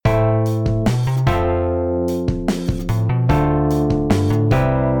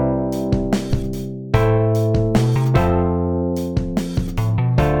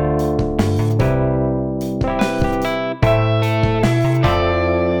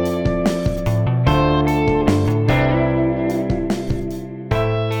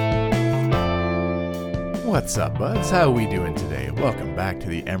What's up, buds? How we doing today? Welcome back to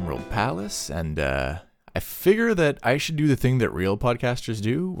the Emerald Palace, and I figure that I should do the thing that real podcasters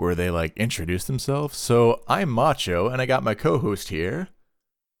do, where they introduce themselves. So I'm Macho, and I got my co-host here.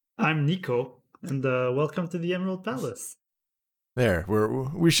 I'm Nico, and welcome to the Emerald Palace. There,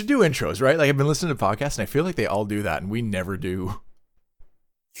 we should do intros, right? I've been listening to podcasts, and I feel like they all do that, and we never do.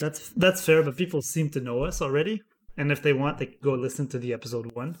 That's fair, but people seem to know us already, and if they want, they can go listen to the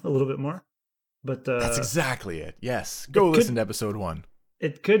episode 1 a little bit more. But that's exactly it. Yes, go listen to episode 1.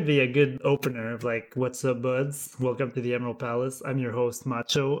 It could be a good opener of what's up, buds? Welcome to the Emerald Palace. I'm your host,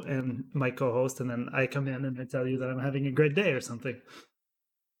 Macho, and my co-host, and then I come in and I tell you that I'm having a great day or something.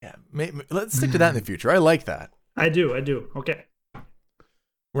 Yeah, let's stick to that in the future. I like that. I do. Okay.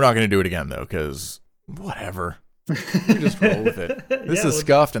 We're not going to do it again, though, because whatever. We just roll with it. This is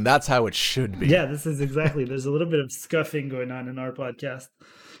scuffed, and that's how it should be. Yeah, this is exactly. There's a little bit of scuffing going on in our podcast.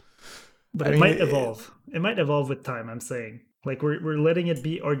 But it might evolve. It might evolve with time, I'm saying. We're letting it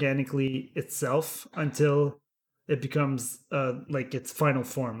be organically itself until it becomes its final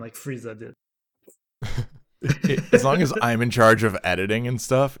form, like Frieza did. As long as I'm in charge of editing and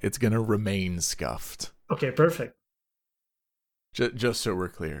stuff, it's going to remain scuffed. Okay, perfect. Just so we're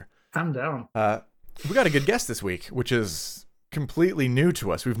clear. I'm down. We got a good guest this week, which is completely new to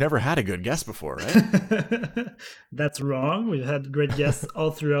us. We've never had a good guest before, right? That's wrong. We've had great guests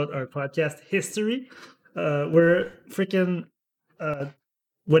all throughout our podcast history. We're freaking,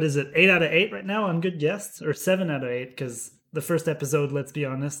 what is it, 8 out of 8 right now on good guests? Or 7 out of 8, because the first episode, let's be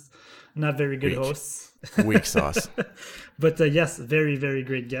honest, not very good hosts. Weak sauce. But yes, very, very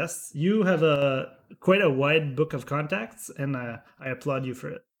great guests. You have quite a wide book of contacts, and I applaud you for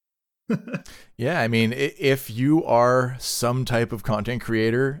it. Yeah, I mean, if you are some type of content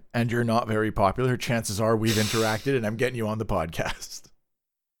creator and you're not very popular, chances are we've interacted and I'm getting you on the podcast.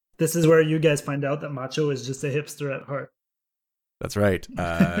 This is where you guys find out that Macho is just a hipster at heart. That's right.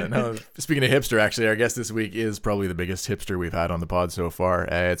 No, speaking of hipster, actually, our guest this week is probably the biggest hipster we've had on the pod so far.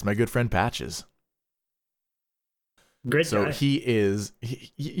 It's my good friend Patches. Great guy. So he is,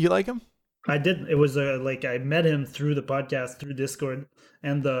 you like him? I did. It was I met him through the podcast, through Discord,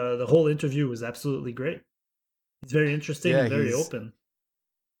 and the whole interview was absolutely great. He's very interesting and very open.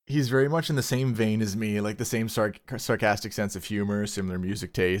 He's very much in the same vein as me, the same sarcastic sense of humor, similar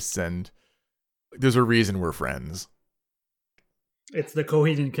music tastes, and there's a reason we're friends. It's the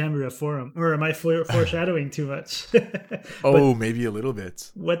Coheed and Cambria forum. Or am I foreshadowing too much? Maybe a little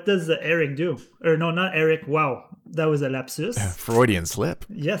bit. What does Eric do? Or no, not Eric. Wow, that was a lapsus. Freudian slip.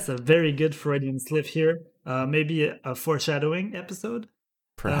 Yes, a very good Freudian slip here. Maybe a foreshadowing episode.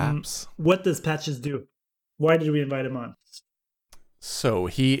 Perhaps. What does Patches do? Why did we invite him on? So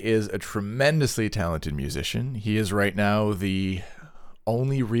he is a tremendously talented musician. He is right now the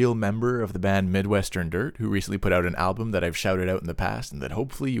only real member of the band Midwestern Dirt, who recently put out an album that I've shouted out in the past and that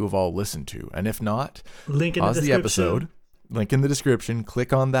hopefully you have all listened to. And if not, pause the episode, link in the description,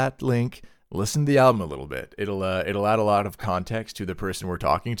 click on that link, listen to the album a little bit. It'll add a lot of context to the person we're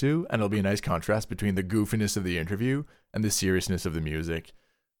talking to, and it'll be a nice contrast between the goofiness of the interview and the seriousness of the music.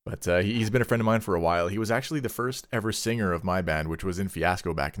 But he's been a friend of mine for a while. He was actually the first ever singer of my band, which was in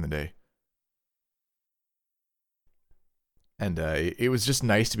Fiasco back in the day. And it was just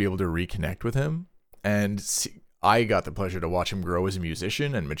nice to be able to reconnect with him. And I got the pleasure to watch him grow as a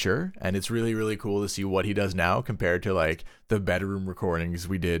musician and mature. And it's really, really cool to see what he does now compared to the bedroom recordings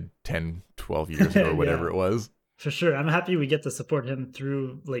we did 10, 12 years ago or whatever it was. For sure. I'm happy we get to support him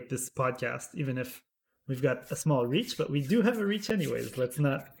through this podcast, even if we've got a small reach. But we do have a reach anyways. Let's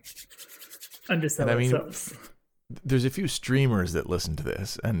not undersell ourselves. There's a few streamers that listen to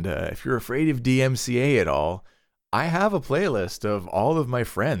this. And if you're afraid of DMCA at all, I have a playlist of all of my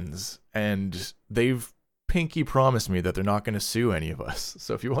friends, and they've pinky promised me that they're not going to sue any of us.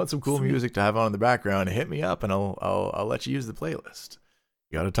 So if you want some cool music to have on in the background, hit me up, and I'll let you use the playlist.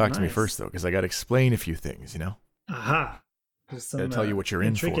 You got to talk to me first, though, because I got to explain a few things, you know? Aha. Got to tell you what you're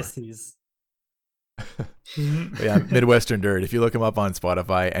in for. Mm-hmm. Yeah, Midwestern Dirt. If you look them up on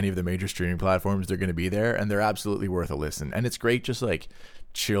Spotify, any of the major streaming platforms, they're going to be there, and they're absolutely worth a listen. And it's great, just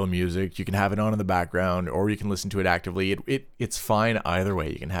chill music. You can have it on in the background, or you can listen to it actively. It's fine either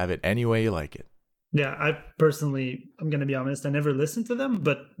way. You can have it any way you like it. Yeah, I'm going to be honest, I never listened to them,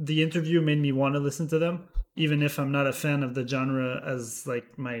 but the interview made me want to listen to them, even if I'm not a fan of the genre as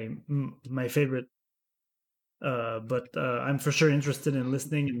my favorite. But I'm for sure interested in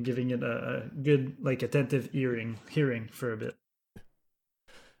listening and giving it a good, attentive hearing for a bit.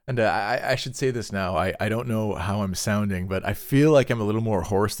 And I should say this now. I don't know how I'm sounding, but I feel like I'm a little more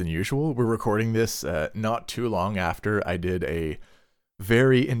hoarse than usual. We're recording this not too long after I did a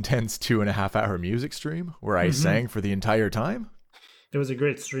very intense 2.5 hour music stream where I sang for the entire time. It was a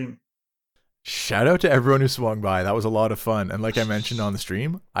great stream. Shout out to everyone who swung by. That was a lot of fun. And like I mentioned on the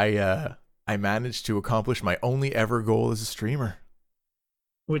stream, I managed to accomplish my only ever goal as a streamer.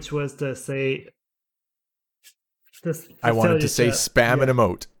 Which was to say... I wanted to say spam an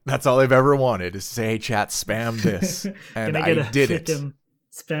emote. That's all I've ever wanted, is to say, hey, chat, spam this. And I did it.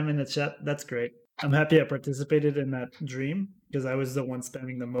 Spam in the chat. That's great. I'm happy I participated in that dream because I was the one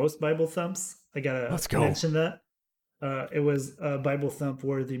spamming the most Bible thumps. I gotta mention that. It was a Bible thump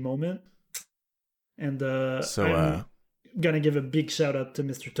worthy moment. And I'm gonna give a big shout out to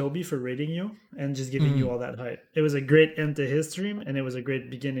Mr. Toby for rating you and just giving you all that hype. It was a great end to his stream, and it was a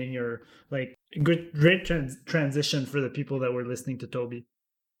great beginning, or like great transition for the people that were listening to Toby.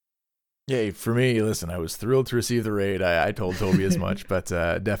 Yeah, for me, listen, I was thrilled to receive the raid. I told Toby as much, but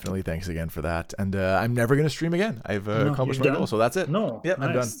definitely thanks again for that. And I'm never going to stream again. I've accomplished my goal, so that's it. Yep,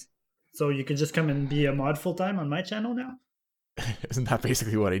 I'm done. So you could just come and be a mod full time on my channel now? Isn't that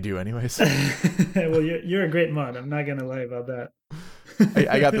basically what I do anyways? Well, you're a great mod. I'm not going to lie about that.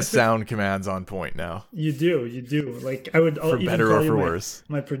 I got the sound commands on point now. You do. Like, I would for even better call or you for worse.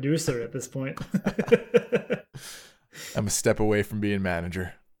 My producer at this point. I'm a step away from being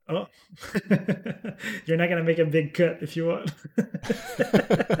manager. Oh, you're not gonna make a big cut if you want.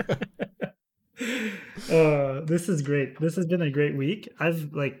 This is great. This has been a great week.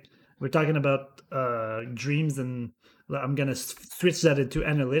 We're talking about dreams, and I'm gonna switch that into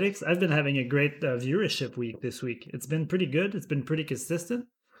analytics. I've been having a great viewership week this week. It's been pretty good. It's been pretty consistent,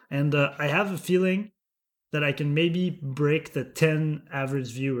 and I have a feeling that I can maybe break the 10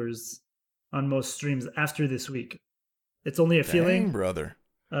 average viewers on most streams after this week. It's only a feeling, brother.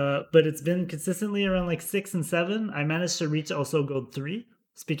 But it's been consistently around like 6 and 7. I managed to reach also gold 3.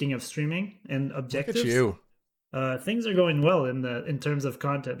 Speaking of streaming and objectives, look at you. Things are going well in terms of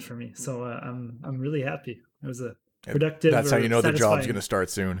content for me. So I'm really happy. It was a productive. That's how you know the satisfying. job's going to start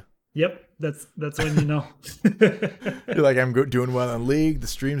soon. Yep, that's when you know. You're like, I'm doing well in League. The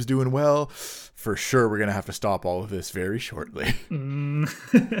stream's doing well. For sure, we're going to have to stop all of this very shortly.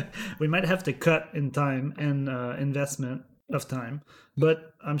 We might have to cut in time and investment of time,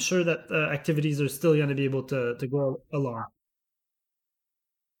 but I'm sure that activities are still going to be able to go along.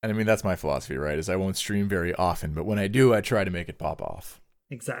 And I mean, that's my philosophy, right? Is I won't stream very often, but when I do, I try to make it pop off.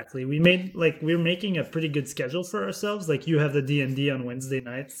 Exactly. We're making a pretty good schedule for ourselves. Like, you have the D&D on Wednesday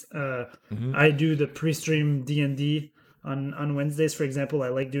nights. I do the pre-stream D&D on Wednesdays, for example. I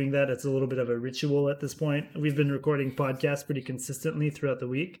like doing that. It's a little bit of a ritual at this point. We've been recording podcasts pretty consistently throughout the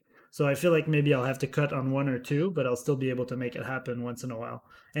week. So I feel like maybe I'll have to cut on 1 or 2, but I'll still be able to make it happen once in a while.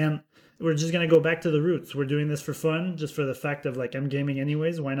 And we're just going to go back to the roots. We're doing this for fun, just for the fact of, like, I'm gaming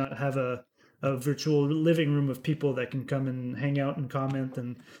anyways. Why not have a virtual living room of people that can come and hang out and comment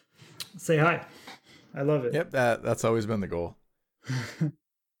and say hi? I love it. Yep, that's always been the goal.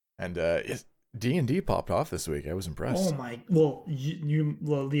 And D&D popped off this week. I was impressed. Oh my! Well,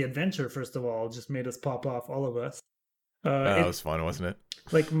 the adventure, first of all, just made us pop off, all of us. That was fun, wasn't it?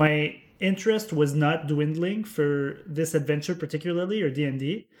 Like, my interest was not dwindling for this adventure particularly, or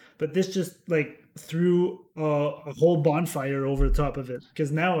D&D, but this just like threw a whole bonfire over the top of it,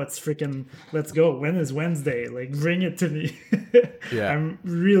 because now it's freaking, let's go. When is Wednesday? Like, bring it to me. Yeah. I'm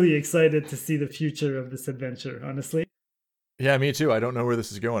really excited to see the future of this adventure, honestly. Yeah, me too. I don't know where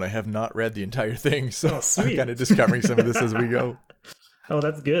this is going. I have not read the entire thing, so sweet. I'm kind of discovering some of this as we go. Oh,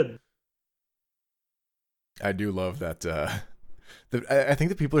 that's good. I do love that. I think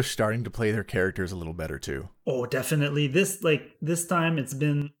that people are starting to play their characters a little better too. Oh, definitely. This time it's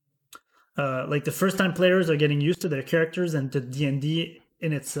been like the first time players are getting used to their characters and to D&D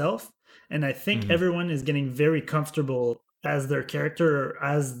in itself. And I think everyone is getting very comfortable as their character, or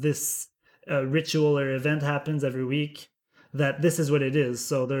as this ritual or event happens every week, that this is what it is.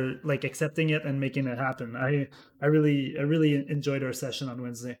 So they're like accepting it and making it happen. I really enjoyed our session on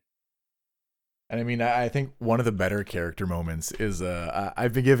Wednesday. And I mean, I think one of the better character moments is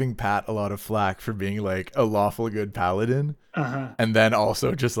I've been giving Pat a lot of flack for being like a lawful good paladin, and then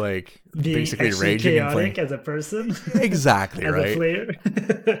also just like being basically raging and playing as a person. Exactly, as right? A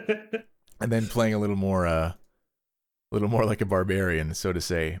player. And then playing a little more like a barbarian, so to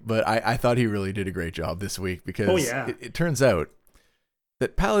say. But I thought he really did a great job this week, because it turns out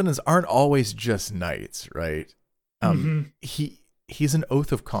that paladins aren't always just knights, right? He's an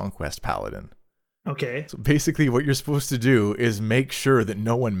Oath of Conquest paladin. Okay. So basically what you're supposed to do is make sure that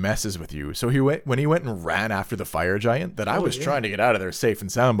no one messes with you. So when he went and ran after the fire giant, that I was trying to get out of there safe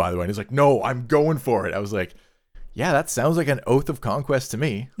and sound, by the way, and he's like, no, I'm going for it. I was like, Yeah, that sounds like an oath of conquest to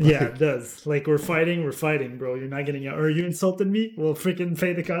me. Yeah, it does. Like, we're fighting, bro. You're not getting out. Or you insulted me? Well, freaking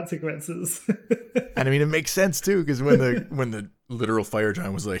pay the consequences. And I mean, it makes sense too, because when the literal fire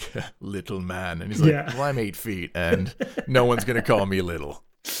giant was like, little man, and he's like, Yeah. well, I'm 8 feet, and no one's gonna call me little.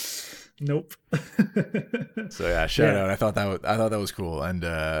 Nope. So yeah, shout Yeah. out. I thought that was cool, and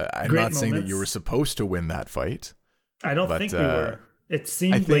I'm Great not saying that you moments. were supposed to win that fight, I don't but think we were. It I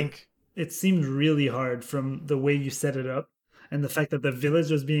seemed like think it seemed really hard from the way you set it up and the fact that the village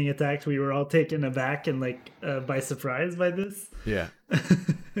was being attacked. We were all taken aback and like by surprise by this. yeah.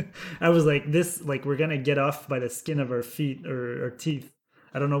 I was like, this, like, we're gonna get off by the skin of our feet or our teeth.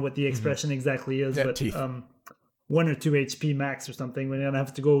 I don't know what the expression exactly is, Yeah, but teeth. 1 or 2 HP max or something. We're gonna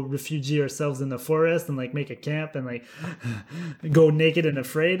have to go refugee ourselves in the forest and like make a camp and like go naked and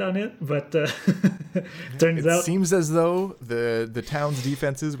afraid on it. But turns It out, seems as though the town's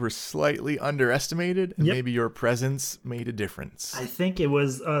defenses were slightly underestimated, and Yep. maybe your presence made a difference. I think it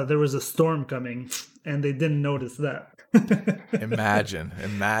was there was a storm coming, and they didn't notice that. Imagine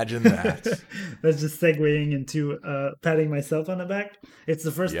that. That's just segueing into patting myself on the back. It's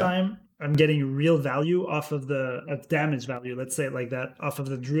the first Yeah. time I'm getting real value off of damage value, let's say it like that, off of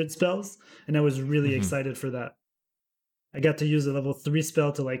the druid spells, and I was really excited for that. I got to use a level 3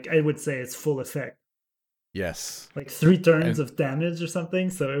 spell to, like, I would say it's full effect, Yes. like 3 turns And- of damage or something.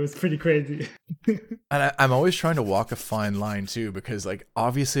 So it was pretty crazy. And I'm always trying to walk a fine line too, because like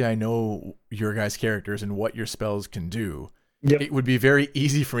obviously I know your guys' characters and what your spells can do. Yep. It would be very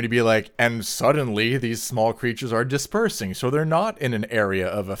easy for me to be like, and suddenly these small creatures are dispersing, so they're not in an area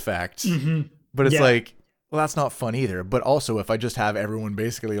of effect. But it's Yeah. like, well, that's not fun either. But also, if I just have everyone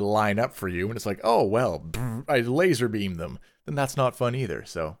basically line up for you, and it's like, oh well, I laser beam them, then that's not fun either.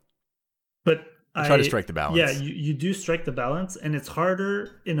 So But I try to strike the balance. Yeah, you do strike the balance, and it's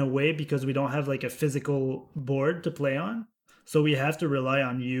harder in a way because we don't have like a physical board to play on. So we have to rely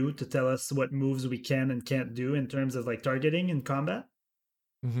on you to tell us what moves we can and can't do in terms of like targeting and combat.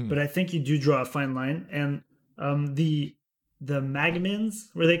 Mhm. But I think you do draw a fine line, and the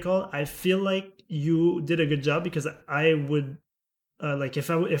magmins, were they called? I feel like you did a good job because I would like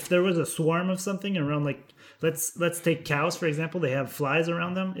if there was a swarm of something around, like let's take cows for example. They have flies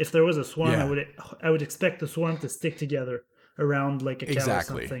around them. If there was a swarm, Yeah. I would expect the swarm to stick together around like a cow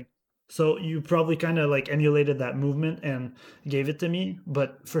Exactly. or something. So you probably kind of like emulated that movement and gave it to me.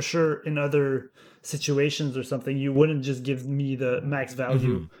 But for sure, in other situations or something, you wouldn't just give me the max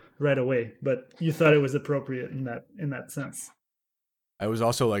value right away. But you thought it was appropriate in that sense. I was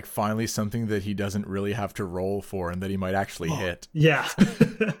also like, finally something that he doesn't really have to roll for, and that he might actually hit. Yeah,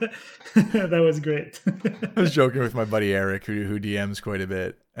 that was great. I was joking with my buddy Eric, who DMs quite a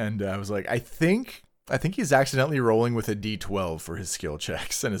bit, and I was like, I think he's accidentally rolling with a D12 for his skill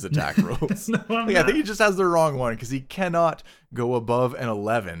checks and his attack rolls. No, I'm Like, I not. think he just has the wrong one, because he cannot go above an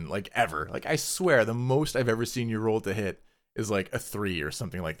 11, like, ever. Like, I swear, the most I've ever seen you roll to hit is like a 3 or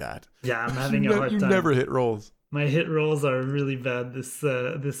something like that. Yeah, I'm having a hard You time. never hit rolls. My hit rolls are really bad this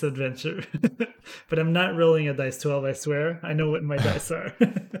adventure, but I'm not rolling a dice 12. I swear, I know what my dice are.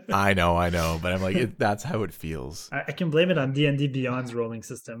 I know, but I'm like, that's how it feels. I can blame it on D&D Beyond's rolling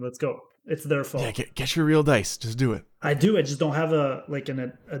system. Let's go. It's their fault. Yeah, get your real dice. Just do it. I do. I just don't have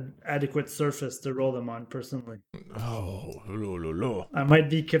an adequate surface to roll them on personally. Oh, lo. I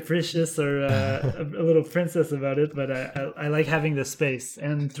might be capricious or a little princess about it, but I like having the space,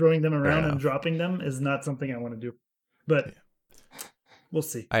 and throwing them around and enough. dropping them is not something I want to do. But we'll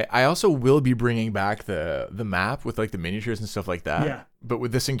see. I also will be bringing back the map with like the miniatures and stuff like that. Yeah. But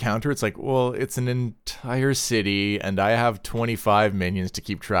with this encounter, it's like, well, it's an entire city, and I have 25 minions to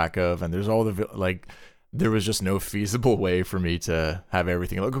keep track of, and there's all the like. There was just no feasible way for me to have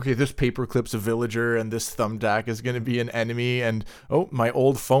everything. Like, okay, this paperclip's a villager, and this thumbtack is going to be an enemy, and oh, my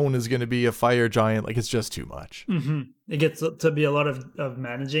old phone is going to be a fire giant. Like, it's just too much. It gets to be a lot of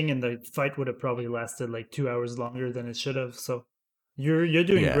managing, and the fight would have probably lasted like 2 hours longer than it should have. So you're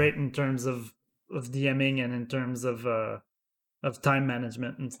doing Yeah. great in terms of DMing and in terms of time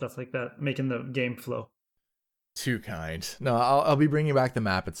management and stuff like that, making the game flow. Too kind. No, I'll be bringing back the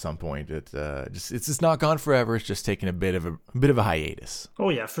map at some point. It's just not gone forever. It's just taking a bit of a hiatus. Oh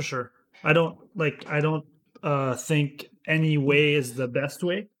yeah, for sure. I don't think any way is the best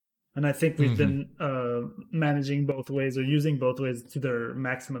way, and I think we've been managing both ways or using both ways to their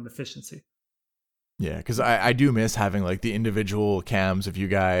maximum efficiency. Yeah, because I do miss having like the individual cams of you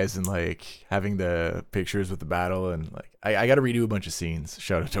guys, and like having the pictures with the battle, and like I got to redo a bunch of scenes.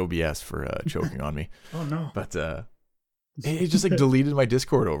 Shout out to OBS for choking on me. Oh no. But it just like deleted my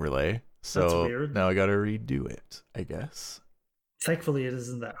Discord overlay, so That's weird. now I got to redo it, I guess. Thankfully, it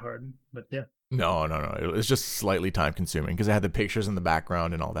isn't that hard, but yeah. No, no, no. It was just slightly time consuming because I had the pictures in the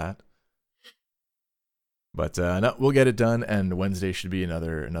background and all that. But no, we'll get it done, and Wednesday should be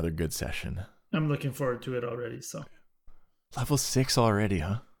another good session. I'm looking forward to it already. So Level 6 already,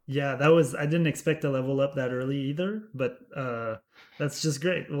 huh? yeah, that was I didn't expect to level up that early either, but that's just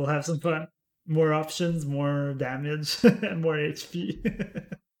great. We'll have some fun. More options, more damage, and more HP.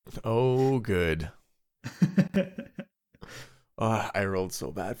 Oh, good. I rolled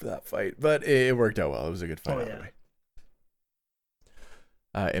so bad for that fight, but it worked out well. It was a good fight Oh either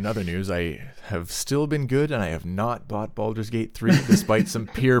yeah. way. In other news, I have still been good, and I have not bought Baldur's Gate 3, despite some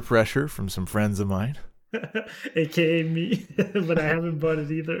peer pressure from some friends of mine. AKA me, but I haven't bought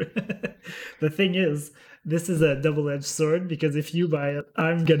it either. The thing is, this is a double-edged sword because if you buy it,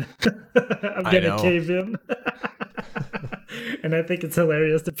 I'm I gonna know. cave in. And I think it's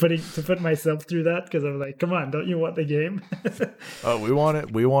hilarious to put myself through that because I'm like, come on, don't you want the game? Oh, we want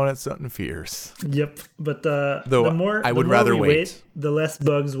it. We want it something fierce. Yep, but Though I the would more rather we wait. wait, the less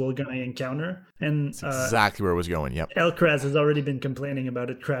bugs we're gonna encounter. And That's exactly where it was going. Yep. Elkraz has already been complaining about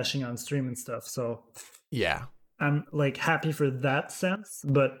it crashing on stream and stuff. So Yeah. I'm like happy for that sense,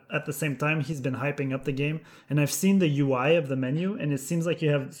 but at the same time, he's been hyping up the game, and I've seen the UI of the menu, and it seems like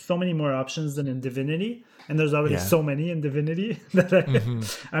you have so many more options than in Divinity, and there's already Yeah. so many in Divinity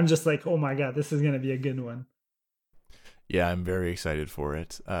that I'm just like, oh my god, this is gonna be a good one. Yeah, I'm very excited for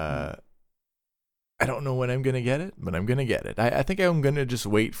it. I don't know when I'm gonna get it, but I'm gonna get it. I think I'm gonna just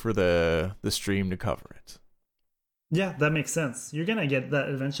wait for the stream to cover it. Yeah, that makes sense. You're gonna get that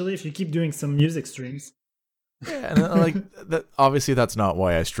eventually if you keep doing some music streams. Yeah, and like that. Obviously, that's not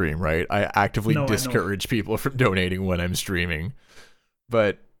why I stream, right? I actively No, I know. discourage people from donating when I'm streaming.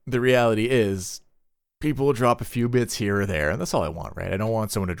 But the reality is, people will drop a few bits here or there, and that's all I want, right? I don't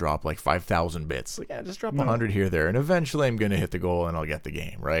want someone to drop like 5,000 bits. Like, yeah, just drop No. 100 here, there, and eventually I'm gonna hit the goal and I'll get the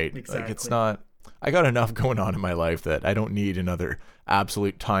game, right? Exactly. Like, it's not. I got enough going on in my life that I don't need another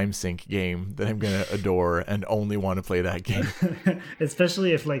absolute time sink game that I'm gonna adore and only want to play that game.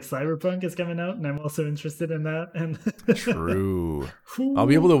 Especially if like Cyberpunk is coming out, and I'm also interested in that. And True. I'll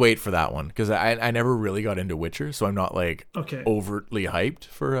be able to wait for that one because I never really got into Witcher, so I'm not like okay. overtly hyped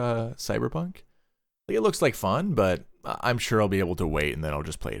for Cyberpunk. Like, it looks like fun, but I'm sure I'll be able to wait and then I'll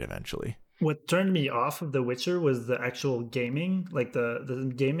just play it eventually. What turned me off of The Witcher was the actual gaming, like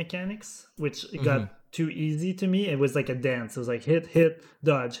the game mechanics, which got too easy to me. It was like a dance. It was like hit,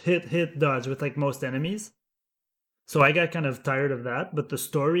 dodge, hit, dodge with like most enemies. So I got kind of tired of that. But the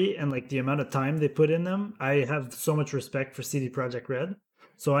story and like the amount of time they put in them, I have so much respect for CD Projekt Red.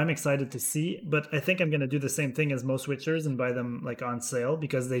 So I'm excited to see. But I think I'm gonna do the same thing as most Witchers and buy them like on sale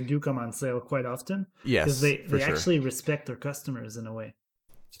because they do come on sale quite often. Because Yes, for they sure. actually respect their customers in a way.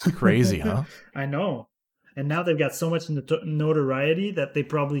 Crazy, huh? I know. And now they've got so much notoriety that they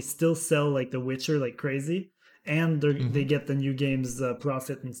probably still sell like The Witcher like crazy, and they get the new games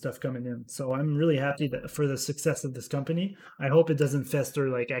profit and stuff coming in. So I'm really happy for the success of this company. I hope it doesn't fester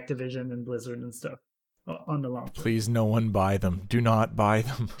like Activision and Blizzard and stuff on the long term. Please, no one buy them. Do not buy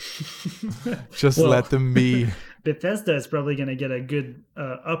them. Just Well, let them be. Bethesda is probably going to get a good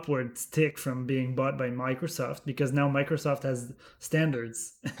upward tick from being bought by Microsoft because now Microsoft has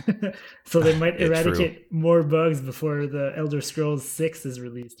standards. So they might Yeah, eradicate more bugs before the Elder Scrolls 6 is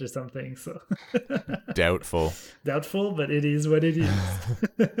released or something. So Doubtful. doubtful, but it is what it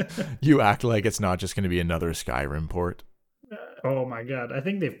is. You act like it's not just going to be another Skyrim port. Oh my god, I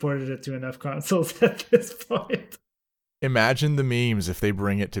think they've ported it to enough consoles at this point. Imagine the memes if they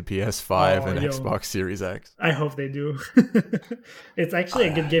bring it to PS5 Oh, and yo. Xbox Series X. I hope they do. It's actually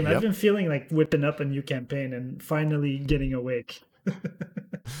a good game. Yep. I've been feeling like whipping up a new campaign and finally getting awake.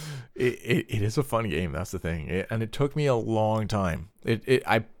 It is a fun game. That's the thing, and it took me a long time.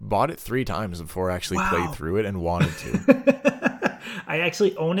 I bought it 3 times before I actually played through it and wanted to. I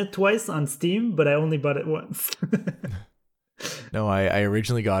actually own it twice on Steam, but I only bought it once. No, I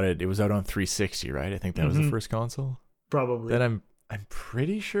originally got it. It was out on 360, right? I think that was the first console. Probably. Then I'm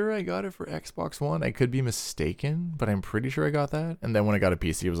pretty sure I got it for Xbox One. I could be mistaken, but I'm pretty sure I got that. And then when I got a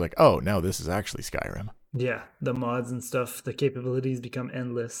PC, it was like, oh, now this is actually Skyrim. Yeah, the mods and stuff, the capabilities become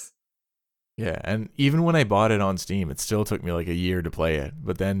endless. Yeah, and even when I bought it on Steam, it still took me like a year to play it.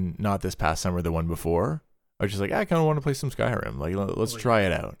 But then not this past summer, the one before, I was just like, I kind of want to play some Skyrim. Like, let's try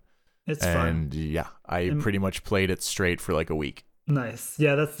it out. It's fun. And yeah, I pretty much played it straight for like a week. Nice.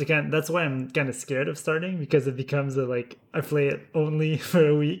 Yeah, that's why I'm kind of scared of starting because it becomes I play it only for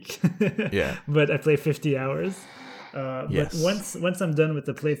a week. Yeah. But I play 50 hours. Yes. But once I'm done with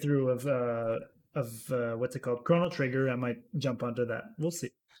the playthrough of what's it called, Chrono Trigger, I might jump onto that. We'll see.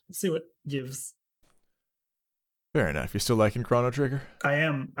 We'll see what gives. Fair enough. You still liking Chrono Trigger? I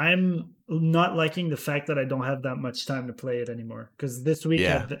am. I'm not liking the fact that I don't have that much time to play it anymore. Because this week,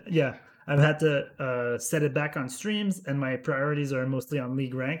 Yeah. I've had to set it back on streams, and my priorities are mostly on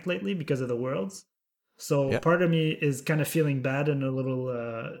League Rank lately because of the Worlds. So Yeah. part of me is kind of feeling bad and a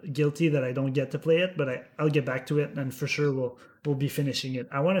little guilty that I don't get to play it, but I'll get back to it, and for sure we'll be finishing it.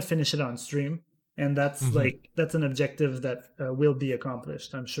 I want to finish it on stream, and Hmm. that's an objective that will be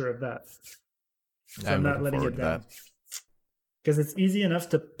accomplished. I'm sure of that. So I'm I'm not looking letting forward it to that. down because it's easy enough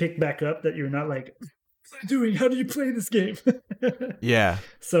to pick back up that you're not like, what am I doing? How do you play this game? Yeah.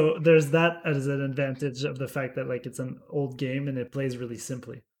 So there's that as an advantage of the fact that like it's an old game and it plays really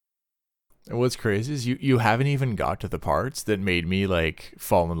simply. And what's crazy is you haven't even got to the parts that made me like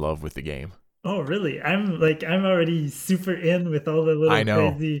fall in love with the game. Oh, really? I'm already super in with all the I little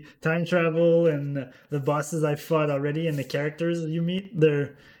know. crazy time travel and the bosses I fought already and the characters you meet.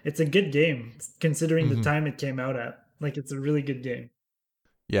 It's a good game considering the Hmm. time it came out at. Like it's a really good game.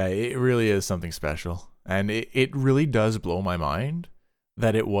 Yeah, it really is something special. And it really does blow my mind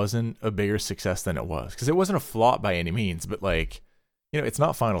that it wasn't a bigger success than it was. Because it wasn't a flop by any means, but like, it's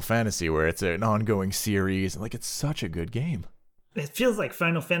not Final Fantasy where it's an ongoing series. Like, it's such a good game. It feels like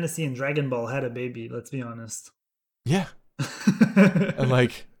Final Fantasy and Dragon Ball had a baby, let's be honest. Yeah. And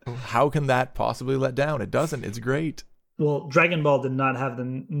like, how can that possibly let down? It doesn't. It's great. Well, Dragon Ball did not have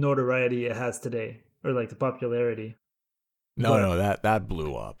the notoriety it has today, or like the popularity. No, But no, that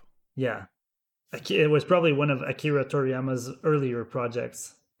blew up. yeah, it was probably one of Akira Toriyama's earlier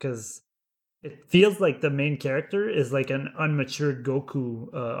projects because it feels like the main character is like an unmatured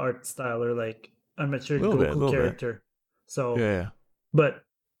Goku art style or like A unmatured little bit, a Goku little bit. character. So, Yeah, yeah. but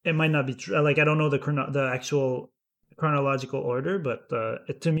it might not be true. Like I don't know the actual chronological order, but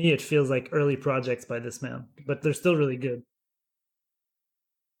to me it feels like early projects by this man. But they're still really good.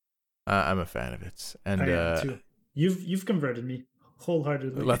 I'm a fan of it. And I am too. You've converted me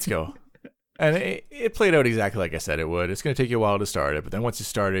wholeheartedly. let's go. And it played out exactly like I said it would. It's going to take you a while to start it, but then once you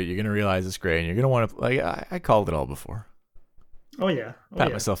start it, you're going to realize it's great, and you're going to want to, like, I called it all before. Oh yeah,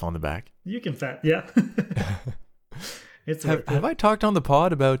 Pat myself on the back. You can yeah. It's have, worth have it. I talked on the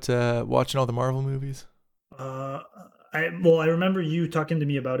pod about watching all the Marvel movies? Uh, I remember you talking to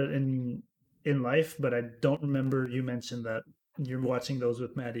me about it in life, but I don't remember you mentioned that you're watching those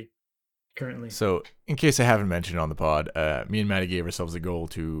with Maddie currently. So, in case I haven't mentioned on the pod, me and Maddie gave ourselves a goal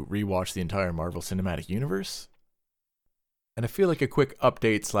to rewatch the entire Marvel Cinematic Universe. And I feel like a quick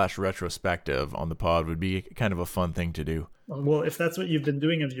update / retrospective on the pod would be kind of a fun thing to do. Well, if that's what you've been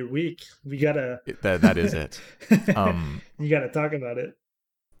doing of your week, we gotta That is it. you gotta talk about it.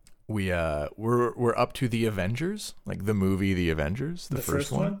 We're up to the Avengers, like the movie The Avengers, the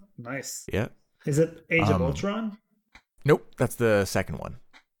first one. Nice. Yeah. Is it Age of Ultron? Nope, that's the second one.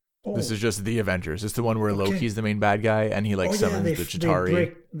 Oh, This is just The Avengers. It's the one where okay. Loki's the main bad guy and he like summons the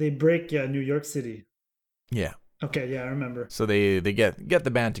Chitauri. They break New York City. Yeah. Okay, yeah, I remember. So they get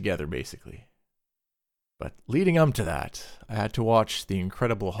the band together basically. But leading up to that, I had to watch The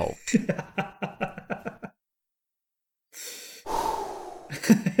Incredible Hulk.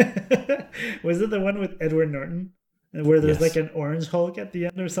 Was it the one with Edward Norton? Where there's Yes. like an orange Hulk at the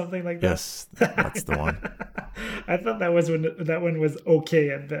end or something like that? Yes, that's the one. I thought that one was okay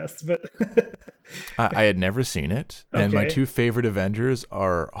at best, but I had never seen it, and my Okay. two favorite Avengers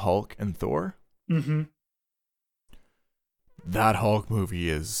are Hulk and Thor. hmm That Hulk movie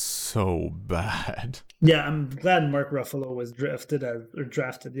is so bad. yeah, I'm glad Mark Ruffalo was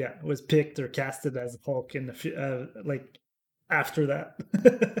was picked or casted as Hulk in like after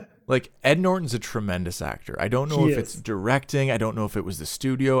that. Like, Ed Norton's a tremendous actor. I don't know He if it's is. directing. I don't know if it was the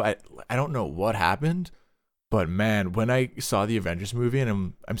studio. I don't know what happened. But man, when I saw the Avengers movie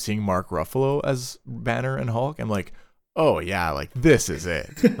and I'm seeing Mark Ruffalo as Banner and Hulk, I'm like, oh yeah, like this is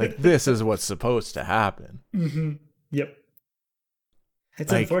it. Like this is what's supposed to happen. Yep.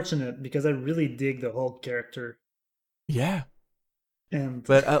 It's Like, unfortunate because I really dig the Hulk character, yeah. and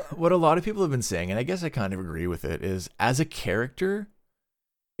But what a lot of people have been saying, and I guess I kind of agree with it, is as a character,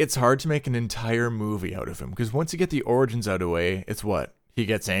 it's hard to make an entire movie out of him because once you get the origins out of the way, it's what? He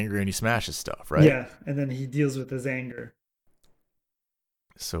gets angry and he smashes stuff, right? yeah, and then he deals with his anger.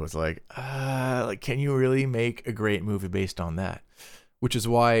 So it's like can you really make a great movie based on that? Which is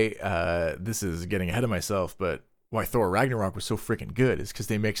why this is getting ahead of myself, but why Thor Ragnarok was so freaking good is because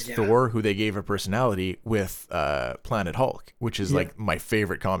they mixed Yeah. Thor, who they gave a personality, with Planet Hulk, which is Yeah. like my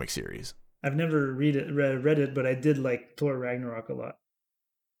favorite comic series. I've never read it, but I did like Thor Ragnarok a lot.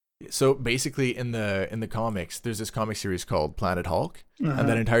 So basically, in the comics, there's this comic series called Planet Hulk, Uh-huh. and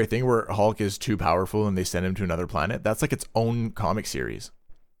that entire thing where Hulk is too powerful and they send him to another planet. That's like its own comic series.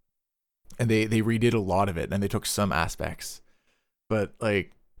 and they redid a lot of it, and they took some aspects, but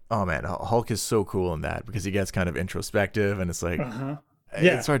like, oh man, Hulk is so cool in that because he gets kind of introspective, and it's like,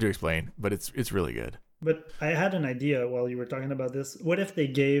 Yeah. it's hard to explain, but it's really good. But I had an idea while you were talking about this. What if they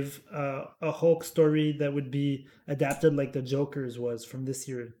gave a Hulk story that would be adapted like the Joker's was from this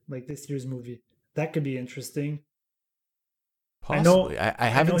year, like this year's movie? That could be interesting. Possibly. I I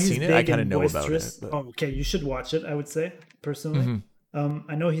know haven't he's seen it. I big kind of and know about it. boisterous. But... Oh, okay, you should watch it, I would say, personally.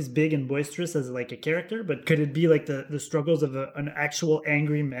 I know he's big and boisterous as like a character, but could it be like the struggles of an actual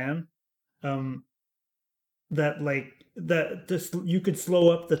angry man? Um, that like that this you could slow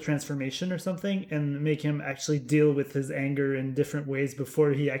up the transformation or something and make him actually deal with his anger in different ways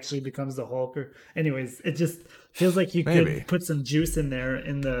before he actually becomes the Hulk. Or anyways, it just feels like you could put some juice in there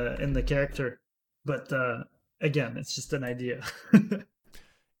in the character. But again, it's just an idea.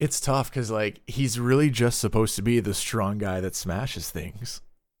 It's tough because like he's really just supposed to be the strong guy that smashes things.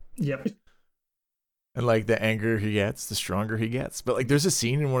 Yep. And like the angrier he gets, the stronger he gets. But like there's a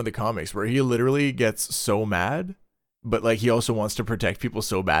scene in one of the comics where he literally gets so mad, but like he also wants to protect people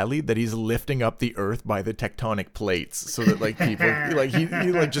so badly that he's lifting up the earth by the tectonic plates so that like people like he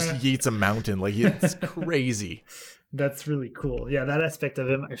like just yeets a mountain. Like it's crazy. That's really cool. Yeah, that aspect of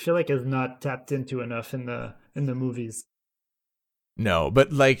him I feel like is not tapped into enough in the movies. No,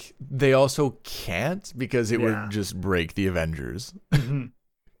 but like they also can't because it would just break the Avengers.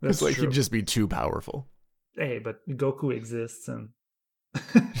 Because like he'd just be too powerful. Hey, but Goku exists and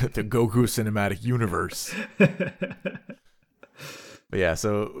the Goku cinematic universe. But yeah,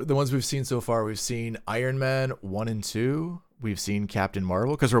 so the ones we've seen so far, we've seen Iron Man 1 and 2. We've seen Captain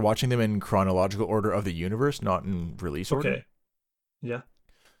Marvel because we're watching them in chronological order of the universe, not in release order. Okay. Yeah.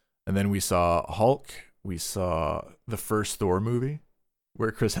 And then we saw Hulk. We saw the first Thor movie where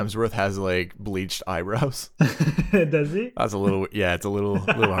Chris Hemsworth has like bleached eyebrows. Does he? That's a little, yeah, it's a little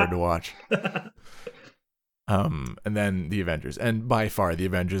hard to watch. And then the Avengers, and by far the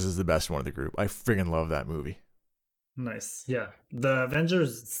Avengers is the best one of the group. I friggin' love that movie. Nice. Yeah. The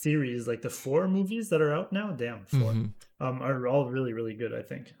Avengers series, like the 4 movies that are out now, 4, are all really, really good, I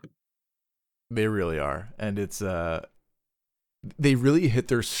think. They really are. And it's, they really hit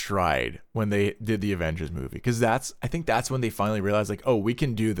their stride when they did the Avengers movie, because I think that's when they finally realized like, oh, we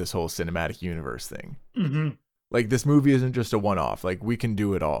can do this whole cinematic universe thing. Like this movie isn't just a one-off. Like we can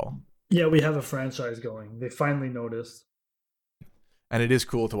do it all. Yeah, we have a franchise going. They finally noticed. And it is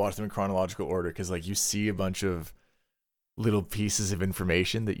cool to watch them in chronological order because like you see a bunch of little pieces of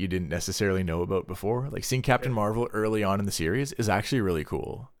information that you didn't necessarily know about before. Like seeing Captain Marvel early on in the series is actually really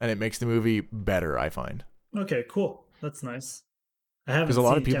cool, and it makes the movie better, I find. Okay, cool. That's nice. I haven't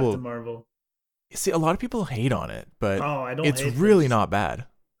seen Captain Marvel. See, a lot of people hate on it, but it's hate really not bad.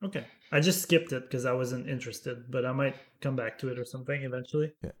 Okay. I just skipped it because I wasn't interested, but I might come back to it or something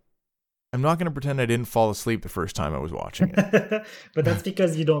eventually. Yeah. I'm not going to pretend I didn't fall asleep the first time I was watching it. But that's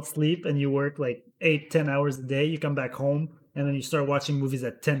because you don't sleep and you work like 8-10 hours a day. You come back home and then you start watching movies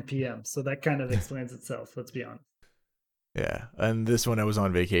at 10 p.m. So that kind of explains itself, let's be honest. Yeah, and this one I was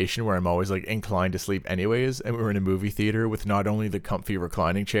on vacation where I'm always like inclined to sleep anyways, and we were in a movie theater with not only the comfy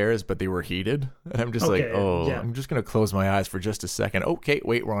reclining chairs, but they were heated. And I'm just I'm just going to close my eyes for just a second. Okay,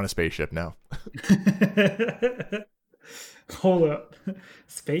 wait, we're on a spaceship now. Hold up.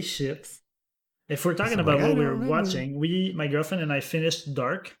 Spaceships. If we're talking about what we were watching, my girlfriend and I finished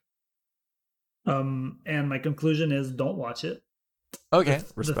Dark. And my conclusion is don't watch it. Okay,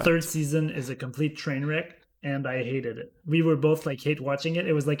 the 3rd season is a complete train wreck. And I hated it. We were both like hate watching it.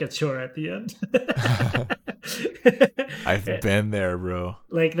 It was like a chore at the end. I've been there, bro.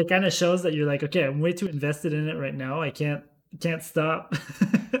 Like the kind of shows that you're like, okay, I'm way too invested in it right now. I can't stop.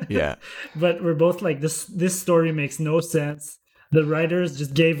 Yeah. But we're both like this story makes no sense. The writers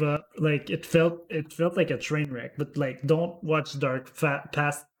just gave up. Like it felt like a train wreck. But like don't watch Dark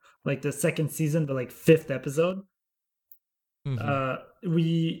past like the 2nd season, but like 5th episode.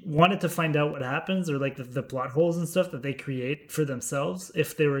 We wanted to find out what happens, or like the plot holes and stuff that they create for themselves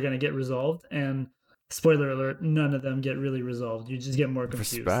if they were going to get resolved. And spoiler alert, none of them get really resolved. You just get more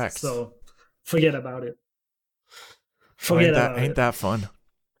confused. Respect. So forget about it. Ain't that fun?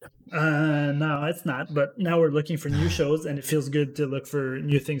 No, it's not. But now we're looking for new shows, and it feels good to look for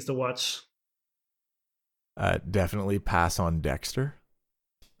new things to watch. Definitely pass on Dexter.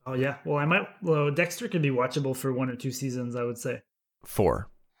 Oh yeah, well Dexter could be watchable for 1 or 2 seasons, I would say. 4.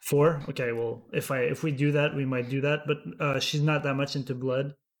 4? Okay, well if we do that, we might do that. But she's not that much into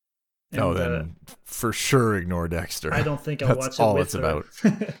blood. And, then for sure ignore Dexter. I don't think I'll watch it. That's all it's about.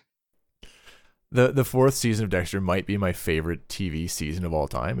 The 4th season of Dexter might be my favorite TV season of all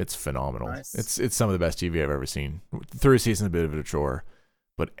time. It's phenomenal. Nice. It's some of the best TV I've ever seen. The 3rd season is a bit of a chore,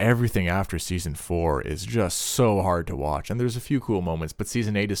 But everything after season 4 is just so hard to watch. And there's a few cool moments, but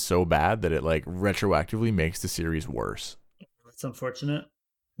season 8 is so bad that it like retroactively makes the series worse. That's unfortunate.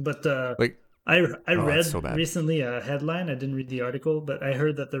 But Like, I oh, read it's so bad. recently a headline. I didn't read the article, but I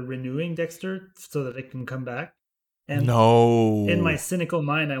heard that they're renewing Dexter so that it can come back. And in my No. cynical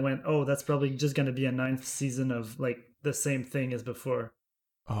mind, I went, "Oh, that's probably just going to be a ninth season of like the same thing as before."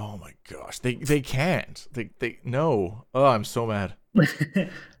 Oh my gosh. They can't. They no. Oh, I'm so mad. They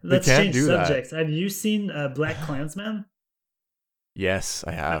Let's can't change do that. subjects. Have you seen Black Klansman? Yes,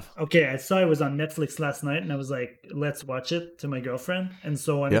 I have. Okay, I saw it was on Netflix last night, and I was like, "Let's watch it" to my girlfriend, and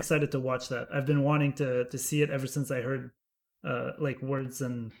so I'm Yep. excited to watch that. I've been wanting to see it ever since I heard like words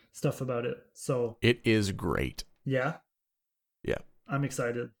and stuff about it. So It is great. yeah, Yeah. I'm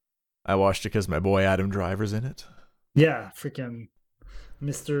excited. I watched it because my boy Adam Driver's in it. Yeah, freaking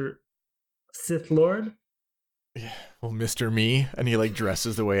Mr. Sith Lord. Yeah. Well, Mr. Me, and he like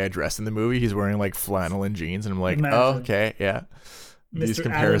dresses the way I dress in the movie. He's wearing like flannel and jeans, and I'm like, Imagine. oh, okay, yeah. These Mr.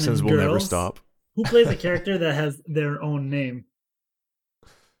 comparisons Adam will in never Girls. stop. Who plays a character that has their own name?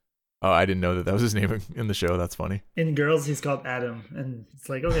 Oh, I didn't know that was his name in the show. That's funny. In Girls, he's called Adam, and it's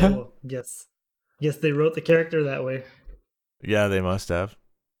like, okay, well, guess they wrote the character that way. Yeah, they must have.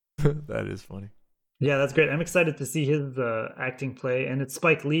 That is funny. Yeah, that's great. I'm excited to see his acting play, and it's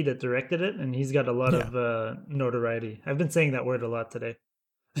Spike Lee that directed it, and he's got a lot of notoriety. I've been saying that word a lot today.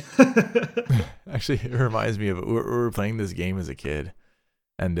 Actually, it reminds me of we were playing this game as a kid,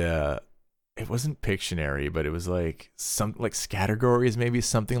 and it wasn't Pictionary, but it was like some like Scattergories, maybe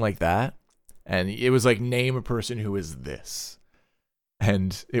something like that. And it was like name a person who is this,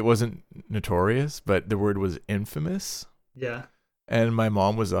 and it wasn't notorious, but the word was infamous. Yeah. And my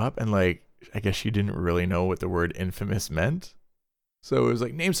mom was up, and like I guess she didn't really know what the word infamous meant. So it was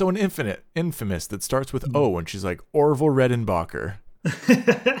like, name someone infamous that starts with O, and she's like, Orville Redenbacher.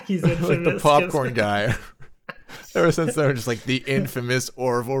 He's infamous. Like the popcorn guy. Ever since then, I'm just like the infamous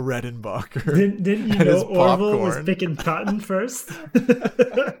Orville Redenbacher. Didn't you know Orville was picking cotton first?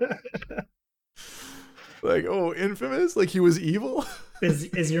 Like, oh, infamous? Like he was evil?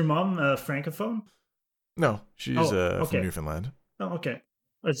 Is your mom Francophone? No, she's okay. from Newfoundland. Oh, okay.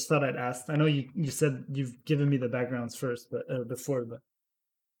 I just thought I'd ask. I know you said you've given me the backgrounds first, but before, but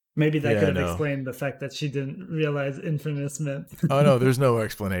maybe that could have explained the fact that she didn't realize infamous meant. Oh no, there's no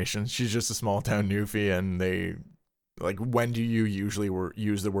explanation. She's just a small town Newfie, and they like, when do you usually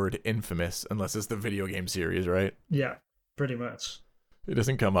use the word infamous unless it's the video game series, right? Yeah, pretty much. It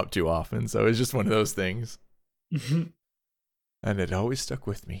doesn't come up too often, so it's just one of those things. And it always stuck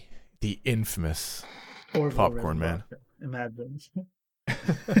with me. The infamous Orville popcorn man. Imagine.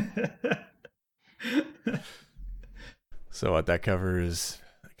 So what that covers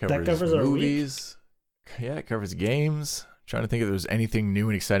covers movies. Yeah, it covers games. Trying to think if there was anything new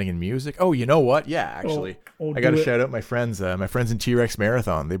and exciting in music. Oh, you know what? Yeah, actually, I got to shout out my friends. My friends in T-Rex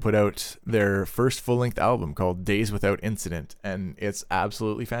Marathon. They put out their first full-length album called Days Without Incident, and it's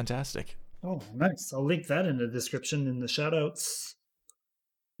absolutely fantastic. Oh, nice! I'll link that in the description in the shoutouts.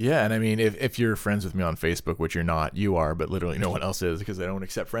 Yeah, and I mean, if you're friends with me on Facebook, which you're not, you are, but literally no one else is because I don't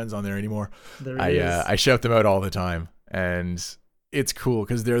accept friends on there anymore. I shout them out all the time, and it's cool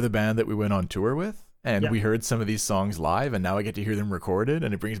because they're the band that we went on tour with, and we heard some of these songs live, and now I get to hear them recorded,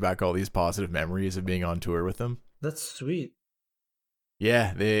 and it brings back all these positive memories of being on tour with them. That's sweet.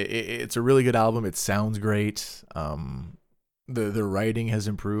 Yeah, it's a really good album. It sounds great. The writing has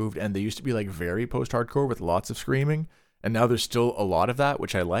improved, and they used to be like very post-hardcore with lots of screaming. And now there's still a lot of that,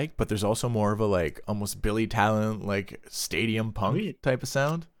 which I like, but there's also more of a like almost Billy Talent, like stadium punk type of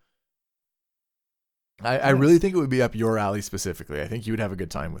sound. I really think it would be up your alley specifically. I think you would have a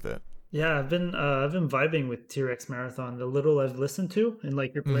good time with it. Yeah, I've been vibing with T-Rex Marathon. The little I've listened to in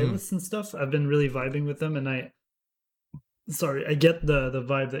like your playlists and stuff, I've been really vibing with them. And I get the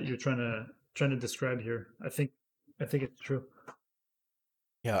vibe that you're trying to describe here. I think it's true.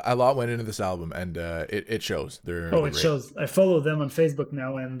 Yeah, a lot went into this album, and it shows. It shows. I follow them on Facebook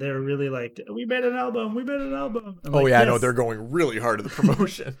now, and they're really like, we made an album. I'm like, yeah, yes. No, they're going really hard at the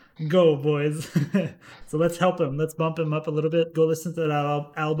promotion. Go, boys. So let's help them. Let's bump them up a little bit. Go listen to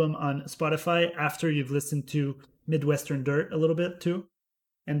that album on Spotify after you've listened to Midwestern Dirt a little bit too,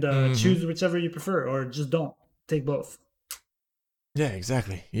 and choose whichever you prefer, or just don't. Take both. Yeah,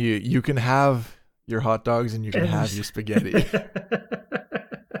 exactly. You can have your hot dogs, and you can have your spaghetti.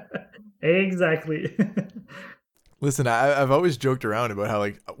 Exactly. Listen, I've always joked around about how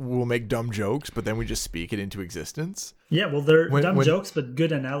like we'll make dumb jokes, but then we just speak it into existence. Yeah, well, they're dumb jokes, but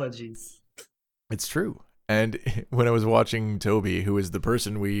good analogies. It's true. And when I was watching Toby, who is the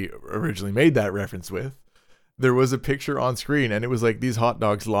person we originally made that reference with, there was a picture on screen and it was like these hot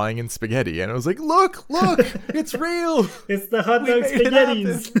dogs lying in spaghetti. And I was like, look, it's real. It's the hot dog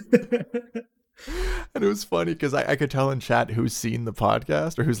spaghettis. And it was funny because I could tell in chat who's seen the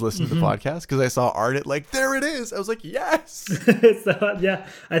podcast or who's listened to the podcast because I saw Art like, there it is. I was like, yes. It's the hot, yeah.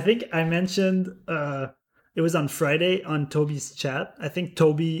 I think I mentioned it was on Friday on Toby's chat. I think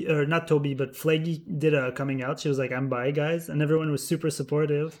Toby, or not Toby, but Flaggy did a coming out. She was like, I'm bi, guys. And everyone was super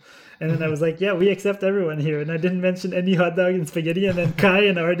supportive. And then I was like, yeah, we accept everyone here. And I didn't mention any hot dog and spaghetti. And then Kai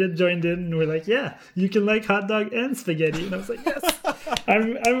and Ardit joined in and were like, yeah, you can like hot dog and spaghetti. And I was like, yes,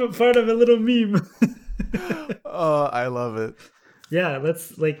 I'm a part of a little meme. Oh, I love it. Yeah,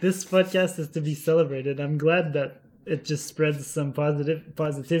 let's like this podcast is to be celebrated. I'm glad that it just spreads some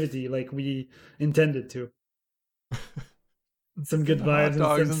positivity like we intended to. Some good vibes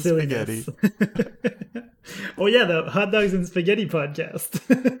and some silliness. Oh yeah, the hot dogs and spaghetti podcast.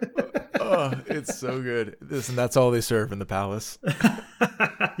 Oh, it's so good. Listen, that's all they serve in the palace.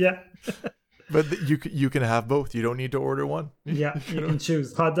 Yeah. But you can have both. You don't need to order one. Yeah, you can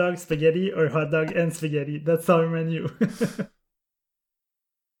choose hot dog, spaghetti, or hot dog and spaghetti. That's our menu.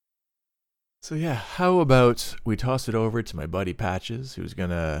 So yeah, how about we toss it over to my buddy Patches, who's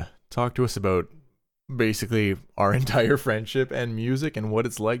gonna talk to us about basically our entire friendship and music and what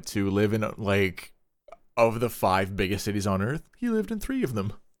it's like to live in like of the 5 biggest cities on earth. He lived in 3 of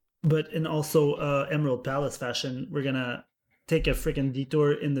them. But in also Emerald Palace fashion, we're gonna take a freaking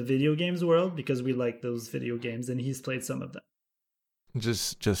detour in the video games world because we like those video games and he's played some of them.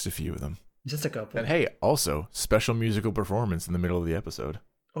 Just a few of them. Just a couple. And hey, also special musical performance in the middle of the episode.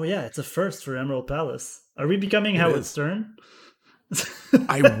 Oh yeah, it's a first for Emerald Palace. Are we becoming Howard Stern?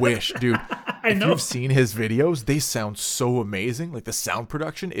 I wish, dude. I know. If you've seen his videos, they sound so amazing. Like the sound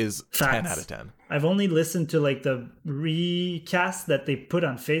production is 10 out of 10. I've only listened to like the recast that they put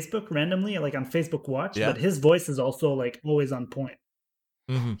on Facebook randomly, like on Facebook Watch. Yeah. But his voice is also like always on point.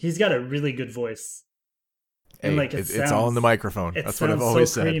 Mm-hmm. He's got a really good voice. Hey, and like it's all in the microphone. That's what I've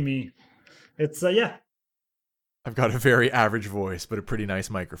always said. Creamy. It's yeah. I've got a very average voice, but a pretty nice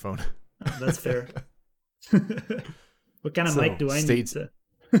microphone. Oh, that's fair. What kind of mic do I need to?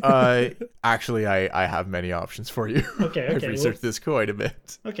 Actually, I have many options for you. Okay. I've researched this quite a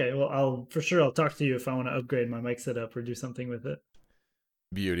bit. Okay, well, I'll talk to you if I want to upgrade my mic setup or do something with it.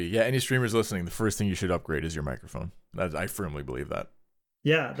 Beauty. Yeah, any streamers listening, the first thing you should upgrade is your microphone. I firmly believe that.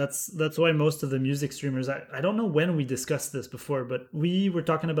 Yeah, that's why most of the music streamers, I don't know when we discussed this before, but we were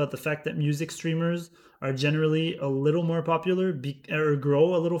talking about the fact that music streamers are generally a little more popular or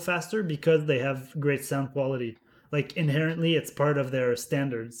grow a little faster because they have great sound quality. Like inherently, it's part of their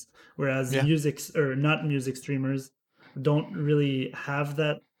standards. Whereas not music streamers don't really have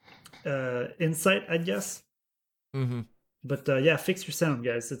that insight, I guess. Mm-hmm. But yeah, fix your sound,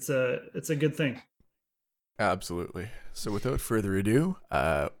 guys. It's a good thing. Absolutely. So without further ado,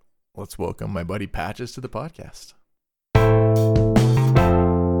 let's welcome my buddy Patches to the podcast.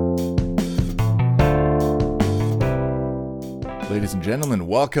 Ladies and gentlemen,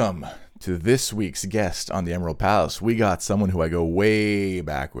 welcome to this week's guest on the Emerald Palace. We got someone who I go way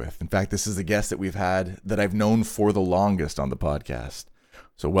back with. In fact, this is a guest that we've had that I've known for the longest on the podcast.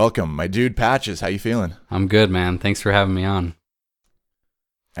 So welcome, my dude Patches. How you feeling? I'm good, man. Thanks for having me on.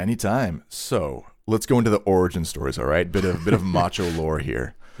 Anytime. So let's go into the origin stories, all right? Bit of macho lore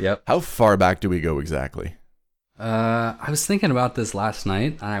here. Yep. How far back do we go exactly? I was thinking about this last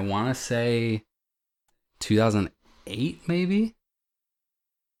night, and I want to say 2008, maybe?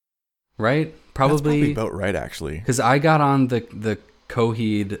 Right? Probably. That's probably about right, actually. Because I got on the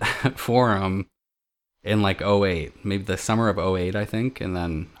Coheed forum in like 08, maybe the summer of 08, I think, and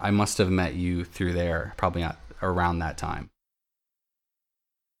then I must have met you through there, probably not around that time.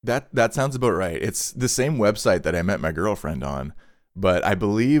 That sounds about right. It's the same website that I met my girlfriend on, but I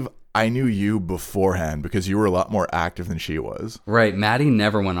believe I knew you beforehand because you were a lot more active than she was. Right. Maddie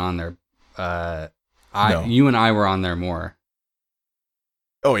never went on there. No. You and I were on there more.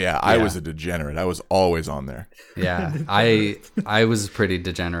 Oh yeah, I was a degenerate. I was always on there. Yeah, I was pretty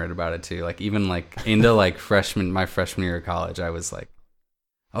degenerate about it too. Like even like into like my freshman year of college, I was like,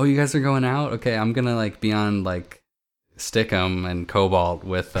 "Oh, you guys are going out? Okay, I'm gonna like be on like Stick'em and Cobalt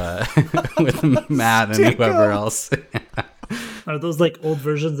with with Matt and whoever else." Are those like old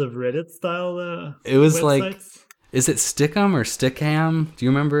versions of Reddit style? It was websites? Like, is it Stick'em or Stickam? Do you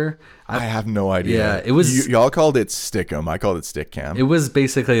remember? I have no idea. Yeah, it was. Y'all called it Stick'em. I called it Stickcam. It was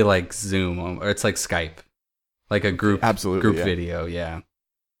basically like Zoom, or it's like Skype, like a group video. Yeah.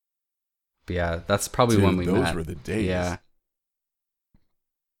 But yeah, that's probably when we met. Those were the days. Yeah.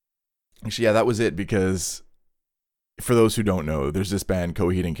 Actually, yeah, that was it because for those who don't know, there's this band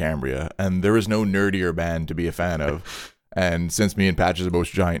Coheed and Cambria, and there is no nerdier band to be a fan of. And since me and Patches are both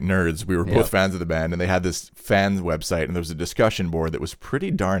giant nerds, we were both fans of the band, and they had this fans website, and there was a discussion board that was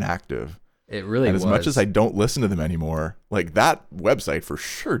pretty darn active. It really and was. As much as I don't listen to them anymore, like that website for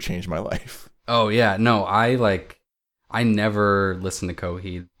sure changed my life. Oh yeah, no, I never listened to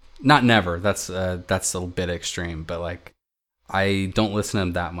Coheed. Not never. That's a bit extreme, but like I don't listen to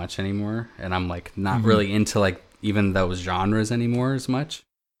them that much anymore, and I'm like not really into like even those genres anymore as much.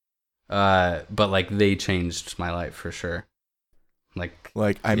 But like they changed my life for sure. Like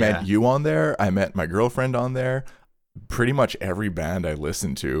I met you on there. I met my girlfriend on there. Pretty much every band I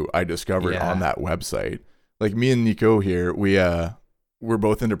listened to, I discovered on that website. Like me and Nico here, we're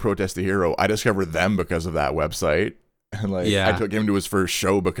both into Protest the Hero. I discovered them because of that website. And I took him to his first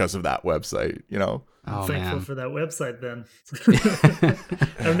show because of that website, you know? I'm thankful for that website then.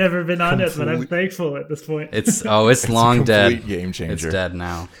 I've never been on it, but I'm thankful at this point. It's long dead. Game changer. It's dead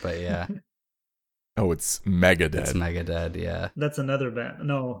now, but yeah. Oh, it's mega dead. It's mega dead, yeah. That's another band.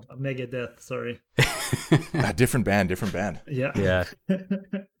 No, Megadeth, sorry. A different band. Yeah. Yeah.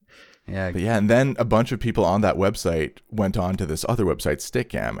 Yeah. But yeah, and then a bunch of people on that website went on to this other website,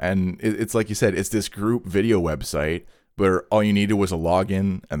 Stickam. And it's like you said, it's this group video website where all you needed was a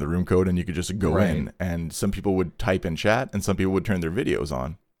login and the room code, and you could just go in. And some people would type in chat, and some people would turn their videos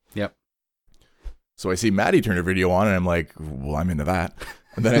on. Yep. So I see Maddie turn her video on, and I'm like, well, I'm into that.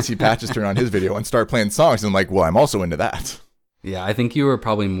 And then I see Patches turn on his video and start playing songs, and I'm like, well, I'm also into that. Yeah, I think you were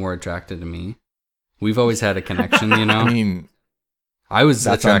probably more attracted to me. We've always had a connection, you know? I mean, I was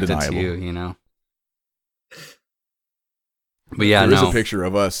attracted undeniable. to you, you know? But yeah, there is a picture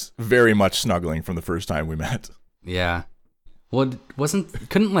of us very much snuggling from the first time we met. Yeah. Well,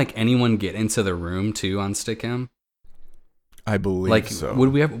 couldn't like anyone get into the room too on Stickam? I believe like, so.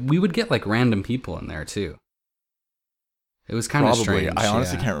 We would get like random people in there too. It was kind of strange. I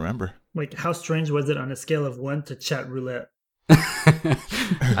honestly can't remember. Like, how strange was it on a scale of 1 to chat roulette?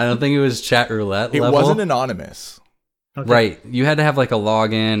 I don't think it was chat roulette level. It wasn't anonymous. Okay. Right. You had to have like a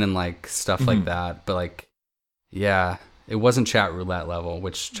login and like stuff like that. But like, yeah, it wasn't chat roulette level,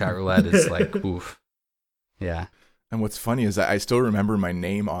 which chat roulette is like, oof. Yeah. And what's funny is that I still remember my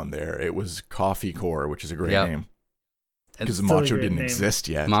name on there. It was Coffee Core, which is a great name. Because Macho didn't exist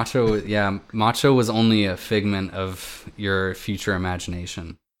yet. Macho was only a figment of your future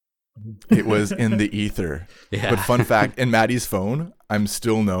imagination. It was in the ether. Yeah. But fun fact, in Maddie's phone, I'm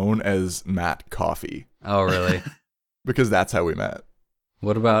still known as Matt Coffee. Oh, really? Because that's how we met.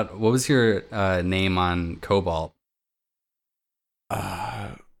 What was your name on Cobalt?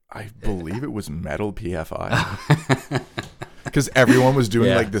 I believe it was Metal PFI. Because everyone was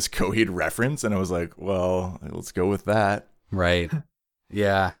doing like this Coheed reference, and I was like, well, let's go with that. Right.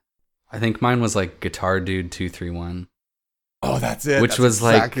 Yeah. I think mine was like Guitar Dude 231. Oh, that's it. Which that's was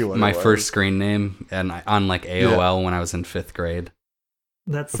exactly like my first screen name, and on like AOL when I was in 5th grade.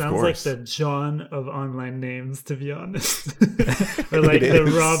 That sounds like the John of online names, to be honest. Or like the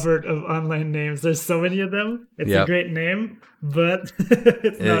Robert of online names. There's so many of them. It's a great name, but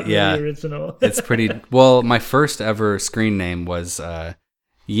it's not really original. It's pretty... Well, my first ever screen name was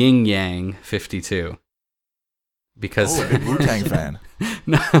Ying Yang 52. Because... Oh, a big Wu-Tang fan.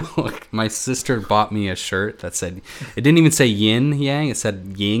 No, my sister bought me a shirt that said... It didn't even say Yin Yang. It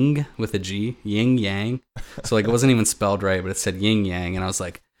said Ying with a G. Ying Yang. So like it wasn't even spelled right, but it said Yin Yang. And I was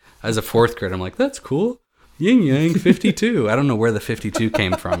like, as a 4th grader, I'm like, that's cool. Yin Yang 52. I don't know where the 52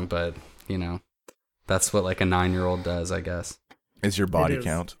 came from, but, you know, that's what like a 9-year-old does, I guess. Is your body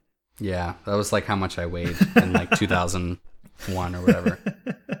count? Yeah, that was like how much I weighed in like 2001 or whatever.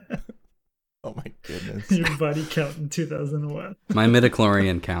 Oh my goodness. Your body count in 2001. My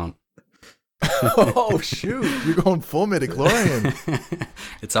midichlorian count. Oh shoot, you're going full midichlorian.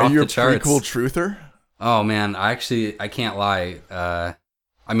 It's off the charts. Are you a pretty cool truther? Oh man, I can't lie.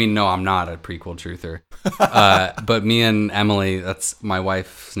 I mean, no, I'm not a prequel truther. But me and Emily, that's my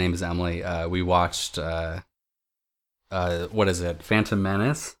wife's name is Emily. We watched what is it, Phantom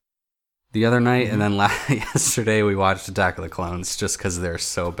Menace, the other night, and then yesterday we watched Attack of the Clones just because they're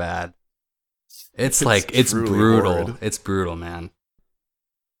so bad. It's brutal. Horrid. It's brutal, man.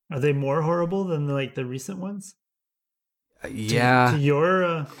 Are they more horrible than like the recent ones? Yeah. To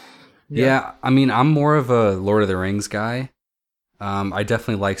your yeah, I mean, I'm more of a Lord of the Rings guy. I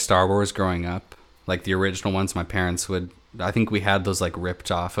definitely like Star Wars growing up. Like the original ones, my parents would... I think we had those like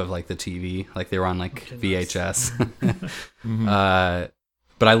ripped off of like the TV. Like they were on like VHS.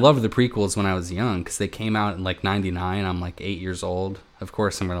 But I loved the prequels when I was young because they came out in like 99. I'm like 8 years old. Of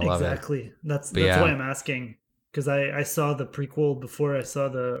course I'm going to love it. Exactly. That's why I'm asking. Because I saw the prequel before I saw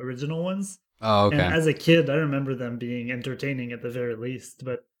the original ones. Oh, okay. And as a kid, I remember them being entertaining at the very least.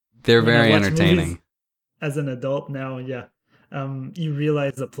 But They're when I very watch entertaining. movies as an adult now, yeah, you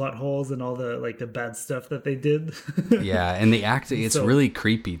realize the plot holes and all the like the bad stuff that they did. Yeah, and the acting, it's So- really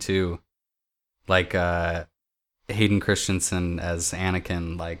creepy too. Like Hayden Christensen as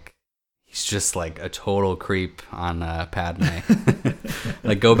Anakin, like he's just like a total creep on Padme.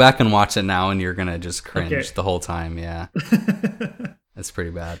 Like go back and watch it now and you're gonna just cringe Okay. the whole time. Yeah, it's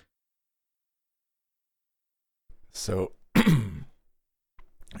pretty bad. So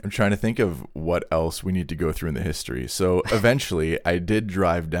I'm trying to think of what else we need to go through in the history. So eventually I did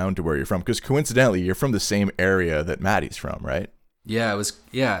drive down to where you're from, because coincidentally you're from the same area that Maddie's from, right? Yeah, it was,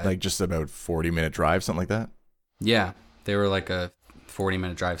 yeah. Like just about 40-minute drive, something like that. Yeah, they were like a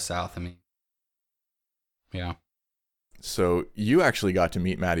 40-minute drive south of me. Yeah. So you actually got to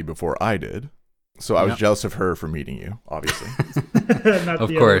meet Maddie before I did. So I was Yep. jealous of her for meeting you, obviously. Not Of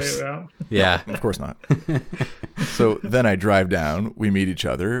the course. Other way around. Yeah. Of course not. So then I drive down, we meet each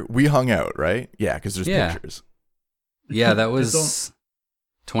other, we hung out, right? Yeah, because there's Yeah. pictures. Yeah, that It's was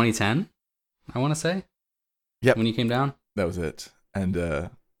 2010, I want to say. Yep. When you came down. That was it. And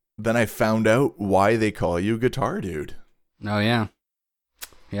then I found out why they call you Guitar Dude. Oh, yeah.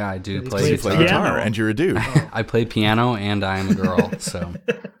 Yeah, I do Did he play So you guitar. play Piano. guitar and you're a dude. Oh. I play piano and I'm a girl, so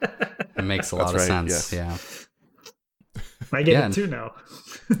it makes a lot That's of right, sense. I get Yeah. it too now.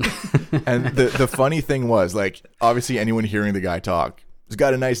 Yeah. And the funny thing was, like, obviously anyone hearing the guy talk has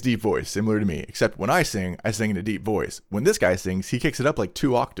got a nice deep voice, similar to me. Except when I sing in a deep voice. When this guy sings, he kicks it up like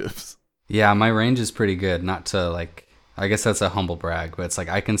 2 octaves. Yeah, my range is pretty good. Not to like, I guess that's a humble brag, but it's like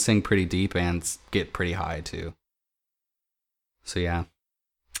I can sing pretty deep and get pretty high too. So yeah.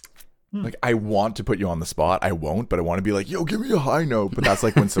 Like, I want to put you on the spot. I won't, but I want to be like, yo, give me a high note. But that's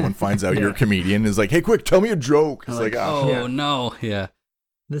like when someone finds out you're a comedian and is like, hey, quick, tell me a joke. It's like, oh Yeah. no, yeah.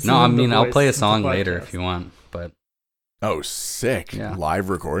 This No, I isn't The mean I'll Voice, play a it's song later if podcast. you want, but oh, sick. Yeah. Live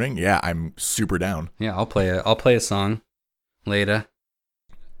recording? Yeah, I'm super down. yeah, I'll play a song later.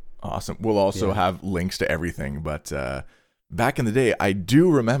 Awesome. We'll also Yeah. have links to everything. But back in the day, I do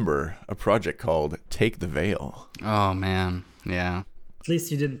remember a project called Take the Veil. Oh man, yeah. At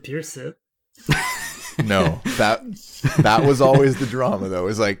least you didn't pierce it. No, that was always the drama, though.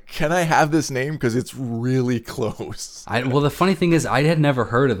 Is like, can I have this name? Because it's really close. Well, the funny thing is, I had never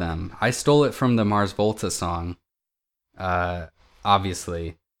heard of them. I stole it from the Mars Volta song,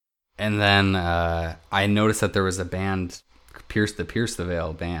 obviously, and then I noticed that there was a band, Pierce the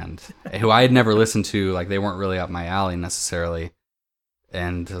Veil band, who I had never listened to. Like, they weren't really up my alley necessarily,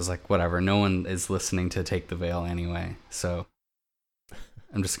 and I was like, whatever. No one is listening to Take the Veil anyway, so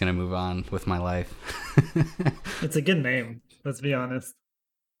I'm just gonna move on with my life. It's a good name. Let's be honest.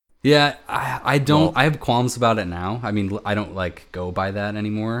 Yeah, I don't. Well- I have qualms about it now. I mean, I don't like go by that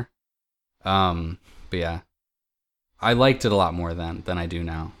anymore. But yeah, I liked it a lot more than I do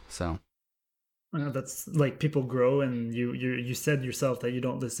now. So That's like people grow, and you said yourself that you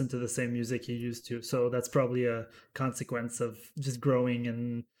don't listen to the same music you used to. So that's probably a consequence of just growing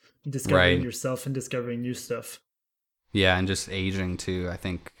and discovering Right. yourself and discovering new stuff. yeah, and just aging too. I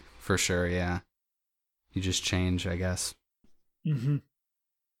think for sure. Yeah, you just change, I guess. Mm-hmm.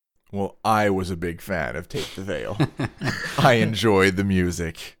 Well, I was a big fan of Take the Veil. I enjoyed the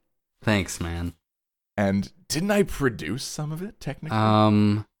music. Thanks, man. And didn't I produce some of it, technically?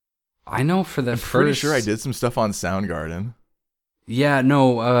 I know for the I'm first. pretty sure I did some stuff on Soundgarden. Yeah,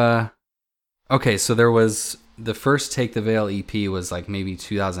 no. Okay, so there was the first Take the Veil EP was like maybe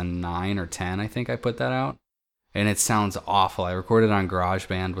 2009 or 10. I think I put that out, and it sounds awful. I recorded on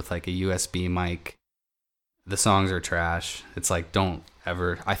GarageBand with like a USB mic. The songs are trash. It's like, don't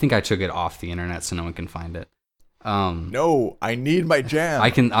ever. I think I took it off the internet so no one can find it. No, I need my jam.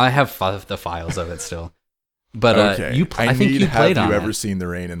 I have the files of it still. But Okay. I think you played on Have you it. ever seen the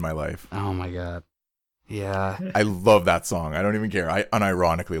rain in my life? Oh my god. Yeah. I love that song. I don't even care. I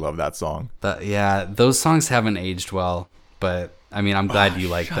unironically love that song. Yeah, those songs haven't aged well, but I mean, I'm glad you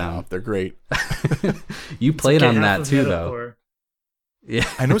like Shut them. up. They're great. You played on that too, though. Metaphor. Yeah.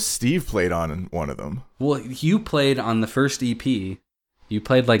 I know Steve played on one of them. Well, you played on the first EP. You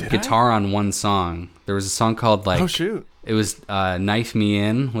played like Did guitar on one song. There was a song called like Oh, shoot. it was "Knife Me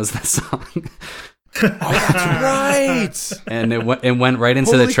In" was the song, Oh, that's right. and it went right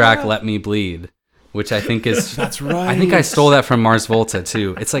into Holy the track crap. "Let Me Bleed," which I think is That's right. I think I stole that from Mars Volta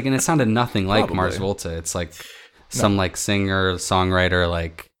too. It's like, and it sounded nothing like Probably. Mars Volta. It's like some like singer, songwriter,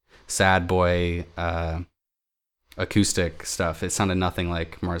 like sad boy, acoustic stuff. It sounded nothing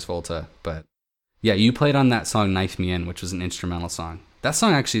like Mars Volta. But yeah, you played on that song "Knife Me In," which was an instrumental song. That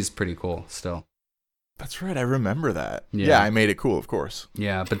song actually is pretty cool still. That's right. I remember that. Yeah. Yeah, I made it cool, of course.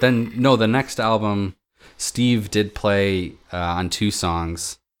 Yeah, but then no, the next album, Steve did play on 2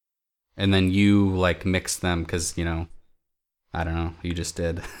 songs, and then you like mixed them because I don't know, you just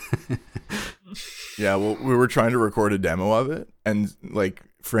did. Yeah, well, we were trying to record a demo of it, and like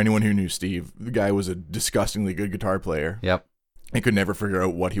for anyone who knew Steve, the guy was a disgustingly good guitar player. Yep. He could never figure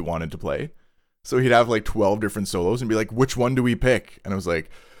out what he wanted to play. So he'd have like 12 different solos and be like, which one do we pick? And I was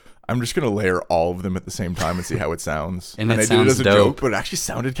like, I'm just going to layer all of them at the same time and see how it sounds. And it I sounds did it as a dope. joke, but it actually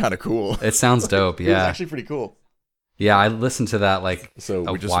sounded kind of cool. It sounds dope, It was yeah. actually pretty cool. Yeah, I listened to that like So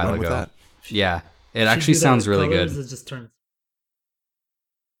a we just while went ago. with that. Yeah, it If you actually do that sounds with really colors, good. It just turns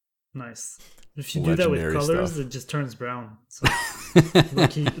nice. If you do that with Legendary colors, stuff. it just turns brown. So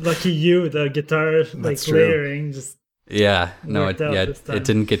lucky you, the guitar like That's true. layering just Yeah, no, Worked out this it time.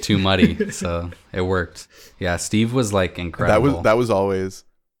 didn't get too muddy, so it worked. Yeah, Steve was like incredible. That was always,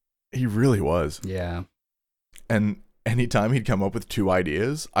 he really was. Yeah, And anytime he'd come up with 2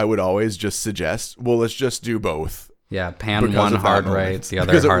 ideas, I would always just suggest, well, let's just do both. yeah. Pan Because one of that hard moment. right, the other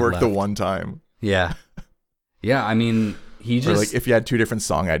because it hard worked left. the one time. Yeah, yeah. I mean, he Or just like if you had 2 different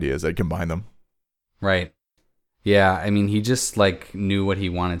song ideas, I'd combine them. right. Yeah, I mean, he just like knew what he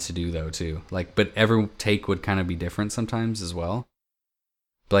wanted to do though too. Like, but every take would kind of be different sometimes as well.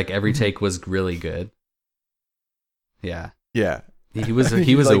 But like every take was really good. Yeah, Yeah. he was He'd,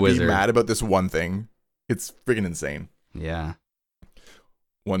 he was like, a wizard. Be mad about this one thing. It's freaking insane. Yeah,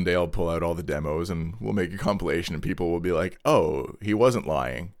 One day I'll pull out all the demos and we'll make a compilation, and people will be like, "Oh, he wasn't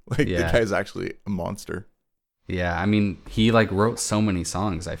lying. Like the Yeah. guy's actually a monster." yeah. I mean, he like wrote so many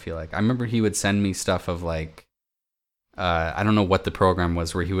songs. I feel like I remember he would send me stuff of like, I don't know what the program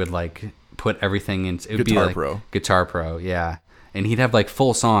was where he would like put everything into. It would Guitar be like Pro. Guitar Pro, yeah. And he'd have like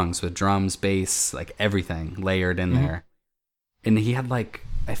full songs with drums, bass, like everything layered in Mhm. there. And he had like,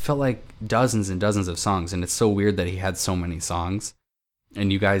 I felt like dozens and dozens of songs. And it's so weird that he had so many songs.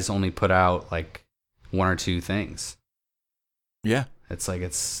 And you guys only put out like 1 or 2 things. Yeah. It's like,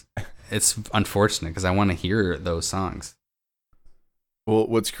 it's unfortunate because I want to hear those songs. Well,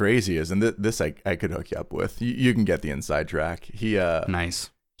 what's crazy is, and this I could hook you up with. You can get the inside track. He Nice.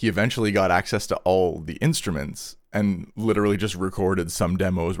 eventually got access to all the instruments and literally just recorded some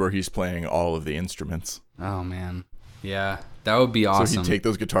demos where he's playing all of the instruments. Oh man. Yeah. That would be awesome. So he'd take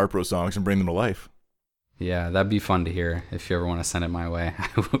those Guitar Pro songs and bring them to life. Yeah, that'd be fun to hear if you ever want to send it my way.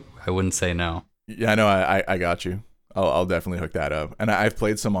 I wouldn't say no. Yeah, I know. I got you. I'll definitely hook that up. And I've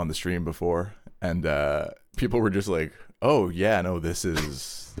played some on the stream before, and people were just like, "Oh yeah, no, this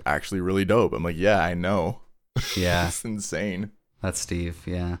is actually really dope." I'm like, "Yeah, I know." Yeah, It's insane. that's Steve.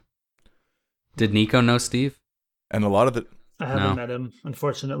 Yeah. Did Nico know Steve? And a lot of the I haven't No. met him,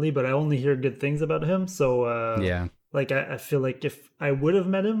 unfortunately, but I only hear good things about him. So Yeah. like I feel like if I would have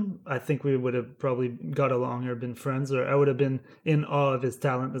met him, I think we would have probably got along or been friends, or I would have been in awe of his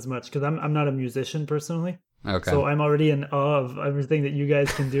talent as much, because I'm not a musician personally. Okay. So I'm already in awe of everything that you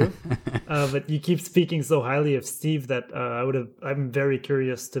guys can do. But you keep speaking so highly of Steve that I'm very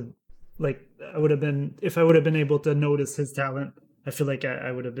curious to, like, I would have been, if I would have been able to notice his talent, I feel like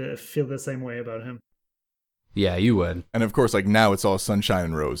I would have feel the same way about him. Yeah, you would. and of course, like now it's all sunshine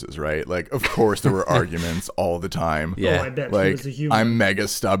and roses, right? Like, of course there were arguments all the time. Yeah. Oh, I bet he Like was a human. I'm mega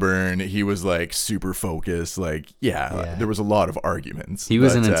stubborn. He was like super focused. Like Yeah. there was a lot of arguments. He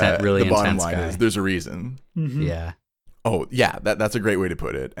was But, an really the bottom intense line guy. is there's a reason. Mhm. Yeah. Oh yeah, that's a great way to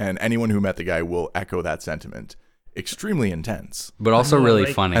put it. And anyone who met the guy will echo that sentiment. Extremely intense But also know, really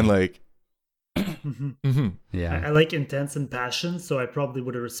like- funny. and like. Mhm. Mhm. yeah. I like intense and passion, so I probably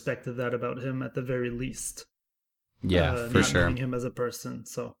would have respected that about him at the very least. Yeah, for not sure. knowing him as a person,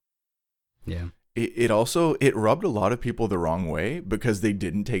 so Yeah. It also rubbed a lot of people the wrong way because they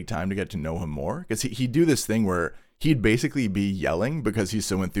didn't take time to get to know him more. Because he'd do this thing where he'd basically be yelling because he's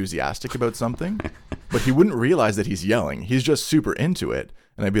so enthusiastic about something, but he wouldn't realize that he's yelling. He's just super into it.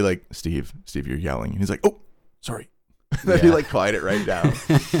 And I'd be like, Steve, you're yelling. And he's like, oh, sorry. Then Yeah. he like quiet it right down.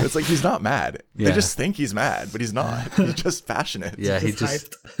 It's like he's not mad. Yeah. They just think he's mad, but he's not. He's just passionate. Yeah, he just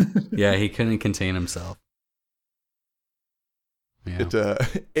just hyped. yeah, he couldn't contain himself. Yeah.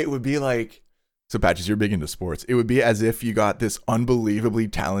 It would be like, so Patches, you're big into sports. It would be as if you got this unbelievably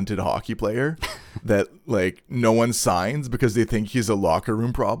talented hockey player that like no one signs because they think he's a locker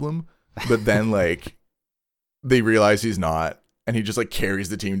room problem, but then like they realize he's not, and he just like carries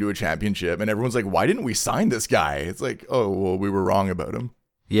the team to a championship, and everyone's like, why didn't we sign this guy? It's like, oh well, we were wrong about him.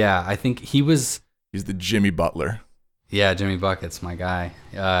 Yeah, I think he was He's the Jimmy Butler. yeah, Jimmy Bucket's my guy.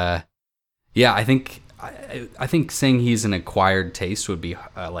 Yeah, I think saying he's an acquired taste would be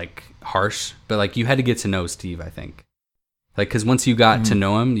like harsh, but like you had to get to know Steve, I think. Like, because once you got to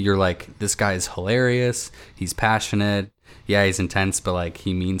know him, you're like, this guy is hilarious. He's passionate. Yeah, he's intense, but like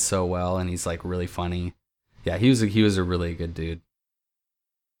he means so well, and he's like really funny. Yeah, he was a really good dude.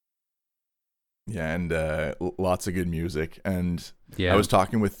 Yeah, and lots of good music. And Yeah. I was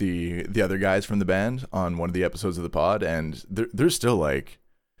talking with the other guys from the band on one of the episodes of the pod, and they're still like,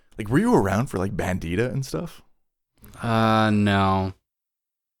 were you around for like Bandita and stuff? No.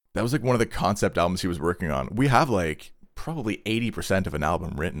 That was like one of the concept albums he was working on. We have like probably 80% of an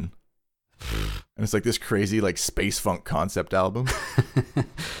album written. And it's like this crazy like space funk concept album.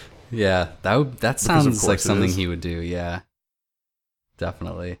 Yeah, that sounds like something is. he would do. Yeah,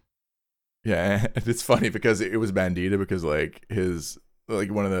 definitely. Yeah, and it's funny because it was Bandita because like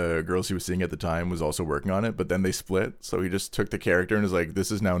one of the girls he was seeing at the time was also working on it, but then they split. So he just took the character and is like,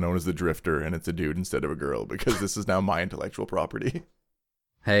 this is now known as the Drifter, and it's a dude instead of a girl because this is now my intellectual property.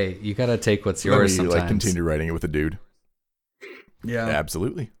 Hey, you gotta take what's Let me yours sometimes. like continue writing it with a dude. Yeah. Yeah,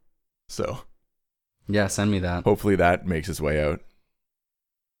 absolutely. So Yeah, send me that. hopefully that makes its way out.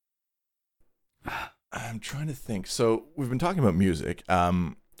 I'm trying to think. So we've been talking about music.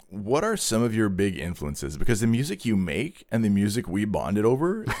 What are some of your big influences? Because the music you make and the music we bonded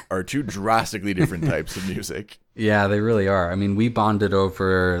over are two drastically different types of music. Yeah, they really are. I mean, we bonded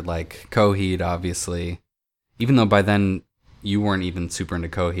over like Coheed, obviously. Even though by then you weren't even super into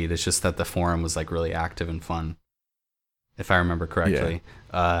Coheed, it's just that the forum was like really active and fun, if I remember correctly.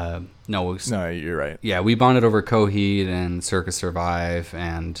 No, You're right. yeah, we bonded over Coheed and Circus Survive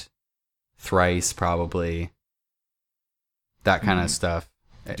and Thrice, probably. That kind of stuff.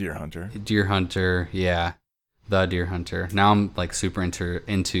 Deer Hunter. Deer Hunter, yeah. The Deer Hunter. Now I'm like super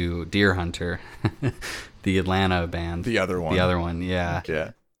into Deer Hunter, the Atlanta band. The other one. The other one, yeah.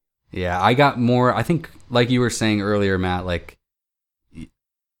 Yeah. Yeah, I got more, I think, like you were saying earlier, Matt, like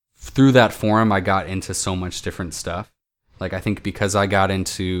through that forum, I got into so much different stuff. Like, I think because I got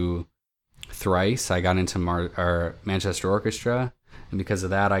into Thrice, I got into Manchester Orchestra, and because of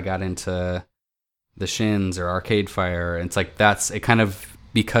that, I got into the Shins or Arcade Fire. And it's like,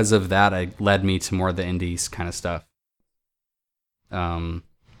 because of that, it led me to more of the indies kind of stuff.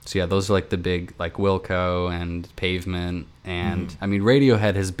 So yeah, those are like the big, like Wilco and Pavement. And I mean,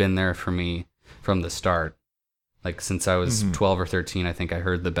 Radiohead has been there for me from the start. Like since I was 12 or 13, I think I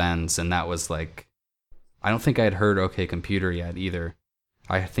heard the Bends, and that was like, I don't think I had heard OK Computer yet either.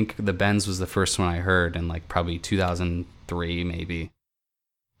 I think the Bends was the first one I heard in like probably 2003 maybe.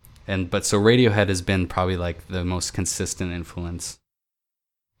 But so Radiohead has been probably like the most consistent influence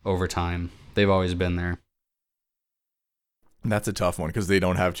over time. They've always been there. That's a tough one because they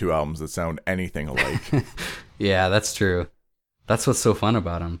don't have two albums that sound anything alike. Yeah, that's true. That's what's so fun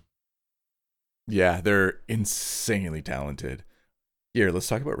about them. Yeah, they're insanely talented. Here, let's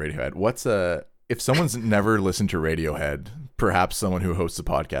talk about Radiohead. If someone's never listened to Radiohead, perhaps someone who hosts a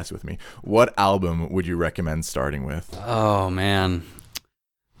podcast with me, what album would you recommend starting with? Oh man,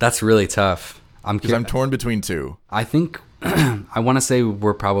 that's really tough. I'm torn between two. I think I want to say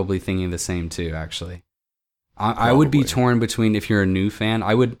we're probably thinking the same too. Actually, I would be torn between, if you're a new fan,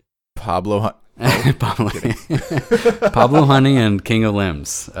 I would Pablo Honey and King of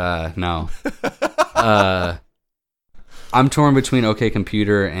Limbs. No. I'm torn between OK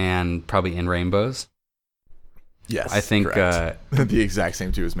Computer and probably In Rainbows. Yes, I think the exact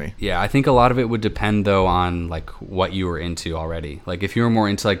same two as me. Yeah, I think a lot of it would depend though on like what you were into already. Like if you were more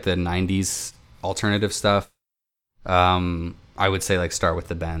into like the 90s alternative stuff, I would say like start with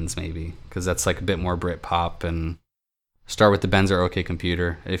the Bends maybe, because that's like a bit more Brit pop, and start with the Bends or OK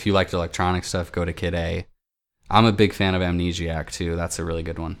Computer. If you liked electronic stuff, go to Kid A. I'm a big fan of Amnesiac too. That's a really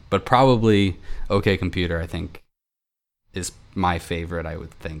good one. But probably OK Computer, I think, is my favorite, I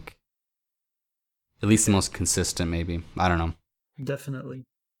would think. At least the most consistent, maybe. I don't know. Definitely.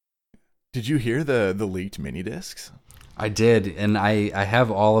 Did you hear the leaked mini discs? I did, and I have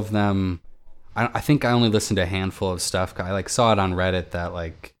all of them. I think I only listened to a handful of stuff. I like saw it on Reddit that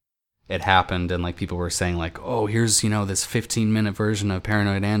like it happened, and like people were saying like, oh, here's this 15-minute version of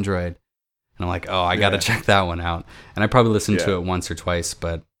Paranoid Android, and I'm like, oh, I gotta check that one out. And I probably listened to it once or twice,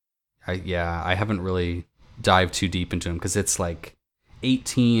 but I haven't really dived too deep into them because it's like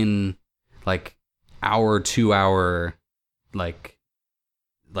 18 like hour, 2 hour like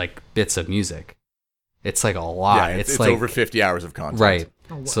bits of music. It's like a lot. Yeah, it's like over 50 hours of content. Right.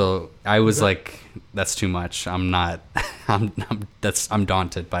 Oh, wow. So I was like, that's too much. I'm not. I'm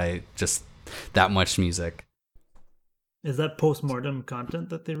daunted by just that much music. Is that post-mortem content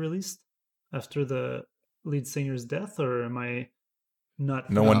that they released after the lead singer's death, or am I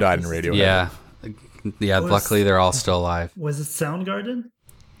not? No one died in Radiohead. Yeah. Luckily, they're all still alive. Was it Soundgarden?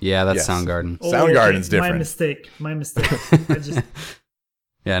 Yeah, that's Yes. Soundgarden. Oh, Soundgarden's different. My mistake. I just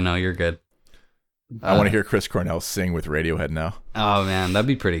Yeah, no, you're good. I want to hear Chris Cornell sing with Radiohead now. Oh man, that'd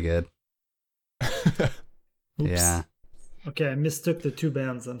be pretty good. oops. Yeah. Okay, I mistook the two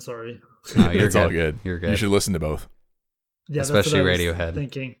bands. I'm sorry. No, you're It's all good. You're good. You should listen to both. Yeah, Especially that's what I was Radiohead.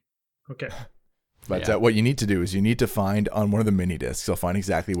 Thinking. Okay. But Yeah. what you need to do is you need to find on one of the mini discs, you'll find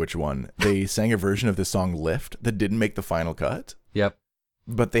exactly which one. They sang a version of the song Lift that didn't make the final cut, Yep.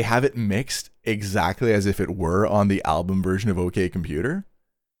 but they have it mixed exactly as if it were on the album version of OK Computer.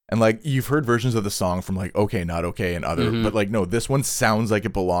 And like you've heard versions of the song from like OK Not OK and other, but like no, this one sounds like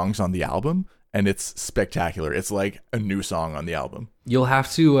it belongs on the album and it's spectacular. It's like a new song on the album. You'll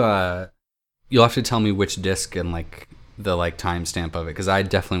have to tell me which disc and like the like timestamp of it, because I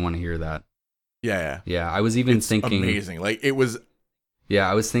definitely want to hear that. Yeah. Yeah, I was even It's thinking amazing. Like it was. Yeah,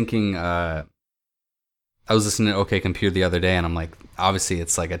 I was thinking I was listening to OK Computer the other day and I'm like, obviously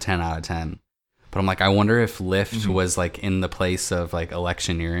it's like a 10 out of 10. But I'm like, I wonder if Lift was like in the place of like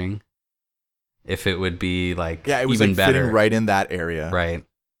electioneering. If it would be like Yeah, it was even like better. fitting right in that area. Right.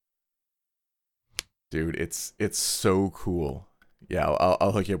 Dude, it's so cool. Yeah,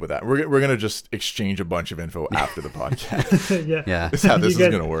 I'll hook you up with that. We're gonna just exchange a bunch of info after the podcast. Yeah. Yeah. That's how this You is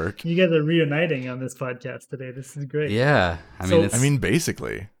guys- gonna work. You guys are reuniting on this podcast today. This is great. Yeah. I So- mean, it's, I mean,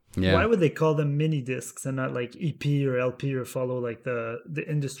 basically. yeah. Why would they call them mini discs and not like EP or LP or follow like the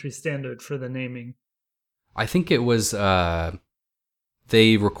industry standard for the naming? I think it was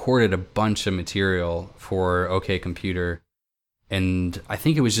they recorded a bunch of material for OK Computer, and I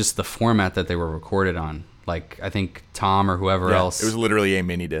think it was just the format that they were recorded on. Like I think Tom or whoever Yeah, else it was literally a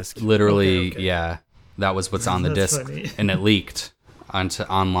mini disc. literally Okay. yeah, that was what's on the That's disc funny. and it leaked onto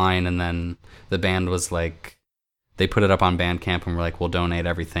online, and then the band was like, they put it up on Bandcamp and were like, we'll donate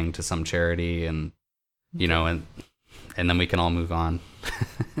everything to some charity, and you know, and then we can all move on.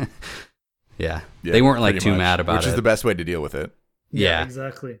 Yeah. Yeah, They weren't like pretty too much, mad about which it. is the best way to deal with it. Yeah.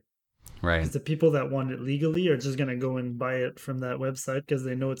 Exactly. Right. Because the people that want it legally are just going to go and buy it from that website because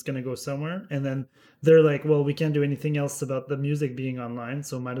they know it's going to go somewhere. And then they're like, well, we can't do anything else about the music being online,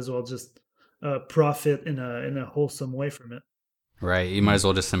 so might as well just profit in a wholesome way from it. Right. You might as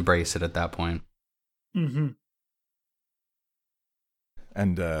well just embrace it at that point. Mm-hmm.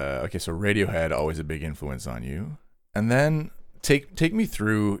 And okay, so Radiohead, always a big influence on you. And then take me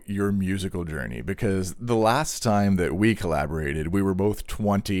through your musical journey, because the last time that we collaborated, we were both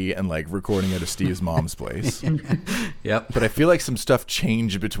 20 and like recording at a Steve's mom's place. Yep. But I feel like some stuff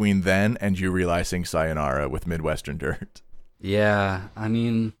changed between then and you realizing Sayonara with Midwestern Dirt. Yeah. I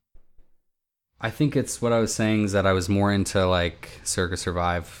mean, I think it's what I was saying is that I was more into like Circa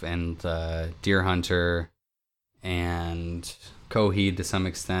Survive and Deer Hunter and Coheed to some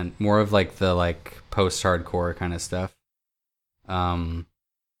extent, more of like the like post-hardcore kind of stuff. And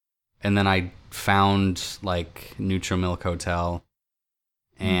then I found like Neutral Milk Hotel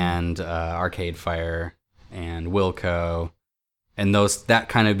and Arcade Fire and Wilco, and that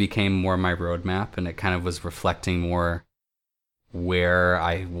kind of became more my roadmap, and it kind of was reflecting more where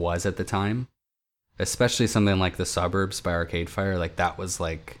I was at the time, especially something like The Suburbs by Arcade Fire. Like that was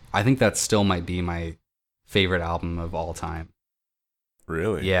like, I think that still might be my favorite album of all time.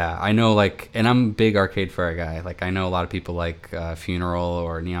 Really? Yeah, I know, like, and I'm a big Arcade Fire guy. Like, I know a lot of people like Funeral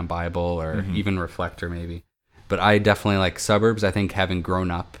or Neon Bible or even Reflector maybe. But I definitely like Suburbs. I think having grown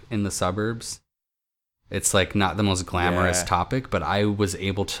up in the suburbs, it's like not the most glamorous topic, but I was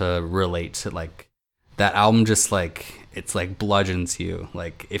able to relate to like that album. Just like, it's like bludgeons you.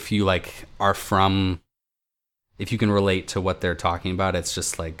 Like if you like are from, if you can relate to what they're talking about, it's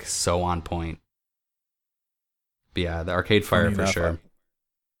just like so on point. But yeah, the Arcade Fire Funny for enough, sure.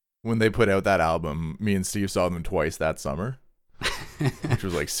 When they put out that album, me and Steve saw them twice that summer, which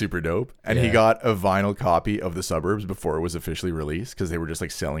was like super dope. And he Yeah. got a vinyl copy of The Suburbs before it was officially released because they were just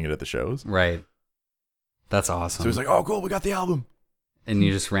like selling it at the shows. Right. That's awesome. So he was like, oh, cool, we got the album. And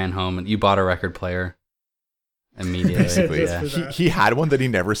you just ran home and you bought a record player immediately. Basically, Just yeah. for that. He had one that he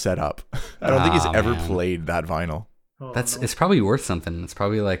never set up. I don't think he's Aw, ever man. played that vinyl. Oh, That's no. it's probably worth something. It's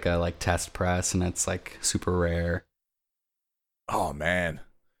probably like a like test press, and it's like super rare. Oh, man.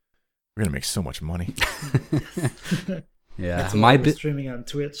 We're going to make so much money. Yeah, That's my why we're streaming on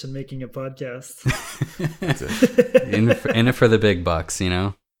Twitch and making a podcast. That's it. in it for the big bucks, you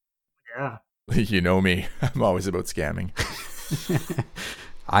know. Yeah. You know me. I'm always about scamming.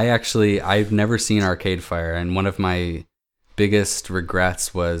 I've never seen Arcade Fire, and one of my biggest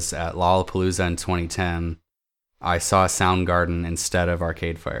regrets was at Lollapalooza in 2010. I saw Soundgarden instead of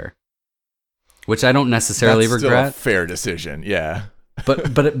Arcade Fire, which I don't necessarily That's still a regret. fair decision. Yeah.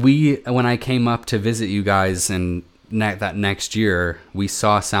 But when I came up to visit you guys and that next year, we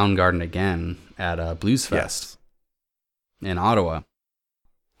saw Soundgarden again at Blues Fest in Ottawa.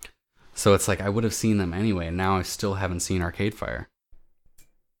 So it's like I would have seen them anyway, and now I still haven't seen Arcade Fire.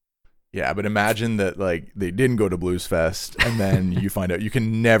 Yeah, but imagine that like they didn't go to Blues Fest, and then you find out you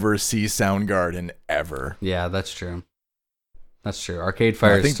can never see Soundgarden ever. Yeah, that's true. That's true. Arcade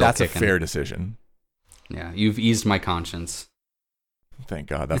Fire is still kicking. I think that's a fair decision. Yeah, you've eased my conscience. Thank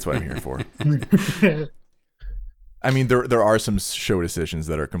God. That's what I'm here for. I mean, there are some show decisions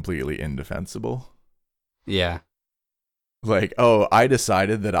that are completely indefensible. Yeah. Like, oh, I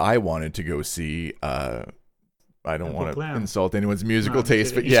decided that I wanted to go see, I don't want to insult anyone's musical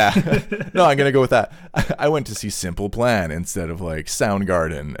taste, but yeah. No, I'm going to go with that. I went to see Simple Plan instead of like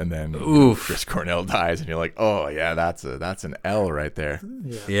Soundgarden, and then Chris Cornell dies, and you're like, oh yeah, that's an L right there.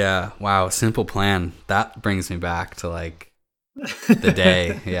 Yeah. Wow. Simple Plan. That brings me back to like the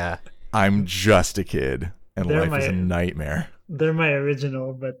day. Yeah. I'm just a kid, and life is a nightmare. They're my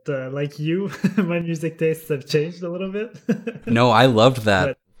original, but like you, my music tastes have changed a little bit. No, I loved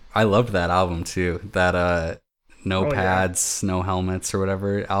that. I loved that album too. That No Pads, No Helmets or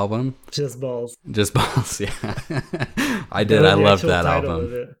whatever album. Just Balls. Just Balls, yeah. I did. I loved that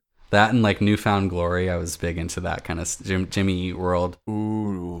album. That and like Newfound Glory. I was big into that kind of Jimmy Eat World.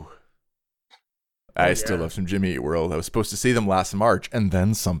 Ooh. I still love some Jimmy Eat World. I was supposed to see them last March, and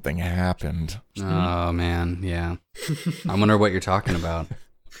then something happened. Oh, man. Yeah. I wonder what you're talking about.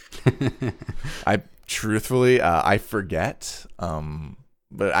 I truthfully, I forget.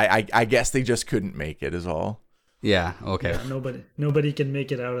 But I guess they just couldn't make it is all. Yeah. Okay. Yeah, nobody can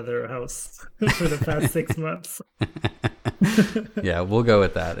make it out of their house for the past 6 months. Yeah, we'll go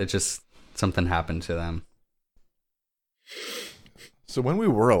with that. It just, something happened to them. So when we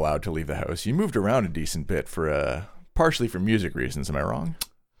were allowed to leave the house, you moved around a decent bit partially for music reasons. Am I wrong?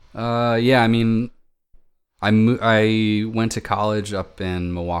 Yeah. I mean, I went to college up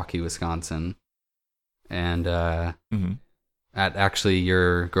in Milwaukee, Wisconsin, and at actually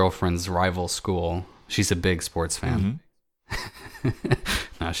your girlfriend's rival school. She's a big sports fan. Mm-hmm.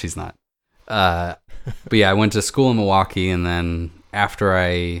 No, she's not. But yeah, I went to school in Milwaukee, and then after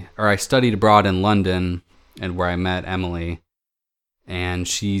I studied abroad in London, and where I met Emily. And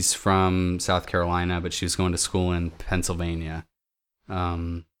she's from South Carolina, but she was going to school in Pennsylvania.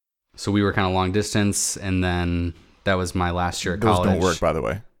 So we were kind of long distance, and then that was my last year at college. Those don't work, by the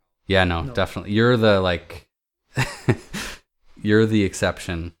way. Yeah, no, definitely. You're the you're the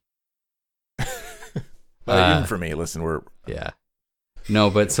exception. Even for me, listen, yeah. No,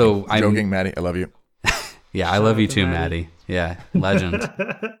 but so I'm joking, Maddie. I love you. Yeah, I love you too, Maddie. Yeah, legend.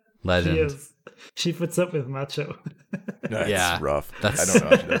 She puts up with macho. That's rough. I don't know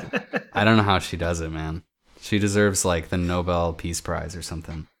how she does it. I don't know how she does it, man. She deserves like the Nobel Peace Prize or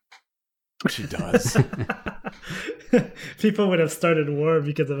something. She does. People would have started war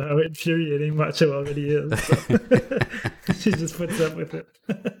because of how infuriating macho already is. So. She just puts up with it.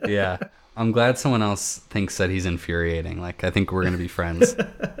 Yeah. I'm glad someone else thinks that he's infuriating. Like, I think we're going to be friends.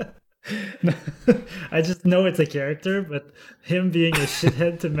 I just know it's a character, but him being a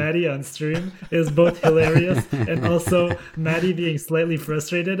shithead to Maddie on stream is both hilarious, and also Maddie being slightly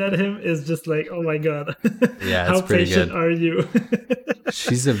frustrated at him is just like, oh my god, yeah, how patient are you?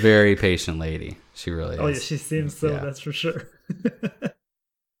 She's a very patient lady. She really is. Oh yeah, she seems so. Yeah. That's for sure.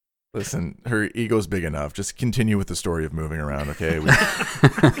 Listen, her ego's big enough. Just continue with the story of moving around, okay?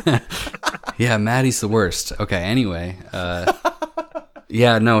 Yeah, Maddie's the worst. Okay, anyway.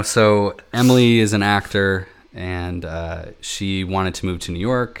 Yeah, no, so Emily is an actor, and she wanted to move to New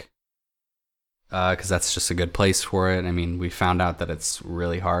York because that's just a good place for it. I mean, we found out that it's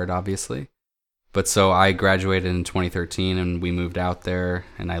really hard, obviously. But so I graduated in 2013, and we moved out there,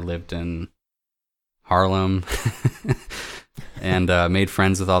 and I lived in Harlem and made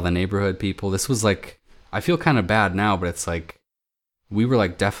friends with all the neighborhood people. This was like, I feel kind of bad now, but it's like, we were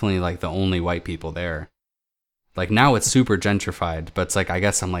like definitely like the only white people there. Like now it's super gentrified, but it's like, I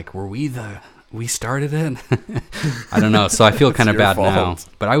guess I'm like, we started it? I don't know. So I feel kind of bad now,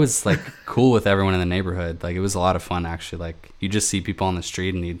 but I was like cool with everyone in the neighborhood. Like it was a lot of fun actually. Like you just see people on the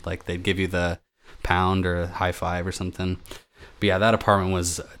street and they'd give you the pound or a high five or something. But yeah, that apartment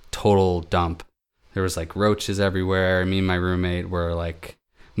was a total dump. There was like roaches everywhere. Me and my roommate were like,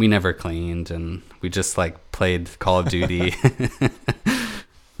 we never cleaned and we just like played Call of Duty.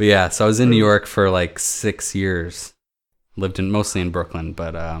 But yeah, so I was in New York for like 6 years. Lived mostly in Brooklyn,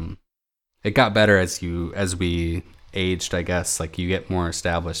 but it got better as we aged, I guess. Like you get more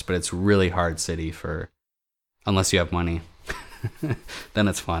established, but it's really hard city unless you have money. Then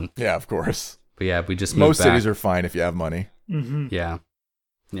it's fun. Yeah, of course. But yeah, we just most cities are fine if you have money. Mm-hmm. Yeah,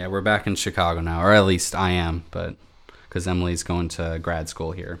 we're back in Chicago now, or at least I am. But because Emily's going to grad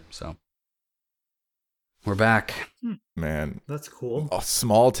school here. So we're back. Man, That's cool. a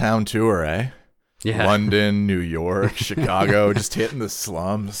small town tour, eh? Yeah. London, New York, Chicago, just hitting the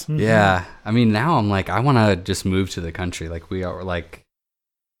slums. Yeah. I mean, now I'm like, I want to just move to the country. Like we are like,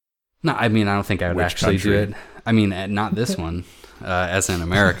 no, I mean, I don't think I would Which actually do country? it. I mean, not this one, as in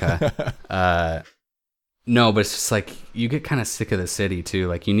America. No, but it's just like, you get kind of sick of the city too.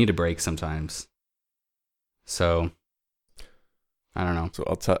 Like you need a break sometimes. So I don't know. So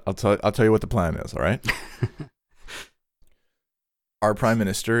I'll tell you what the plan is, all right? Our prime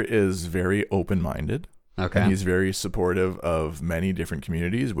minister is very open-minded. Okay. And he's very supportive of many different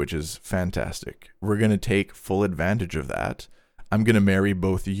communities, which is fantastic. We're going to take full advantage of that. I'm going to marry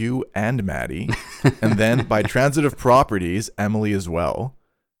both you and Maddie. And then by transitive properties, Emily as well.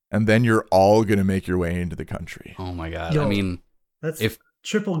 And then you're all going to make your way into the country. Oh my God. Yo, I mean, That's if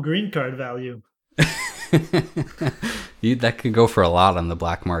triple green card value. that could go for a lot on the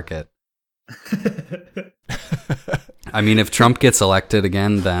black market. I mean, if Trump gets elected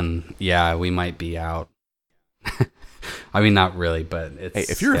again, then yeah, we might be out. I mean, not really, but it's. Hey,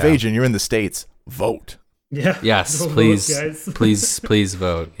 if you're of age and you're in the States, vote. Yeah. Yes, Go vote, please, guys. please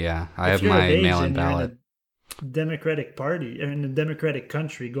vote. Yeah, I If have you're of my age mail-in and you're in ballot. a Democratic Party or in a Democratic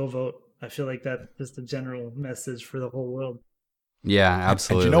country, go vote. I feel like that's just a general message for the whole world. Yeah,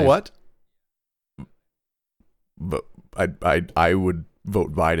 absolutely. And you know what? But I would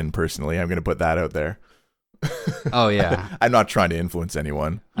vote Biden personally. I'm going to put that out there. Oh yeah. I'm not trying to influence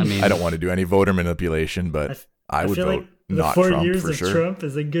anyone. I mean, I don't want to do any voter manipulation, but I would feel vote like the not 4 Trump years for of sure. Trump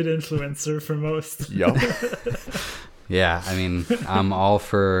is a good influencer for most. Yup. Yeah, I mean, I'm all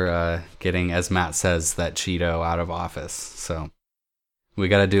for getting, as Matt says, that Cheeto out of office. So we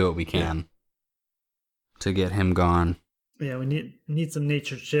got to do what we can to get him gone. Yeah, we need some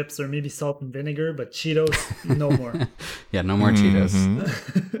nature chips or maybe salt and vinegar, but Cheetos, no more. Yeah, no more Cheetos.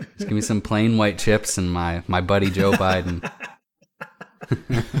 Mhm. Just give me some plain white chips and my buddy Joe Biden.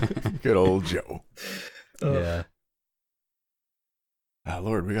 Good old Joe. Yeah.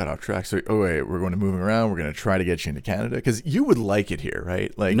 Lord, we got off track. So, we're going to moving around. We're going to try to get you into Canada because you would like it here,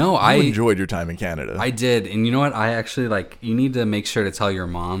 right? Like, No, you I enjoyed your time in Canada. I did. And you know what? I actually you need to make sure to tell your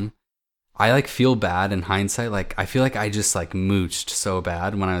mom. I feel bad in hindsight. Like, I feel like I just mooched so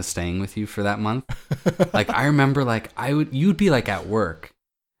bad when I was staying with you for that month. I remember you'd be at work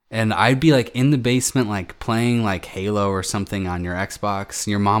and I'd be in the basement, playing Halo or something on your Xbox.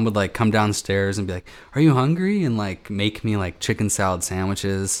 And your mom would come downstairs and be like, "Are you hungry?" And make me chicken salad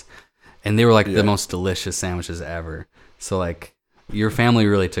sandwiches. And they were the most delicious sandwiches ever. So your family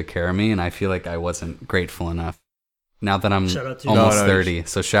really took care of me. And I feel like I wasn't grateful enough. Now that I'm Shout out to you. almost No, 30.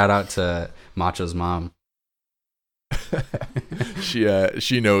 So shout out to Macho's mom.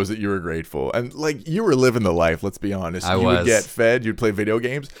 She knows that you were grateful and you were living the life. Let's be honest. You would get fed, you'd play video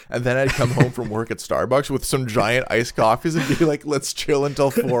games, and then I'd come home from work at Starbucks with some giant iced coffees and be like, "Let's chill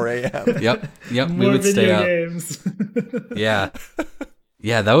until 4 a.m." Yep. We More would stay video up. games.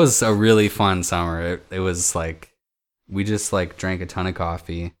 Yeah, that was a really fun summer. It was we just drank a ton of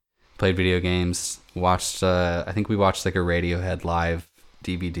coffee, played video games, watched I think we watched a Radiohead live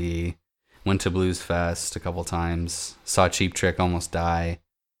DVD, went to Blues Fest a couple times, saw Cheap Trick almost die.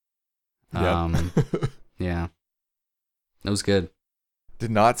 Yeah. It was good.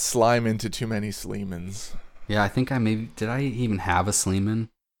 Did not slime into too many Sleemans. Yeah, I think did I even have a Sleeman?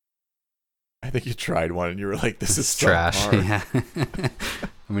 I think you tried one and you were like, "This is trash." subpar. Yeah.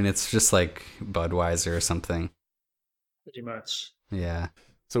 I mean, it's just Budweiser or something. Pretty much. Yeah.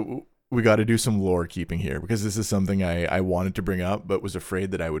 So we got to do some lore keeping here because this is something I wanted to bring up but was afraid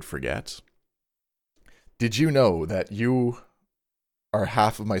that I would forget. Did you know that you are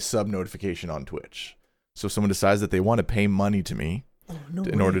half of my sub notification on Twitch? So if someone decides that they want to pay money to me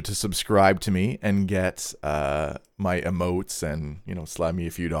in order to subscribe to me and get my emotes and slap me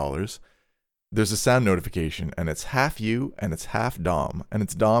a few dollars, there's a sound notification and it's half you and it's half Dom, and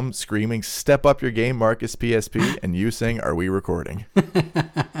it's Dom screaming, "Step up your game, Marcus PSP," and you saying, "Are we recording?"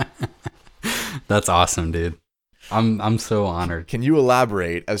 That's awesome, dude. I'm so honored. Can you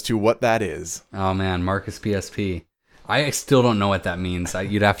elaborate as to what that is? Oh man, Marcus PSP. I still don't know what that means.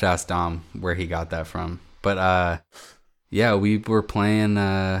 You'd have to ask Dom where he got that from. But yeah, we were playing.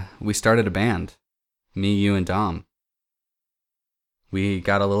 We started a band, me, you, and Dom. We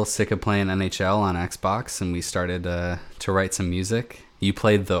got a little sick of playing NHL on Xbox, and we started to write some music. You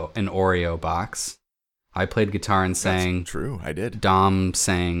played an Oreo box. I played guitar and sang. That's true, I did. Dom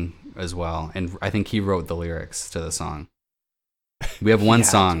sang as well, and I think he wrote the lyrics to the song. We have one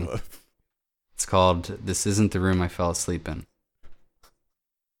song. It's called "This Isn't the Room I Fell Asleep In."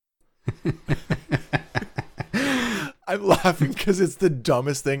 I'm laughing because it's the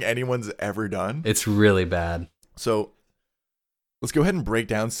dumbest thing anyone's ever done. It's really bad. So let's go ahead and break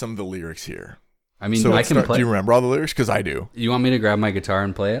down some of the lyrics here. I mean, So I can play. Do you remember all the lyrics? Because I do. You want me to grab my guitar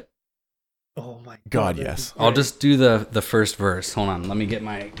and play it? Oh my God, yes. I'll just do the first verse. Hold on, let me get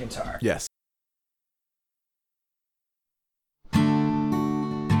my guitar. Yes.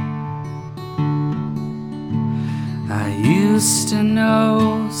 I used to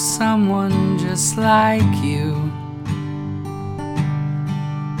know someone just like you,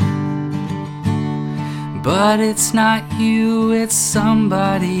 but it's not you, it's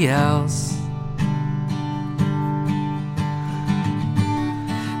somebody else.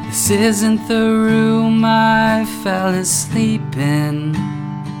 This isn't the room I fell asleep in.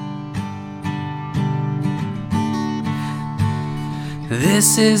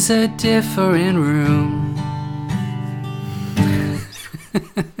 This is a different room.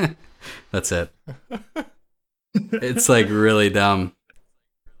 That's it. It's like really dumb.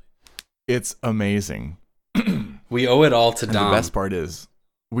 It's amazing. We owe it all to And Dom. the best part is,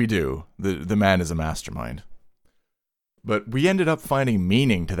 we do. The man is a mastermind. But we ended up finding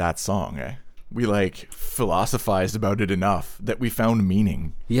meaning to that song, eh? We philosophized about it enough that we found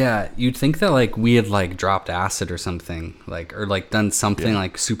meaning. Yeah, you'd think that we had dropped acid or something, or done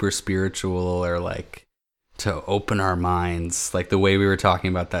something super spiritual or to open our minds, the way we were talking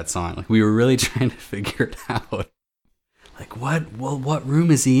about that song. We were really trying to figure it out. What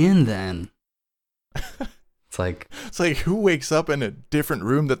room is he in then? It's who wakes up in a different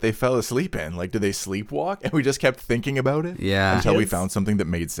room that they fell asleep in? Do they sleepwalk? And we just kept thinking about it until we found something that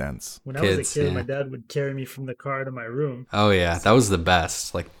made sense. When I was a kid, my dad would carry me from the car to my room. Oh yeah, that was the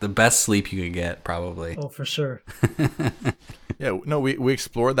best. The best sleep you could get, probably. Oh, for sure. Yeah, no, we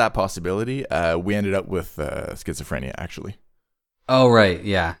explored that possibility. We ended up with schizophrenia, actually. Oh right,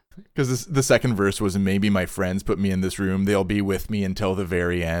 yeah. Because the second verse was, maybe my friends put me in this room. They'll be with me until the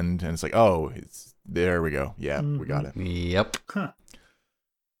very end. And it's there we go. Yeah, we got it. Yep. Huh.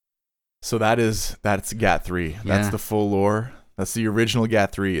 So that's GAT 3. That's the full lore. That's the original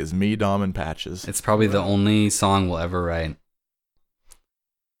GAT 3 is me, Dom, and Patches. It's probably the only song we'll ever write.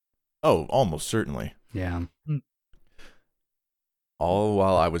 Oh, almost certainly. Yeah. All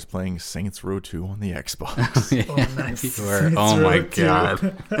while I was playing Saints Row 2 on the Xbox. Yeah, Oh, nice. oh my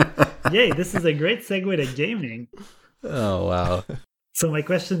god. Yay, this is a great segue to gaming. Oh wow. So my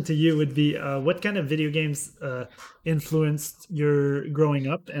question to you would be, what kind of video games influenced your growing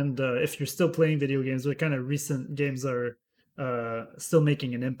up? And if you're still playing video games, what kind of recent games are still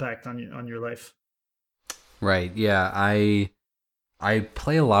making an impact on your life? Right. Yeah. I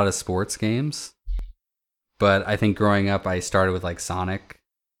play a lot of sports games, but I think growing up I started with Sonic.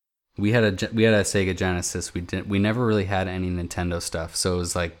 We had a Sega Genesis. We never really had any Nintendo stuff, so it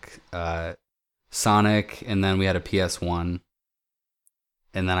was Sonic, and then we had a PS1.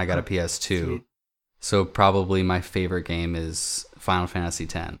 And then I got a PS2. Sweet. So probably my favorite game is Final Fantasy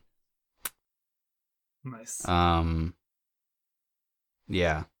X. Nice.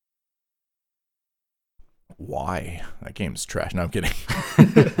 Yeah. Why? That game's trash. No, I'm kidding.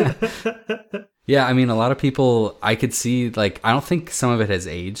 Yeah, I mean, a lot of people, I could see, I don't think some of it has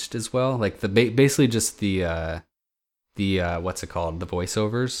aged as well. Basically just the what's it called? The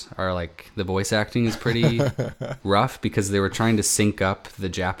voiceovers are the voice acting is pretty rough because they were trying to sync up the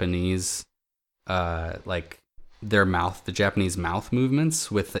Japanese, the Japanese mouth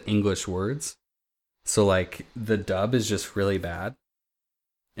movements with the English words. So the dub is just really bad.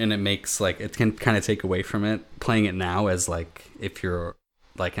 And it makes it can kind of take away from it playing it now as if you're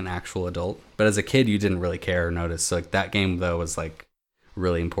an actual adult. But as a kid, you didn't really care or notice. So that game though was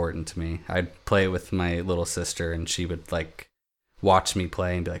really important to me. I'd play it with my little sister and she would watch me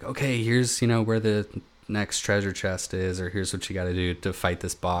play and be okay, here's where the next treasure chest is, or here's what you got to do to fight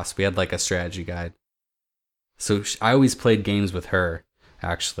this boss. We had a strategy guide. So I always played games with her,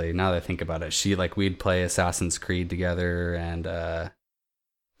 actually, now that I think about it. She we'd play Assassin's Creed together and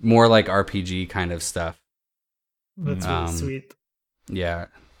more RPG kind of stuff. That's really sweet. Yeah,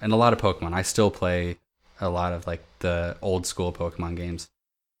 and a lot of Pokemon. I still play a lot of the old school Pokemon games.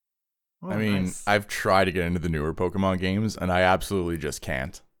 Oh, I mean, nice. I've tried to get into the newer Pokemon games, and I absolutely just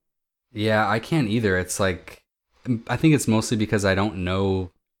can't. Yeah, I can't either. It's I think it's mostly because I don't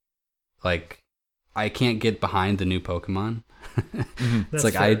know, I can't get behind the new Pokemon. It's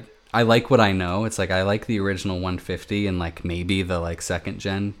That's I like what I know. It's I like the original 150 and maybe the second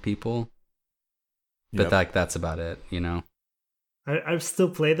gen people, but that's about it, I've still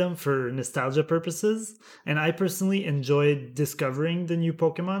played them for nostalgia purposes, and I personally enjoyed discovering the new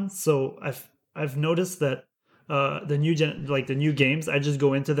Pokemon. So I've noticed that the new games, I just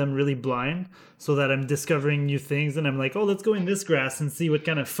go into them really blind, so that I'm discovering new things, and I'm like, oh, let's go in this grass and see what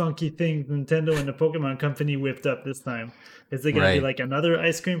kind of funky things Nintendo and the Pokemon Company whipped up this time. Is it gonna be Right. like another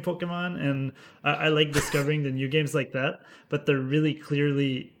ice cream Pokemon? And I like discovering the new games like that, but they're really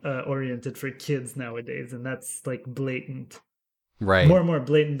clearly oriented for kids nowadays, and that's like blatant. More Right. and more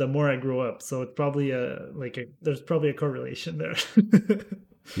blatant the more I grow up. So it's probably there's probably a correlation there.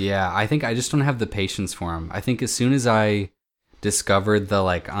 Yeah, I think I just don't have the patience for them. I think as soon as I discovered the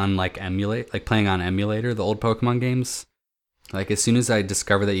playing on emulator, the old Pokemon games, like as soon as I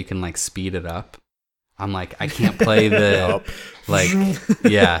discovered that you can like speed it up, I'm like, I can't play the like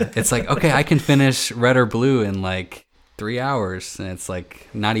yeah, it's like, okay, I can finish Red or Blue in like 3 hours, and it's like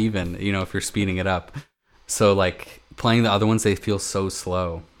not even, if you're speeding it up. So like playing the other ones, they feel so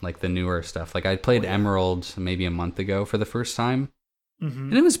slow, like the newer stuff. Like I played Emerald maybe a month ago for the first time.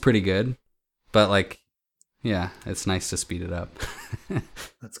 And it was pretty good, but like, yeah, it's nice to speed it up.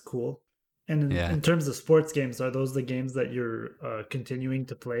 That's cool. And Yeah. in terms of sports games, are those the games that you're continuing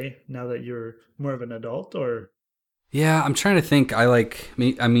to play now that you're more of an adult, or? Yeah, I'm trying to think.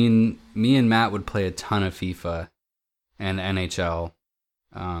 Me and Matt would play a ton of FIFA and NHL.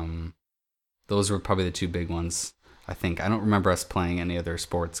 Those were probably the two big ones, I think. I don't remember us playing any other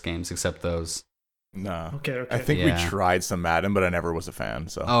sports games except those. No. Okay. I think we Yeah. tried some Madden, but I never was a fan.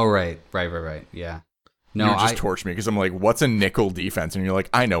 So Oh, right. Yeah. No, you just torch me because I'm like, what's a nickel defense? And you're like,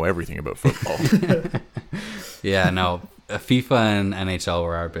 I know everything about football. Yeah, no. FIFA and NHL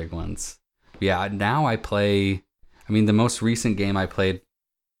were our big ones. Yeah, now I play. I mean, the most recent game I played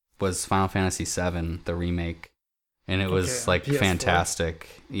was Final Fantasy VII, the remake, and it was on like PS4? fantastic.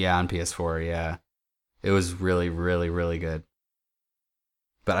 Yeah, on PS4. Yeah, it was really, really, really good.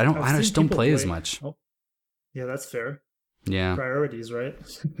 But I I've just seen don't people play as much. Oh, yeah, that's fair. Yeah, Priorities, right?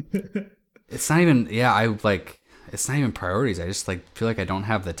 it's not even. Yeah, it's not even priorities. I just like feel like I don't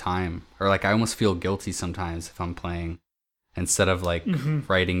have the time, or like I almost feel guilty sometimes if I'm playing instead of like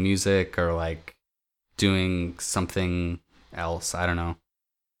writing music or like doing something else. I don't know.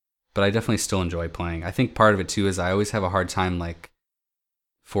 But I definitely still enjoy playing. I think part of it too is I always have a hard time like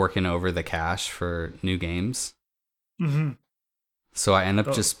forking over the cash for new games. So I end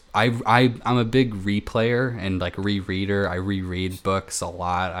up I'm a big replayer and like rereader. I reread books a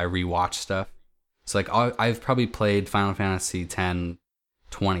lot. I rewatch stuff. So like I've probably played Final Fantasy X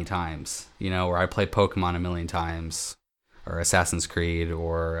 20 times, where I play Pokemon a million times, or Assassin's Creed,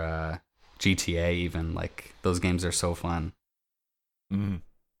 or GTA even. Like those games are so fun.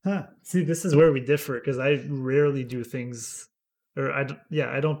 Huh. See, this is where we differ, because I rarely do things, or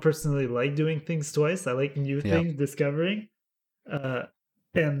I don't personally like doing things twice. I like new things, discovering.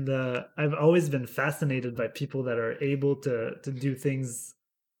 And I've always been fascinated by people that are able to do things,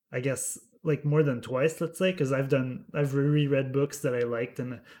 I guess, like more than twice, let's say, because I've reread books that I liked,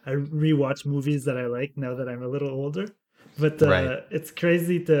 and I rewatch movies that I like now that I'm a little older. But Right. it's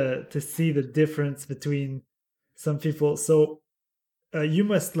crazy to see the difference between some people. So you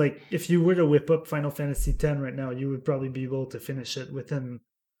must, like, if you were to whip up Final Fantasy X right now, you would probably be able to finish it within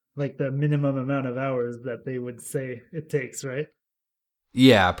like the minimum amount of hours that they would say it takes, right?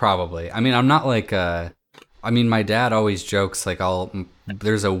 Yeah, probably. I mean, I'm not like my dad always jokes like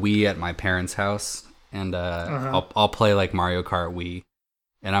there's a Wii at my parents' house, and I'll play like Mario Kart Wii,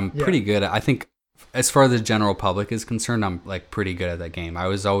 and I'm pretty good at, I think as far as the general public is concerned, I'm like pretty good at that game. I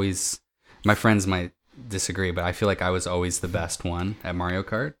was always, my friends might disagree, but I feel like I was always the best one at Mario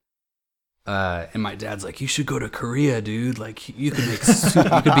Kart. And my dad's like, you should go to Korea, dude. Like you could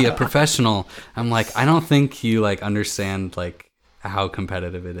you could be a professional. I'm like, I don't think you like understand like how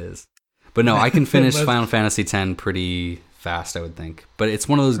competitive it is. But no, I can finish Final Fantasy X pretty fast, I would think. But it's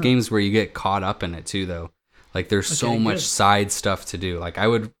one of those games where you get caught up in it too, though. Like there's so much side stuff to do. Like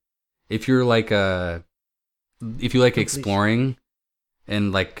if you like exploring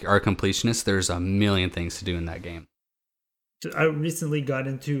and like are a completionist, there's a million things to do in that game. I recently got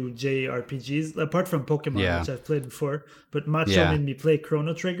into JRPGs, apart from Pokemon, which I've played before. But Macho made me play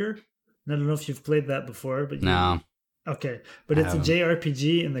Chrono Trigger. And I don't know if you've played that before, but no. Okay, but it's a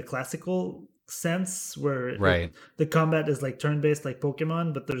JRPG in the classical sense, where the combat is like turn-based like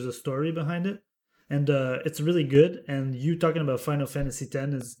Pokemon, but there's a story behind it, and it's really good. And you talking about Final Fantasy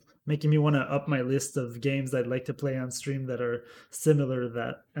X is making me want to up my list of games I'd like to play on stream that are similar to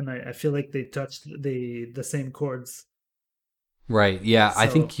that, and I feel like they touched the same chords. Right, yeah, so, I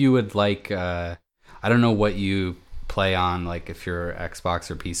think you would like, I don't know what you play on, like if you're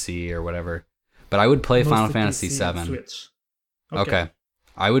Xbox or PC or whatever. But I would play Final Fantasy VII. Switch. Okay.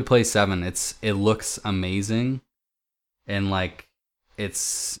 I would play 7. It looks amazing. And like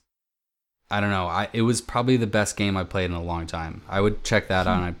I don't know. It was probably the best game I played in a long time. I would check that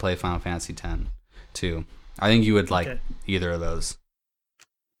out, and I'd play Final Fantasy X too. I think you would like either of those.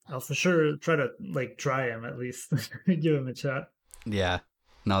 I'll for sure try them at least. Give them a shot. Yeah.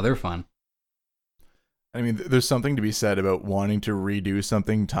 No, they're fun. I mean, there's something to be said about wanting to redo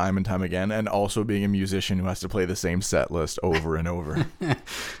something time and time again, and also being a musician who has to play the same set list over and over.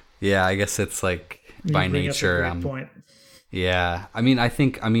 Yeah, I guess it's like by nature. Point. Yeah. I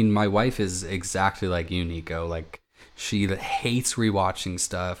mean, my wife is exactly like you, Nico. Like, she hates rewatching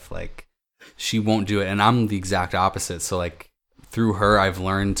stuff. Like, she won't do it. And I'm the exact opposite. So, like, through her, I've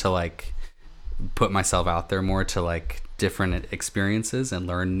learned to, like, put myself out there more to, like, different experiences and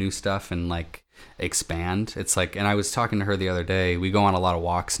learn new stuff and, like, expand. It's like, and I was talking to her the other day. We go on a lot of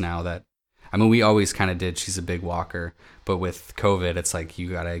walks now that, I mean, we always kind of did. She's a big walker. But with COVID, it's like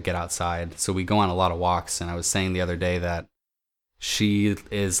you got to get outside. So we go on a lot of walks. And I was saying the other day that she's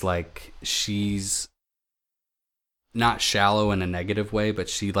not shallow in a negative way, but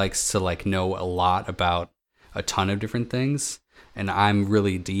she likes to like know a lot about a ton of different things. And I'm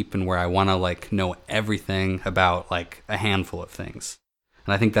really deep in where I want to like know everything about like a handful of things.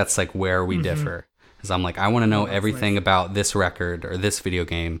 And I think that's like where we differ. Is I'm like, I want to know everything about this record or this video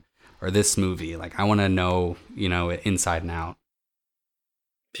game or this movie. Like I want to know, inside and out.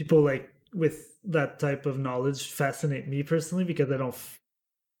 People like with that type of knowledge fascinate me personally because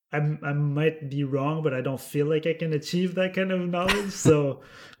I might be wrong, but I don't feel like I can achieve that kind of knowledge. So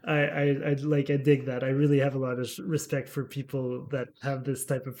I dig that. I really have a lot of respect for people that have this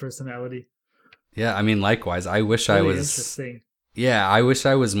type of personality. Yeah, I mean, likewise. I wish I was interesting. Yeah, I wish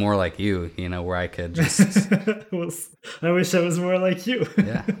I was more like you, where I could just I wish I was more like you.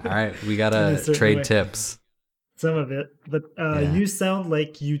 Yeah. All right, we got to trade tips. Some of it, but you sound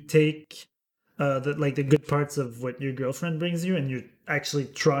like you take the good parts of what your girlfriend brings you, and you're actually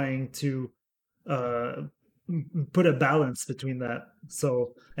trying to put a balance between that.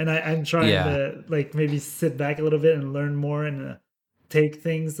 So, and I'm trying to like maybe sit back a little bit and learn more and take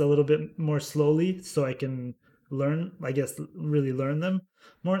things a little bit more slowly, so I can really learn them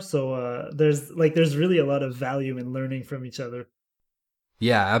more. So there's really a lot of value in learning from each other.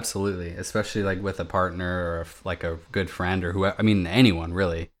 Yeah, absolutely. Especially like with a partner or like a good friend or whoever. I mean, anyone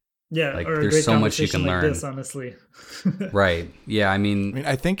really. Yeah, like or there's so much you can learn. This, honestly. Right. Yeah, I mean,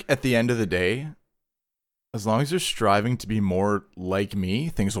 I think at the end of the day, as long as you're striving to be more like me,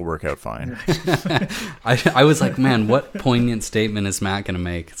 things will work out fine. I was like, man, what poignant statement is Matt going to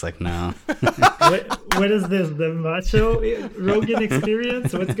make? It's like, no. What is this? The macho Rogan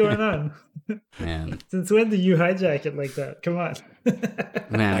experience? What's going on? Man. Since when do you hijack it like that? Come on.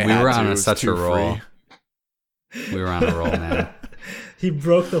 Man, we were on such a roll. We were on a roll, man. He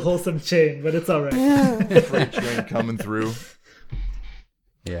broke the wholesome chain, but it's all right. Freight train coming through.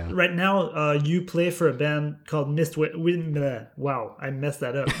 Yeah. Right now, you play for a band called Wow, I messed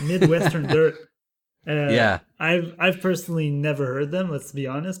that up. Midwestern Dirt. Yeah. I've personally never heard them, let's be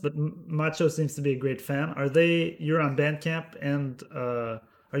honest, but Macho seems to be a great fan. You're on Bandcamp, and are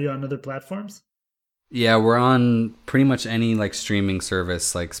you on other platforms? Yeah, we're on pretty much any like streaming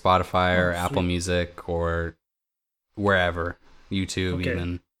service like Spotify or Apple Music or wherever. YouTube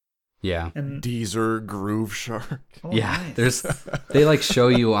even. Yeah. And Deezer, Groove Shark. Yeah. Nice. They like show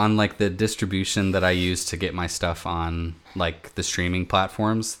you on like the distribution that I use to get my stuff on like the streaming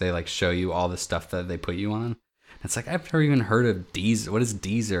platforms. They like show you all the stuff that they put you on. It's like, I've never even heard of Deezer. What is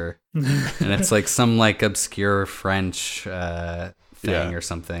Deezer? And it's like some like obscure French thing or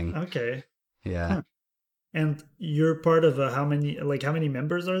something. Okay. Yeah. Huh. And you're part of how many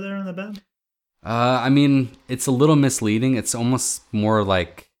members are there in the band? I mean, it's a little misleading. It's almost more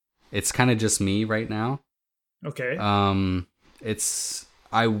like it's kind of just me right now. Okay.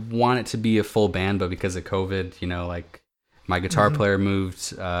 I want it to be a full band, but because of COVID, like my guitar player moved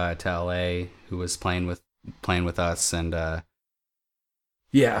to LA, who was playing with us, and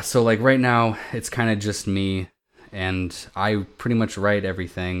so like right now it's kind of just me, and I pretty much write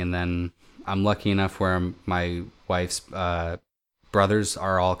everything, and then I'm lucky enough where my wife's brothers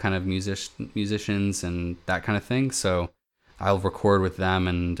are all kind of musicians and that kind of thing, so I'll record with them,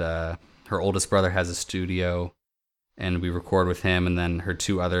 and her oldest brother has a studio, and we record with him, and then her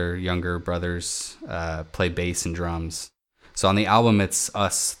two other younger brothers play bass and drums. So on the album, it's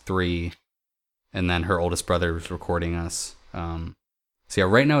us three, and then her oldest brother is recording us. So yeah,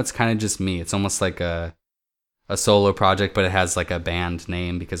 right now it's kind of just me. It's almost like a solo project, but it has like a band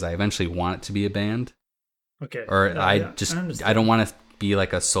name because I eventually want it to be a band. Okay. Or I don't want to be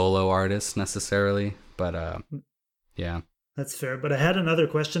like a solo artist necessarily, but yeah. That's fair. But I had another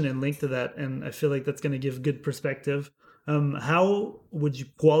question in link to that, and I feel like that's going to give good perspective. How would you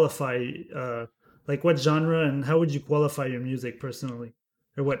qualify, like what genre, and how would you qualify your music personally,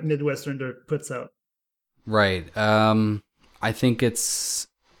 or what Midwestern Dirt puts out? Right. I think it's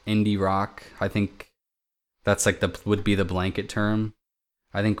indie rock. I think that's like would be the blanket term.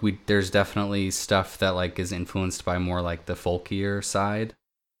 I think there's definitely stuff that like is influenced by more like the folkier side.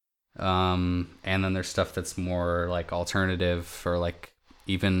 And then there's stuff that's more like alternative, or like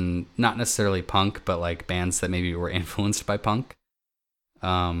even not necessarily punk, but like bands that maybe were influenced by punk.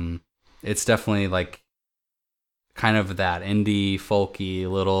 It's definitely like kind of that indie, folky,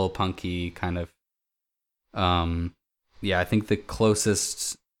 little punky kind of. Yeah, I think the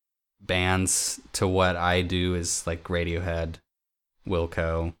closest bands to what I do is like Radiohead,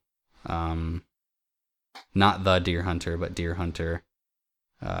 Wilco, not the Deer Hunter, but Deer Hunter.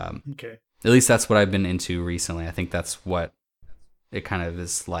 Okay. At least that's what I've been into recently. I think that's what it kind of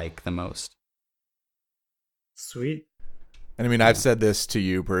is like the most. Sweet. And I mean, I've said this to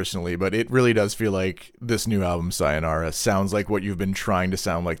you personally, but it really does feel like this new album, Sayonara, sounds like what you've been trying to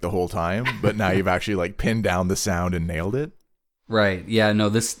sound like the whole time, but now you've actually like pinned down the sound and nailed it. Right. Yeah, no,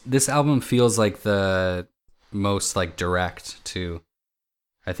 this album feels like the most like direct too.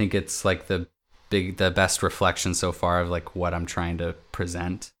 I think it's like the best reflection so far of like what I'm trying to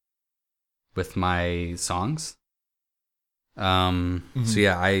present with my songs. So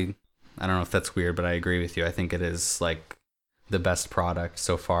yeah, I don't know if that's weird, but I agree with you. I think it is like the best product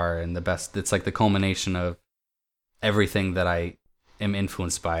so far, and it's like the culmination of everything that I am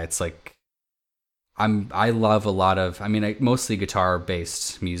influenced by. It's like I love a lot of, I mean, mostly guitar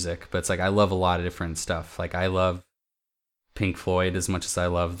based music, but it's like I love a lot of different stuff. Like I love Pink Floyd as much as I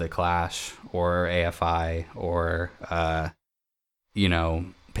love The Clash or AFI or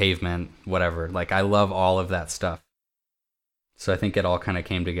Pavement, whatever. Like I love all of that stuff. So I think it all kind of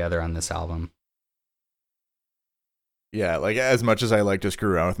came together on this album. Yeah, like as much as I like to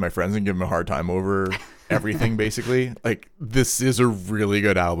screw around with my friends and give them a hard time over everything, basically, like this is a really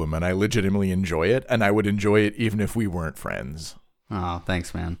good album and I legitimately enjoy it, and I would enjoy it even if we weren't friends. Oh,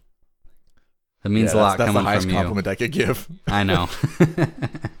 thanks, man. That means a lot coming from you. That's the highest compliment I could give. I know.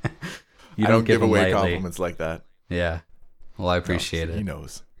 You don't give away lightly. compliments like that. Yeah. Well, I appreciate it. He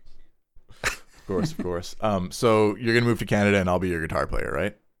knows. Of course. So you're gonna move to Canada and I'll be your guitar player,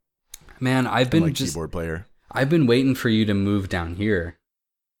 right? Man, I've been just keyboard player. I've been waiting for you to move down here.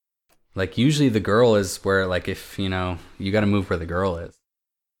 Like usually the girl is where, like, if you got to move where the girl is.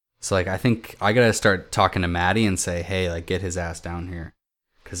 So like I think I gotta start talking to Maddie and say, hey, like get his ass down here,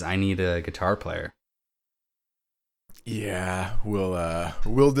 because I need a guitar player. Yeah,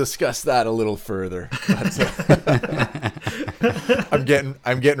 we'll discuss that a little further.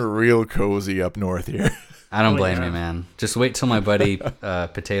 I'm getting real cozy up north here. I don't blame you, man. Just wait till my buddy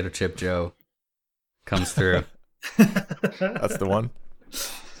Potato Chip Joe comes through. That's the one.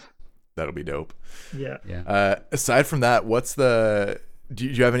 That'll be dope. Yeah. Aside from that, do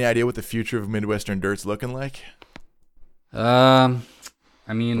you have any idea what the future of Midwestern Dirt's looking like? I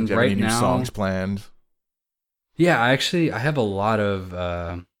mean, do you have right any new now, songs planned? Yeah, I have a lot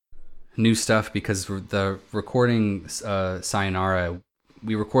of new stuff, because the recording Sayonara,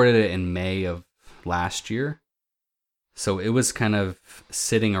 we recorded it in May of last year. So it was kind of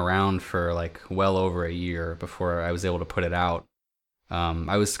sitting around for like well over a year before I was able to put it out.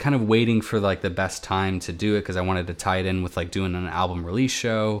 I was kind of waiting for like the best time to do it, because I wanted to tie it in with like doing an album release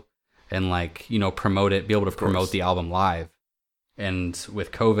show and like, promote it, be able to promote the album live. And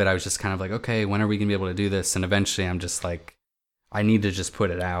with COVID, I was just kind of like, okay, when are we going to be able to do this? And eventually I'm just like, I need to just put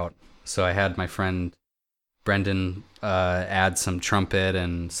it out. So I had my friend Brendan add some trumpet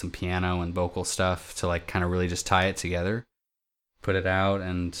and some piano and vocal stuff to like kind of really just tie it together, put it out,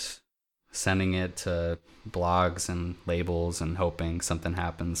 and sending it to blogs and labels and hoping something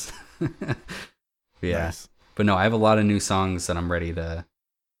happens. Yeah. Nice. But no, I have a lot of new songs that I'm ready to,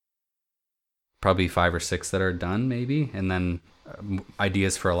 probably 5 or 6 that are done maybe, and then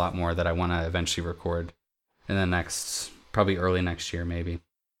ideas for a lot more that I want to eventually record in the probably early next year maybe.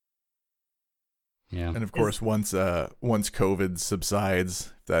 Yeah. And of course, once COVID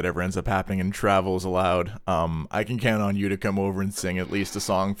subsides, if that ever ends up happening and travel is allowed, I can count on you to come over and sing at least a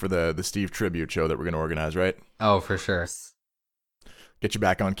song for the Steve tribute show that we're going to organize, right? Oh, for sure. Get you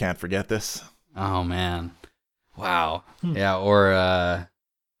back on Can't Forget This. Oh, man. Wow. Yeah, or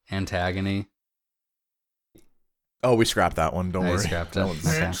Antagony. Oh, we scrapped that one. Don't worry. Scrapped that it. one's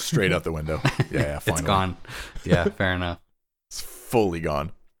Okay. straight out the window. Yeah, finally. It's gone. Yeah, fair enough. It's fully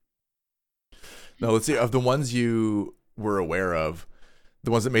gone. No, let's see. Of the ones you were aware of,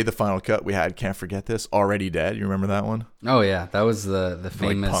 the ones that made the final cut, we had Can't Forget This, Already Dead. You remember that one? Oh, yeah. That was the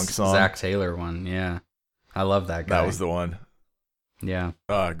famous punk song. Zach Taylor one. Yeah. I love that guy. That was the one. Yeah.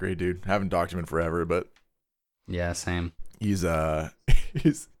 Great dude. Haven't talked to him in forever, but Yeah, same. he's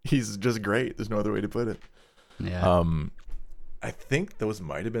he's just great. There's no other way to put it. Yeah. I think those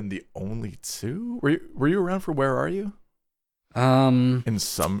might have been the only two. Were you around for Where Are You? In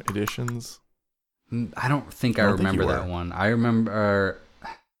some editions. I don't think I don't think remember you that were. one. I remember.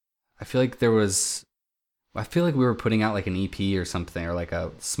 I feel like we were putting out like an EP or something, or like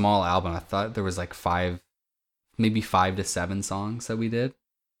a small album. I thought there was like 5 to 7 songs that we did.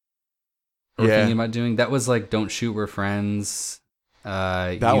 We're thinking about doing. That was like "Don't Shoot, We're Friends."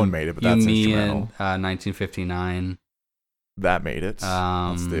 That one made it, but that's me instrumental. And 1959. That made it.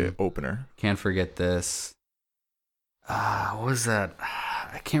 That's the opener. Can't Forget This. What was that?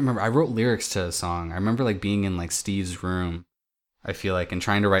 I can't remember. I wrote lyrics to a song. I remember like being in like Steve's room, I feel like, and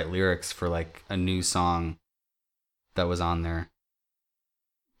trying to write lyrics for like a new song that was on there.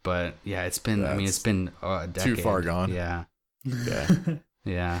 But yeah, it's been a decade. Too far gone. Yeah. Yeah.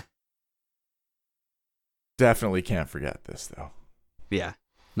 Yeah. Definitely can't forget this though. Yeah.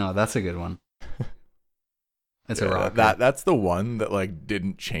 No, that's a good one. It's a rocker. That's the one that like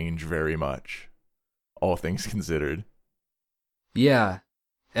didn't change very much, all things considered. Yeah.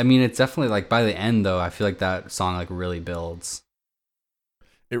 I mean, it's definitely like by the end though, I feel like that song like really builds.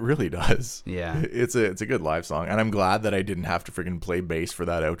 It really does. Yeah. It's a good live song, and I'm glad that I didn't have to freaking play bass for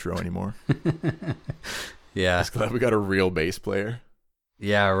that outro anymore. Yeah. Just glad we got a real bass player.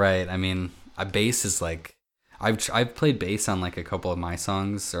 Yeah, right. I mean, a bass is like I've played bass on like a couple of my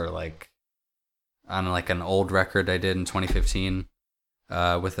songs, or like on like an old record I did in 2015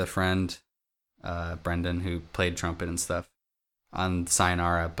 with a friend, Brendan, who played trumpet and stuff on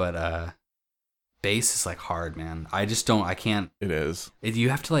Sayonara. But bass is like hard, man. I can't. It is. You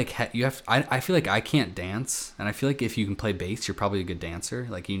have to like I feel like I can't dance, and I feel like if you can play bass, you're probably a good dancer.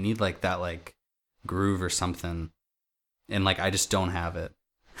 Like you need like that like groove or something, and like I just don't have it.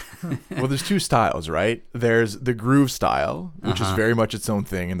 Well, there's two styles, right? There's the groove style, which is very much its own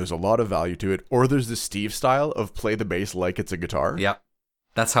thing, and there's a lot of value to it. Or there's the Steve style of play the bass like it's a guitar. Yep,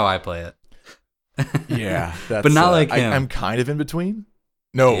 that's how I play it. Yeah, that's, but not like him. I'm kind of in between.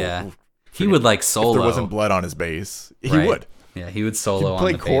 No, yeah, he would like solo. If there wasn't blood on his bass, he Right. would. Yeah, he would solo. He'd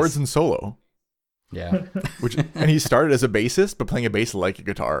play on the chords bass. and solo. Yeah, And he started as a bassist, but playing a bass like a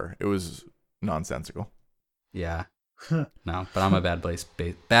guitar. It was nonsensical. yeah. No, but I'm a bad bass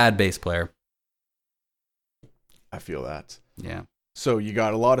player. I feel that. Yeah. So you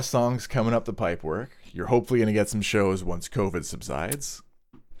got a lot of songs coming up the pipe work. You're hopefully going to get some shows once COVID subsides.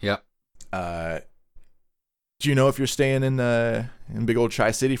 Yep. Do you know if you're staying in big old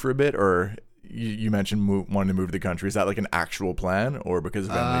Tri-City for a bit, or you mentioned wanting to move to the country? Is that like an actual plan, or because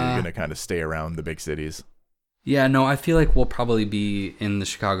of Emily, you're going to kind of stay around the big cities? Yeah, no, I feel like we'll probably be in the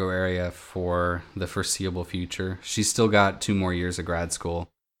Chicago area for the foreseeable future. She's still got 2 more years of grad school.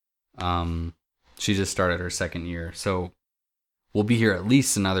 She just started her 2nd year, so we'll be here at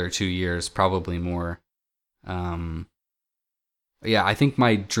least another 2 years, probably more. Yeah, I think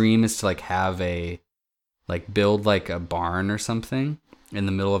my dream is to like have build like a barn or something in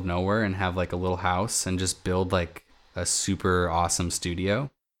the middle of nowhere and have like a little house and just build like a super awesome studio.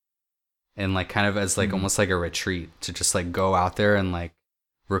 And like kind of as like almost like a retreat to just like go out there and like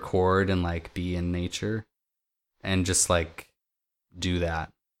record and like be in nature and just like do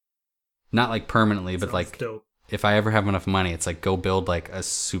that. Not like permanently, but Sounds like dope. if I ever have enough money, it's like go build like a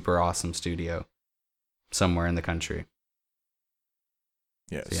super awesome studio somewhere in the country.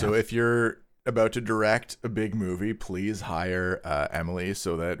 Yeah. So, So if you're about to direct a big movie, please hire Emily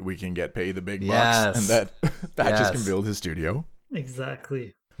so that we can get paid the big bucks Yes. and that Patches Yes. can build his studio.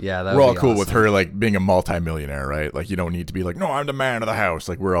 Exactly. Yeah, that We're would all be cool with awesome. her like being a multi-millionaire, right? Like you don't need to be like, no, I'm the man of the house.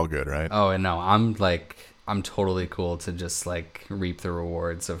 Like we're all good, right? Oh, and no, I'm totally cool to just like reap the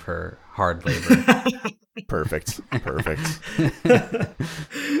rewards of her hard labor. Perfect. I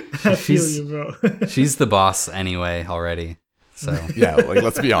feel She's- you, bro. She's the boss anyway already. So, Yeah, like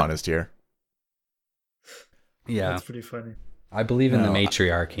let's be honest here. yeah. That's pretty funny. I believe in the No,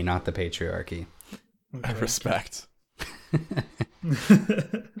 matriarchy, not the patriarchy. I Okay. respect.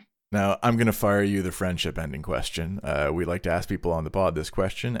 Now, I'm going to fire you the friendship ending question. We like to ask people on the pod this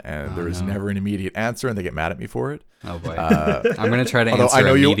question, and there is no. never an immediate answer, and they get mad at me for it. Oh boy. Uh, I'm going to try to although answer I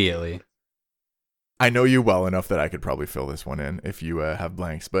know you- immediately. I know you well enough that I could probably fill this one in if you have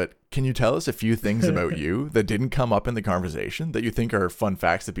blanks, but can you tell us a few things about you that didn't come up in the conversation that you think are fun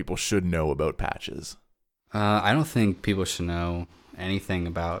facts that people should know about Patches? I don't think people should know anything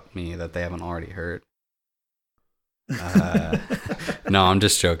about me that they haven't already heard. No, I'm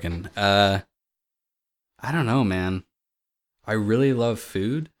just joking. I don't know, man. I really love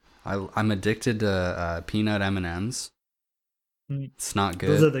food. I'm addicted to peanut M&Ms. It's not good.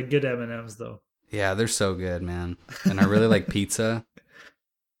 Those are the good M&Ms, though. Yeah, they're so good, man. And I really like pizza.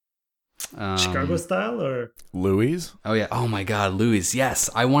 Chicago style or Louis? Oh yeah. Oh my God, Louis. Yes,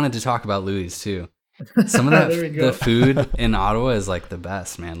 I wanted to talk about Louis too. Some of that the food in Ottawa is like the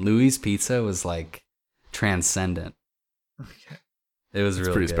best, man. Louis Pizza was like transcendent. Okay. It was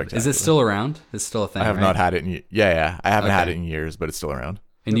really pretty good. spectacular. Is it still around? It's still a thing. I have right? not had it in I haven't had it in years, but it's still around.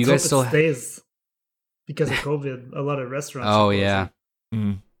 And Let's you guys hope still it stays because of COVID. A lot of restaurants. Oh are yeah.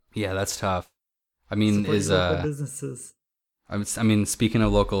 Mm. Yeah, that's tough. I mean, Support is local businesses. I mean, speaking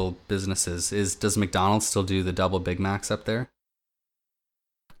of local businesses, does McDonald's still do the double Big Macs up there?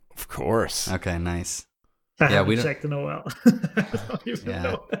 Of course. Okay, nice. I Yeah, we haven't don't- checked in a while. I don't even Yeah.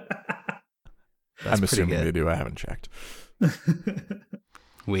 know. That's I'm pretty assuming good. they do. I haven't checked.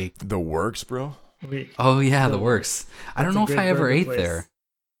 Weak. The works, bro. Oh yeah, the The works. I don't That's a know if great I ever burger ate place. there.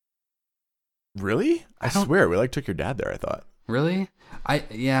 Really? I don't- swear, we like took your dad there. I thought. Really?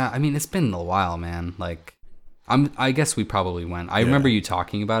 I mean, it's been a while, man. Like, I guess we probably went. I remember you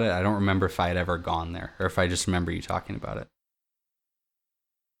talking about it. I don't remember if I had ever gone there or if I just remember you talking about it.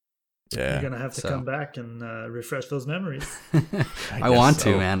 Yeah. You're gonna have to come back and refresh those memories. I want guess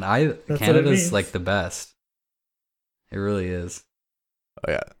to, so. man. what it Canada's means. like the best. It really is.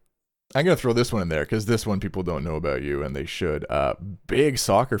 Oh yeah. I'm gonna throw this one in there because this one people don't know about you, and they should. Big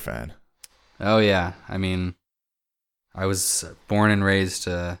soccer fan. Oh yeah. I mean, I was born and raised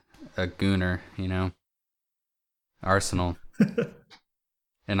a Gooner, you know. Arsenal.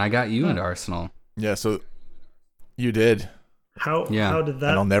 And I got you into Arsenal. Yeah. So you did, How Yeah. how did and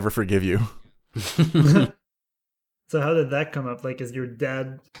I'll that? never forgive you. So how did that come up? Like, is your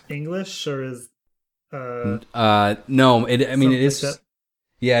dad English or is No, I mean something it is like that?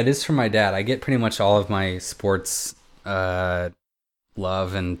 Yeah, it is from my dad. I get pretty much all of my sports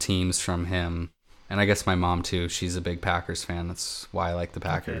love and teams from him. And I guess my mom too. She's a big Packers fan. That's why I like the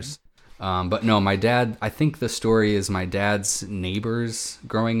Packers. But no, my dad, I think the story is my dad's neighbors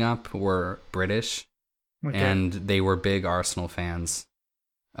growing up were British Okay. and they were big Arsenal fans.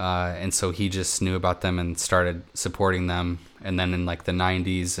 And so he just knew about them and started supporting them. And then in like the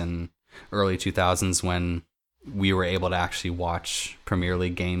 90s and early 2000s when we were able to actually watch Premier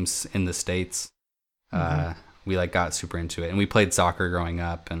League games in the States, we like got super into it. And we played soccer growing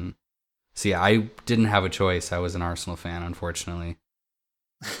up. And so yeah, I didn't have a choice. I was an Arsenal fan, unfortunately.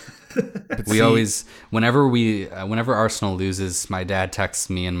 But We see, always, whenever Arsenal loses, my dad texts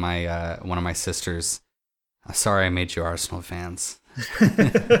me and my one of my sisters, "Sorry, I made you Arsenal fans."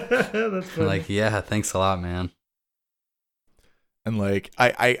 That's funny. Like, yeah, thanks a lot, man. and like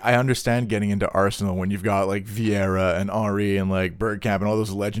I understand getting into Arsenal when you've got like Vieira and Henry and like Bergkamp and all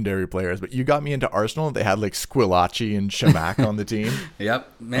those legendary players, but you got me into Arsenal. They had like Squillaci and Shamak on the team.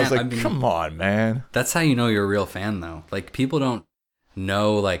 Yep, man. I was like, I mean, come on, man. that's how you know you're a real fan, though. Like, people don't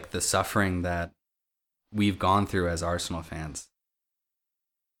know like the suffering that we've gone through as Arsenal fans.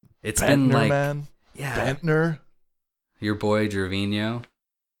 It's been Bentner, like, man. yeah, Bentner. your boy Gervinho.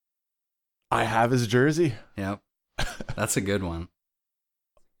 I have his jersey. Yep, that's a good one.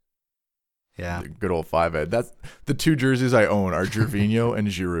 Yeah. The good old 5-head. That's the two jerseys I own are Gervinho and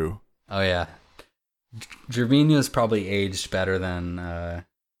Giroud. Oh yeah, Gervinho's probably aged better than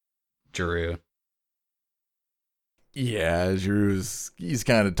Giroud. Yeah, he's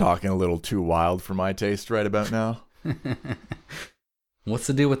kind of talking a little too wild for my taste right about now. What's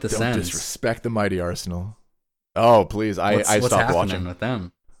the deal with the Don't Sens? disrespect the mighty Arsenal. Oh, please. I What's stopped happening watching. with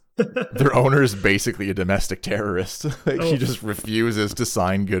them? Their owner is basically a domestic terrorist. Like, Oh. He just refuses to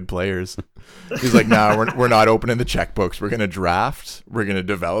sign good players. He's like, nah, we're not opening the checkbooks. We're going to draft. We're going to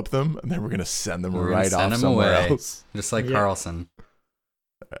develop them. And then we're going to send them We're gonna right send off them somewhere away. else. Just like Yeah. Carlson.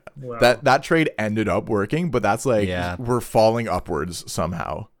 Wow. That trade ended up working, but that's like, Yeah. we're falling upwards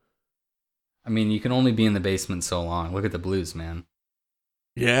somehow. I mean, you can only be in the basement so long. Look at the Blues, man.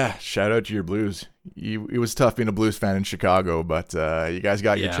 Yeah, shout out to your Blues. It was tough being a Blues fan in Chicago, but you guys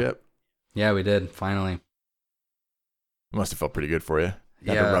got your Yeah. chip. Yeah, we did finally. It must have felt pretty good for you.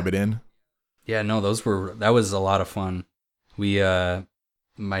 Got Yeah. to rub it in. Yeah, no, that was a lot of fun. We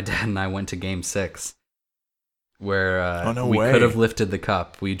my dad and I went to Game 6, where Oh, no we way. could have lifted the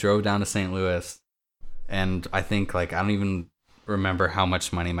cup. We drove down to St. Louis, and I think like I don't even remember how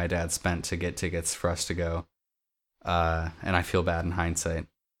much money my dad spent to get tickets for us to go. And I feel bad in hindsight.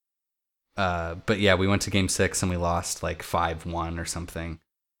 But yeah, we went to Game 6 and we lost like 5-1 or something.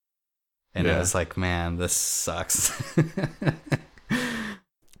 And Yeah. it was like, man, this sucks.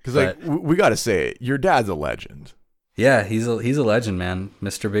 Because like we got to say it, your dad's a legend. Yeah, he's a legend, man.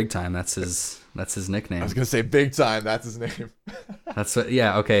 Mr. Big Time. That's That's his nickname. I was gonna say Big Time. That's his name. That's what.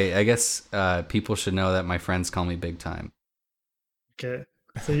 Yeah. Okay. I guess people should know that my friends call me Big Time. Okay.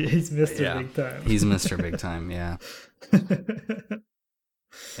 So he's Mr. Big Time. He's Mr. Big Time. Yeah.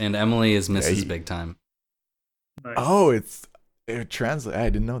 And Emily is Mrs. Big Time. Nice. Oh, it translates. I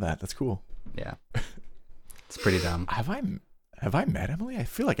didn't know that. That's cool. Yeah. It's pretty dumb. Have I met Emily? I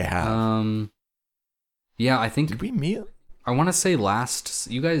feel like I have. Yeah, I think. Did we meet? I want to say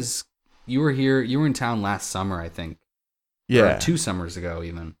you were here. You were in town last summer, I think. Yeah. Or 2 summers ago,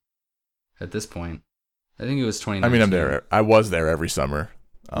 even. At this point, I think it was 2019. I mean, I'm there. I was there every summer.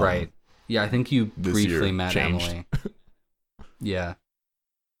 Right. Yeah, I think you briefly met changed. Emily. Yeah.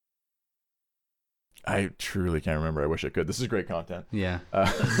 I truly can't remember. I wish I could. This is great content. Yeah.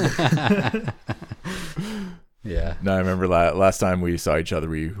 Yeah. No, I remember last time we saw each other,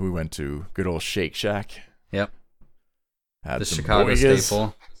 we went to good old Shake Shack. Yep. Had the some Chicago boigas.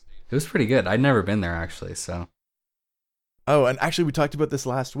 staple. It was pretty good. I'd never been there, actually, so. Oh, and actually we talked about this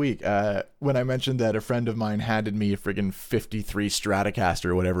last week when I mentioned that a friend of mine handed me a friggin' 53 Stratocaster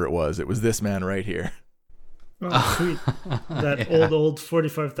or whatever it was. It was this man right here. Oh, sweet. That old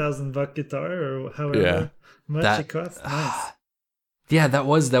 45,000 buck guitar or however much it costs. Nice. Yeah, that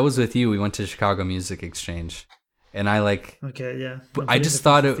was with you. We went to Chicago Music Exchange. And I Okay, yeah. I just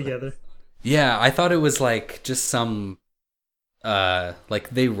thought it together. Yeah, I thought it was like just some like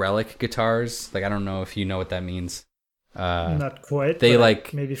they relic guitars. Like I don't know if you know what that means. Not quite. They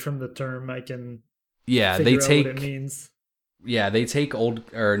maybe from the term I can they take what it means. Yeah, they take old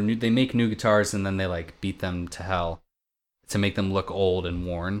or new, they make new guitars and then they like beat them to hell to make them look old and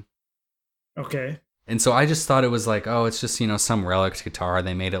worn. Okay. And so I just thought it was like, oh, it's just, some relic guitar.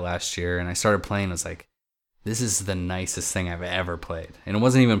 They made it last year. And I started playing. I was like, this is the nicest thing I've ever played. And it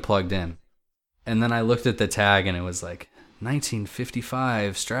wasn't even plugged in. And then I looked at the tag and it was like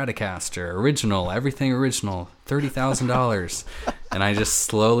 1955 Stratocaster, original, everything original, $30,000. And I just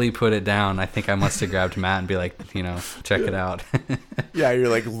slowly put it down. I think I must have grabbed Matt and be like, check it out. Yeah, you're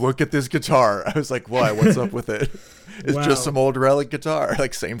like, look at this guitar. I was like, why? What's up with it? It's just some old relic guitar.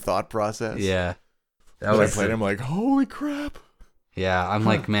 Like, same thought process. Yeah. When I played, I'm like, holy crap. Yeah, I'm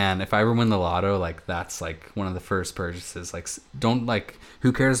like, man, if I ever win the lotto, like, that's like one of the first purchases. Like,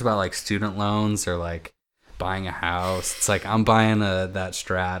 who cares about like student loans or like buying a house? It's like, I'm buying that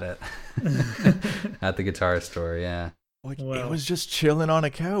Strat at the guitar store. Yeah. Like, it was just chilling on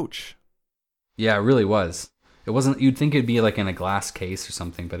a couch. Yeah, it really was. It wasn't, you'd think it'd be like in a glass case or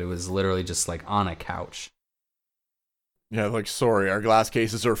something, but it was literally just like on a couch. Yeah, like, sorry, our glass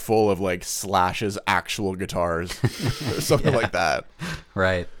cases are full of like Slash's actual guitars or something like that.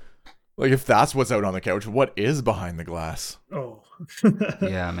 Right. Like, if that's what's out on the couch, what is behind the glass? Oh.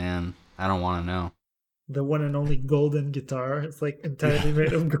 Yeah, man. I don't want to know. The one and only golden guitar. It's like entirely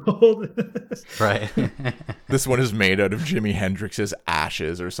made of gold. Right. This one is made out of Jimi Hendrix's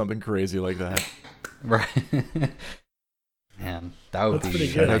ashes or something crazy like that. Right. Man, that would That's be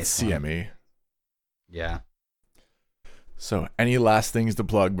pretty good. That's CME. Yeah. So, any last things to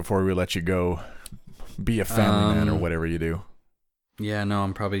plug before we let you go? Be a family man or whatever you do. Yeah, no,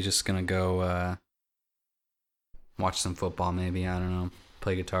 I'm probably just going to go watch some football maybe. I don't know.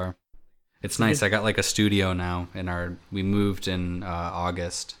 Play guitar. It's nice. I got like a studio now we moved in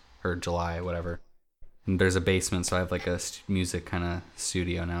August or July, whatever. And there's a basement, so I have like a music kind of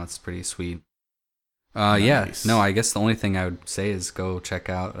studio now. It's pretty sweet. Nice. Yeah, no, I guess the only thing I would say is go check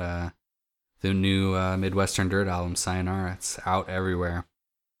out the new Midwestern Dirt album, Sayonara. It's out everywhere.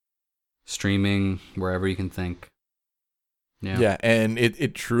 Streaming wherever you can think. Yeah, and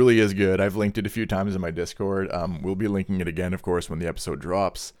it truly is good. I've linked it a few times in my Discord. We'll be linking it again, of course, when the episode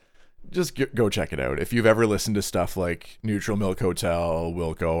drops. Just go check it out. If you've ever listened to stuff like Neutral Milk Hotel,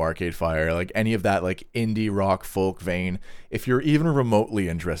 Wilco, Arcade Fire, like any of that like indie rock folk vein, if you're even remotely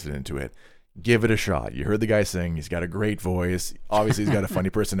interested into it, give it a shot. You heard the guy sing. He's got a great voice. Obviously, he's got a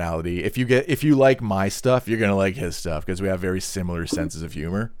funny personality. If you like my stuff, you're gonna like his stuff because we have very similar senses of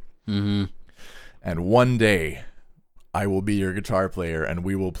humor. Mm-hmm. And one day, I will be your guitar player, and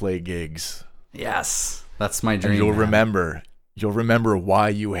we will play gigs. Yes, that's my dream. And you'll remember why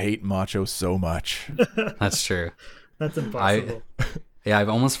you hate Macho so much. That's true. That's impossible. I've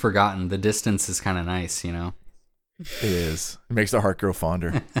almost forgotten. The distance is kind of nice, It is. It makes the heart grow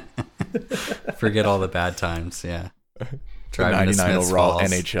fonder. Forget all the bad times. Yeah. Driving 99 overall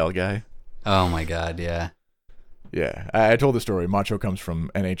NHL guy. Oh my God. Yeah. Yeah. I told the story. Macho comes from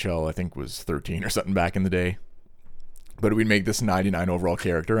NHL, I think was 13 or something back in the day. But we'd make this 99 overall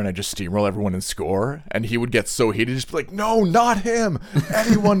character, and I'd just steamroll everyone and score. And he would get so heated, just be like, "No, not him!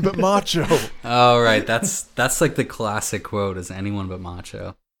 Anyone but Macho!" Oh, right. That's like the classic quote: "Is anyone but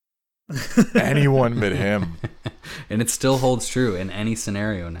Macho." Anyone but him. And it still holds true in any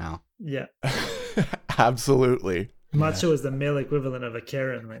scenario now. Yeah. Absolutely. Macho is the male equivalent of a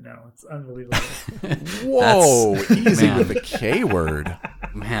Karen right now. It's unbelievable. Whoa, easy with the K word.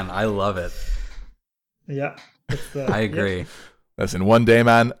 Man, I love it. Yeah. I agree. Yeah. Listen, one day,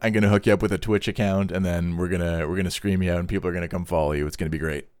 man, I'm gonna hook you up with a Twitch account, and then we're gonna scream you out, and people are gonna come follow you. It's gonna be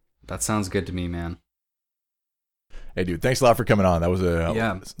great. That sounds good to me, man. Hey, dude, thanks a lot for coming on. That was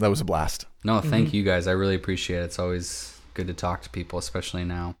a blast. No, thank you guys. I really appreciate it. It's always good to talk to people, especially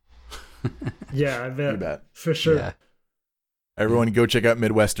now. Yeah, I bet. You bet. For sure. Yeah. Everyone, go check out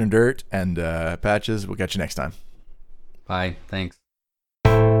Midwestern Dirt and Patches. We'll catch you next time. Bye. Thanks.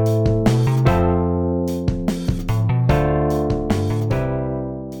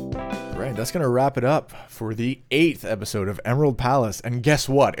 Right, that's gonna wrap it up for the 8th episode of Emerald Palace. And guess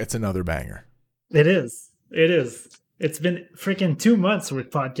what? It's another banger. It is. It is. It's been freaking 2 months with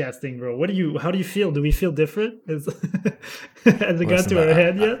podcasting, bro. How do you feel? Do we feel different? Has it got to our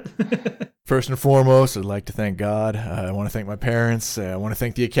head yet? First and foremost, I'd like to thank God. I want to thank my parents. I want to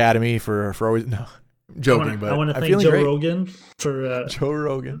thank the Academy for always. No, I'm joking, I want to I'm thank feeling Joe great. Rogan for Joe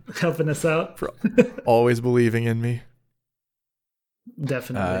Rogan helping us out. for always believing in me.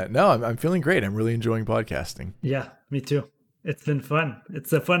 Definitely. No, I'm feeling great. I'm really enjoying podcasting. Yeah, me too. It's been fun.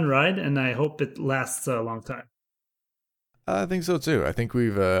 It's a fun ride, and I hope it lasts a long time. I think so too. I think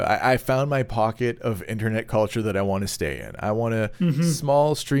we've. I found my pocket of internet culture that I want to stay in. I want to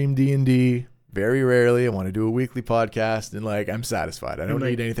small stream D&D. Very rarely. I want to do a weekly podcast, and I'm satisfied. I don't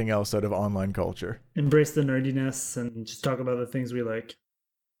need anything else out of online culture. Embrace the nerdiness and just talk about the things we like.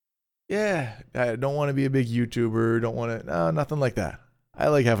 Yeah, I don't want to be a big YouTuber. Don't want to. No, nothing like that. I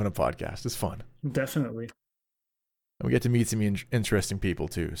like having a podcast. It's fun. Definitely. And we get to meet some interesting people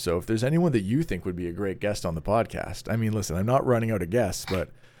too. So if there's anyone that you think would be a great guest on the podcast, I mean, listen, I'm not running out of guests,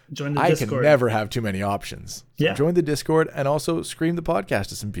 but Join the I Discord. can never have too many options. So Yeah. join the Discord and also scream the podcast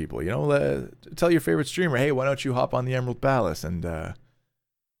to some people. Tell your favorite streamer, hey, why don't you hop on the Emerald Palace and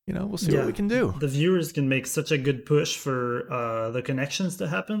we'll see what we can do. The viewers can make such a good push for the connections to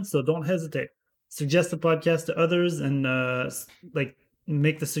happen, so don't hesitate. Suggest the podcast to others and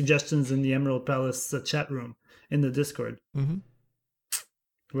make the suggestions in the Emerald Palace chat room in the Discord. Mm-hmm.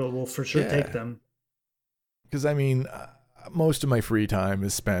 We'll for sure take them. Because most of my free time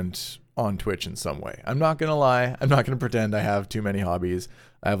is spent on Twitch in some way. I'm not gonna lie. I'm not gonna pretend I have too many hobbies.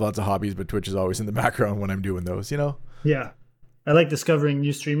 I have lots of hobbies, but Twitch is always in the background when I'm doing those. Yeah. I like discovering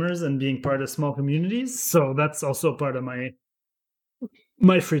new streamers and being part of small communities, so that's also part of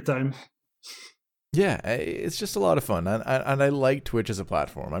my free time. Yeah, it's just a lot of fun, and I like Twitch as a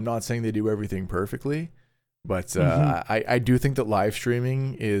platform. I'm not saying they do everything perfectly, but I do think that live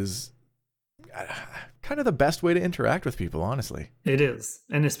streaming is kind of the best way to interact with people, honestly. It is,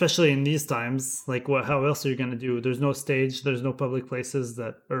 and especially in these times, how else are you going to do? There's no stage, there's no public places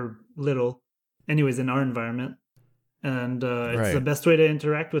that are little, anyways, in our environment. And it's the best way to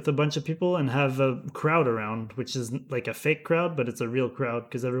interact with a bunch of people and have a crowd around, which is like a fake crowd, but it's a real crowd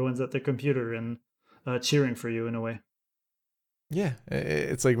because everyone's at their computer and cheering for you in a way. Yeah,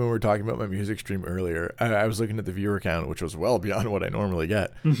 it's like when we were talking about my music stream earlier. I was looking at the viewer count, which was well beyond what I normally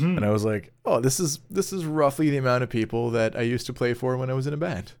get, and I was like, "Oh, this is roughly the amount of people that I used to play for when I was in a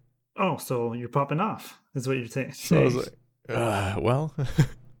band." Oh, so you're popping off, is what you're saying? So I was like, "Well."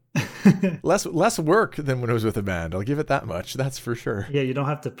 less work than when I was with a band. I'll give it that much. That's for sure. Yeah, you don't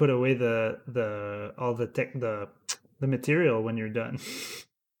have to put away the material when you're done.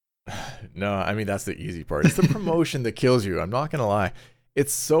 No, that's the easy part. It's the promotion that kills you. I'm not gonna lie.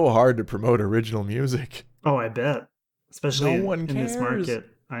 It's so hard to promote original music. Oh, I bet. Especially in this market.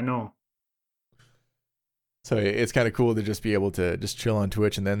 I know. So it's kind of cool to just be able to just chill on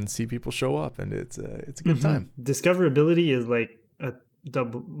Twitch and then see people show up, and it's a good time. Discoverability is like a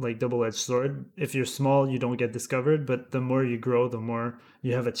double-edged sword. If you're small, you don't get discovered, but the more you grow, the more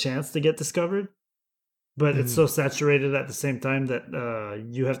you have a chance to get discovered. But it's so saturated at the same time that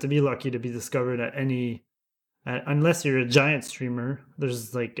you have to be lucky to be discovered at unless you're a giant streamer,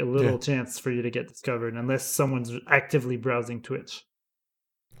 there's like a little chance for you to get discovered unless someone's actively browsing Twitch.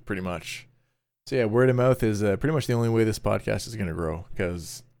 Pretty much. So yeah, word of mouth is pretty much the only way this podcast is going to grow,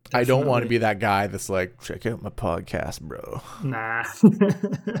 because I don't want to be that guy that's like, check out my podcast, bro. Nah.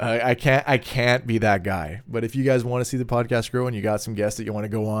 I can't be that guy. But if you guys want to see the podcast grow and you got some guests that you want to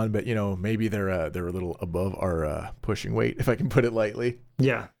go on, but maybe they're a little above our pushing weight, if I can put it lightly.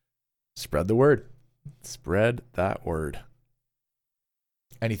 Yeah. Spread the word. Spread that word.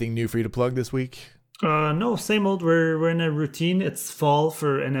 Anything new for you to plug this week? No, same old. We're in a routine. It's fall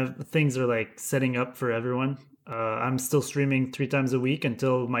and things are like setting up for everyone. I'm still streaming 3 times a week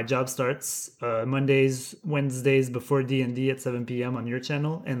until my job starts. Mondays, Wednesdays before D&D at 7 p.m. on your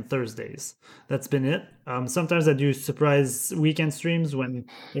channel, and Thursdays. That's been it. Sometimes I do surprise weekend streams when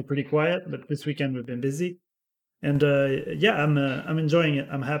they're pretty quiet, but this weekend we've been busy. And yeah, I'm enjoying it.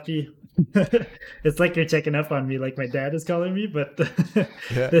 I'm happy. It's like you're checking up on me, like my dad is calling me. But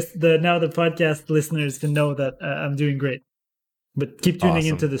Yeah. now the podcast listeners can know that I'm doing great. But keep tuning Awesome.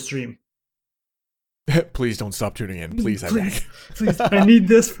 into the stream. Please don't stop tuning in. Please, I beg. Please, I need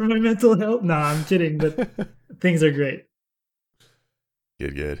this for my mental health. No, I'm kidding, but things are great.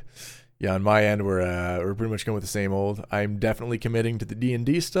 Good. Yeah, on my end, we're pretty much going with the same old. I'm definitely committing to the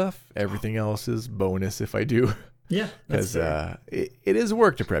D&D stuff. Everything else is bonus if I do. Yeah, that's Because it is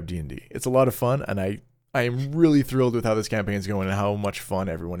work to prep D&D. It's a lot of fun, and I am really thrilled with how this campaign is going and how much fun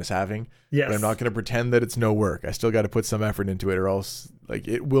everyone is having. yes. But I'm not going to pretend that it's no work. I still got to put some effort into it, or else like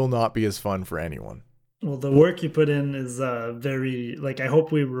it will not be as fun for anyone. Well, the work you put in is very I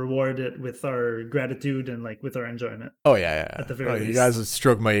hope we reward it with our gratitude and with our enjoyment. Oh yeah. At the very You least. guys have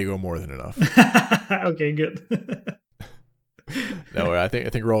stroked my ego more than enough. Okay, good. No, I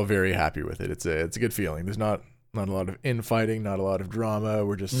think we're all very happy with it. It's a good feeling. There's not a lot of infighting, not a lot of drama.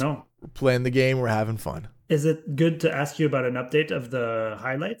 We're just No. we're playing the game. We're having fun. Is it good to ask you about an update of the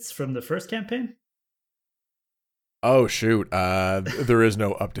highlights from the first campaign? Oh shoot, there is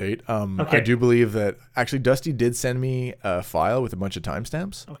no update. Okay. I do believe that actually Dusty did send me a file with a bunch of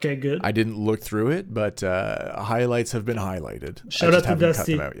timestamps. Okay, good. I didn't look through it, but highlights have been highlighted. Shout I out just to haven't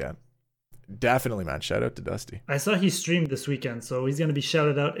Dusty. cut them out yet. Definitely, man. Shout out to Dusty. I saw he streamed this weekend, so he's going to be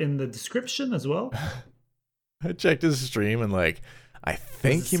shouted out in the description as well. I checked his stream and I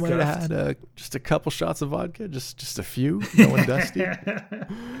think he might have scuffed. had just a couple shots of vodka, just a few, knowing Dusty.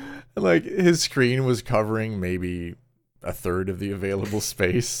 His screen was covering maybe a third of the available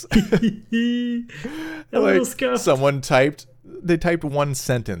space. A little scuffed. Someone they typed one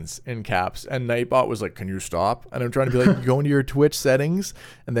sentence in caps, and Nightbot was like, "Can you stop?" And I'm trying to be like, "Go into your Twitch settings,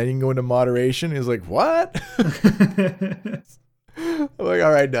 and then you can go into moderation." He's like, "What?" I'm like,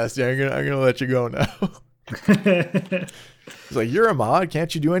 "All right, Dusty, I'm gonna let you go now." He's like, "You're a mod,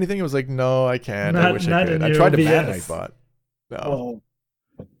 can't you do anything?" I was like, "No, I can't. I wish I Not could. in I your tried to ban OBS. Nightbot." No. Oh,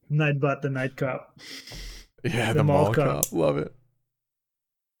 Nightbot, the night cop. Yeah, The the mall mall cop. cop. Love it.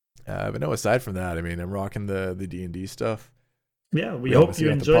 But no, aside from that, I mean, I'm rocking the D&D stuff. Yeah, we We hope obviously you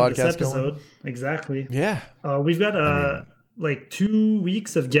got the enjoyed this podcast going. episode. Exactly. Yeah. We've got I mean- 2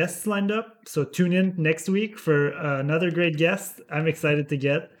 weeks of guests lined up, so tune in next week for another great guest I'm excited to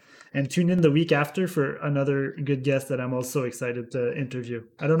get, and tune in the week after for another good guest that I'm also excited to interview.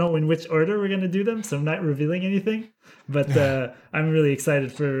 I don't know in which order we're going to do them, so I'm not revealing anything, but I'm really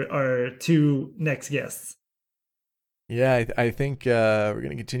excited for our 2 next guests. Yeah, I think we're going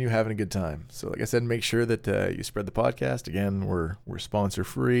to continue having a good time. So like I said, make sure that you spread the podcast. Again, we're sponsor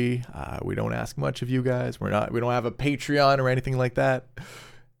free. We don't ask much of you guys. We don't have a Patreon or anything like that.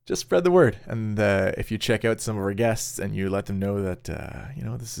 Just spread the word. And if you check out some of our guests and you let them know that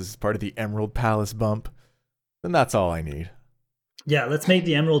this is part of the Emerald Palace bump, then that's all I need. Yeah, let's make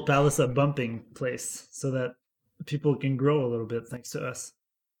the Emerald Palace a bumping place so that people can grow a little bit thanks to us.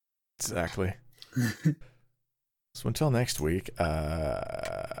 Exactly. So until next week,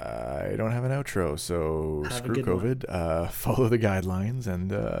 I don't have an outro, so Have a screw good one. COVID. Follow the guidelines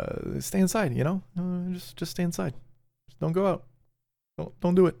and stay inside. Just stay inside. Just don't go out.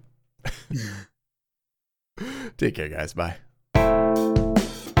 Don't do it. Take care, guys. Bye.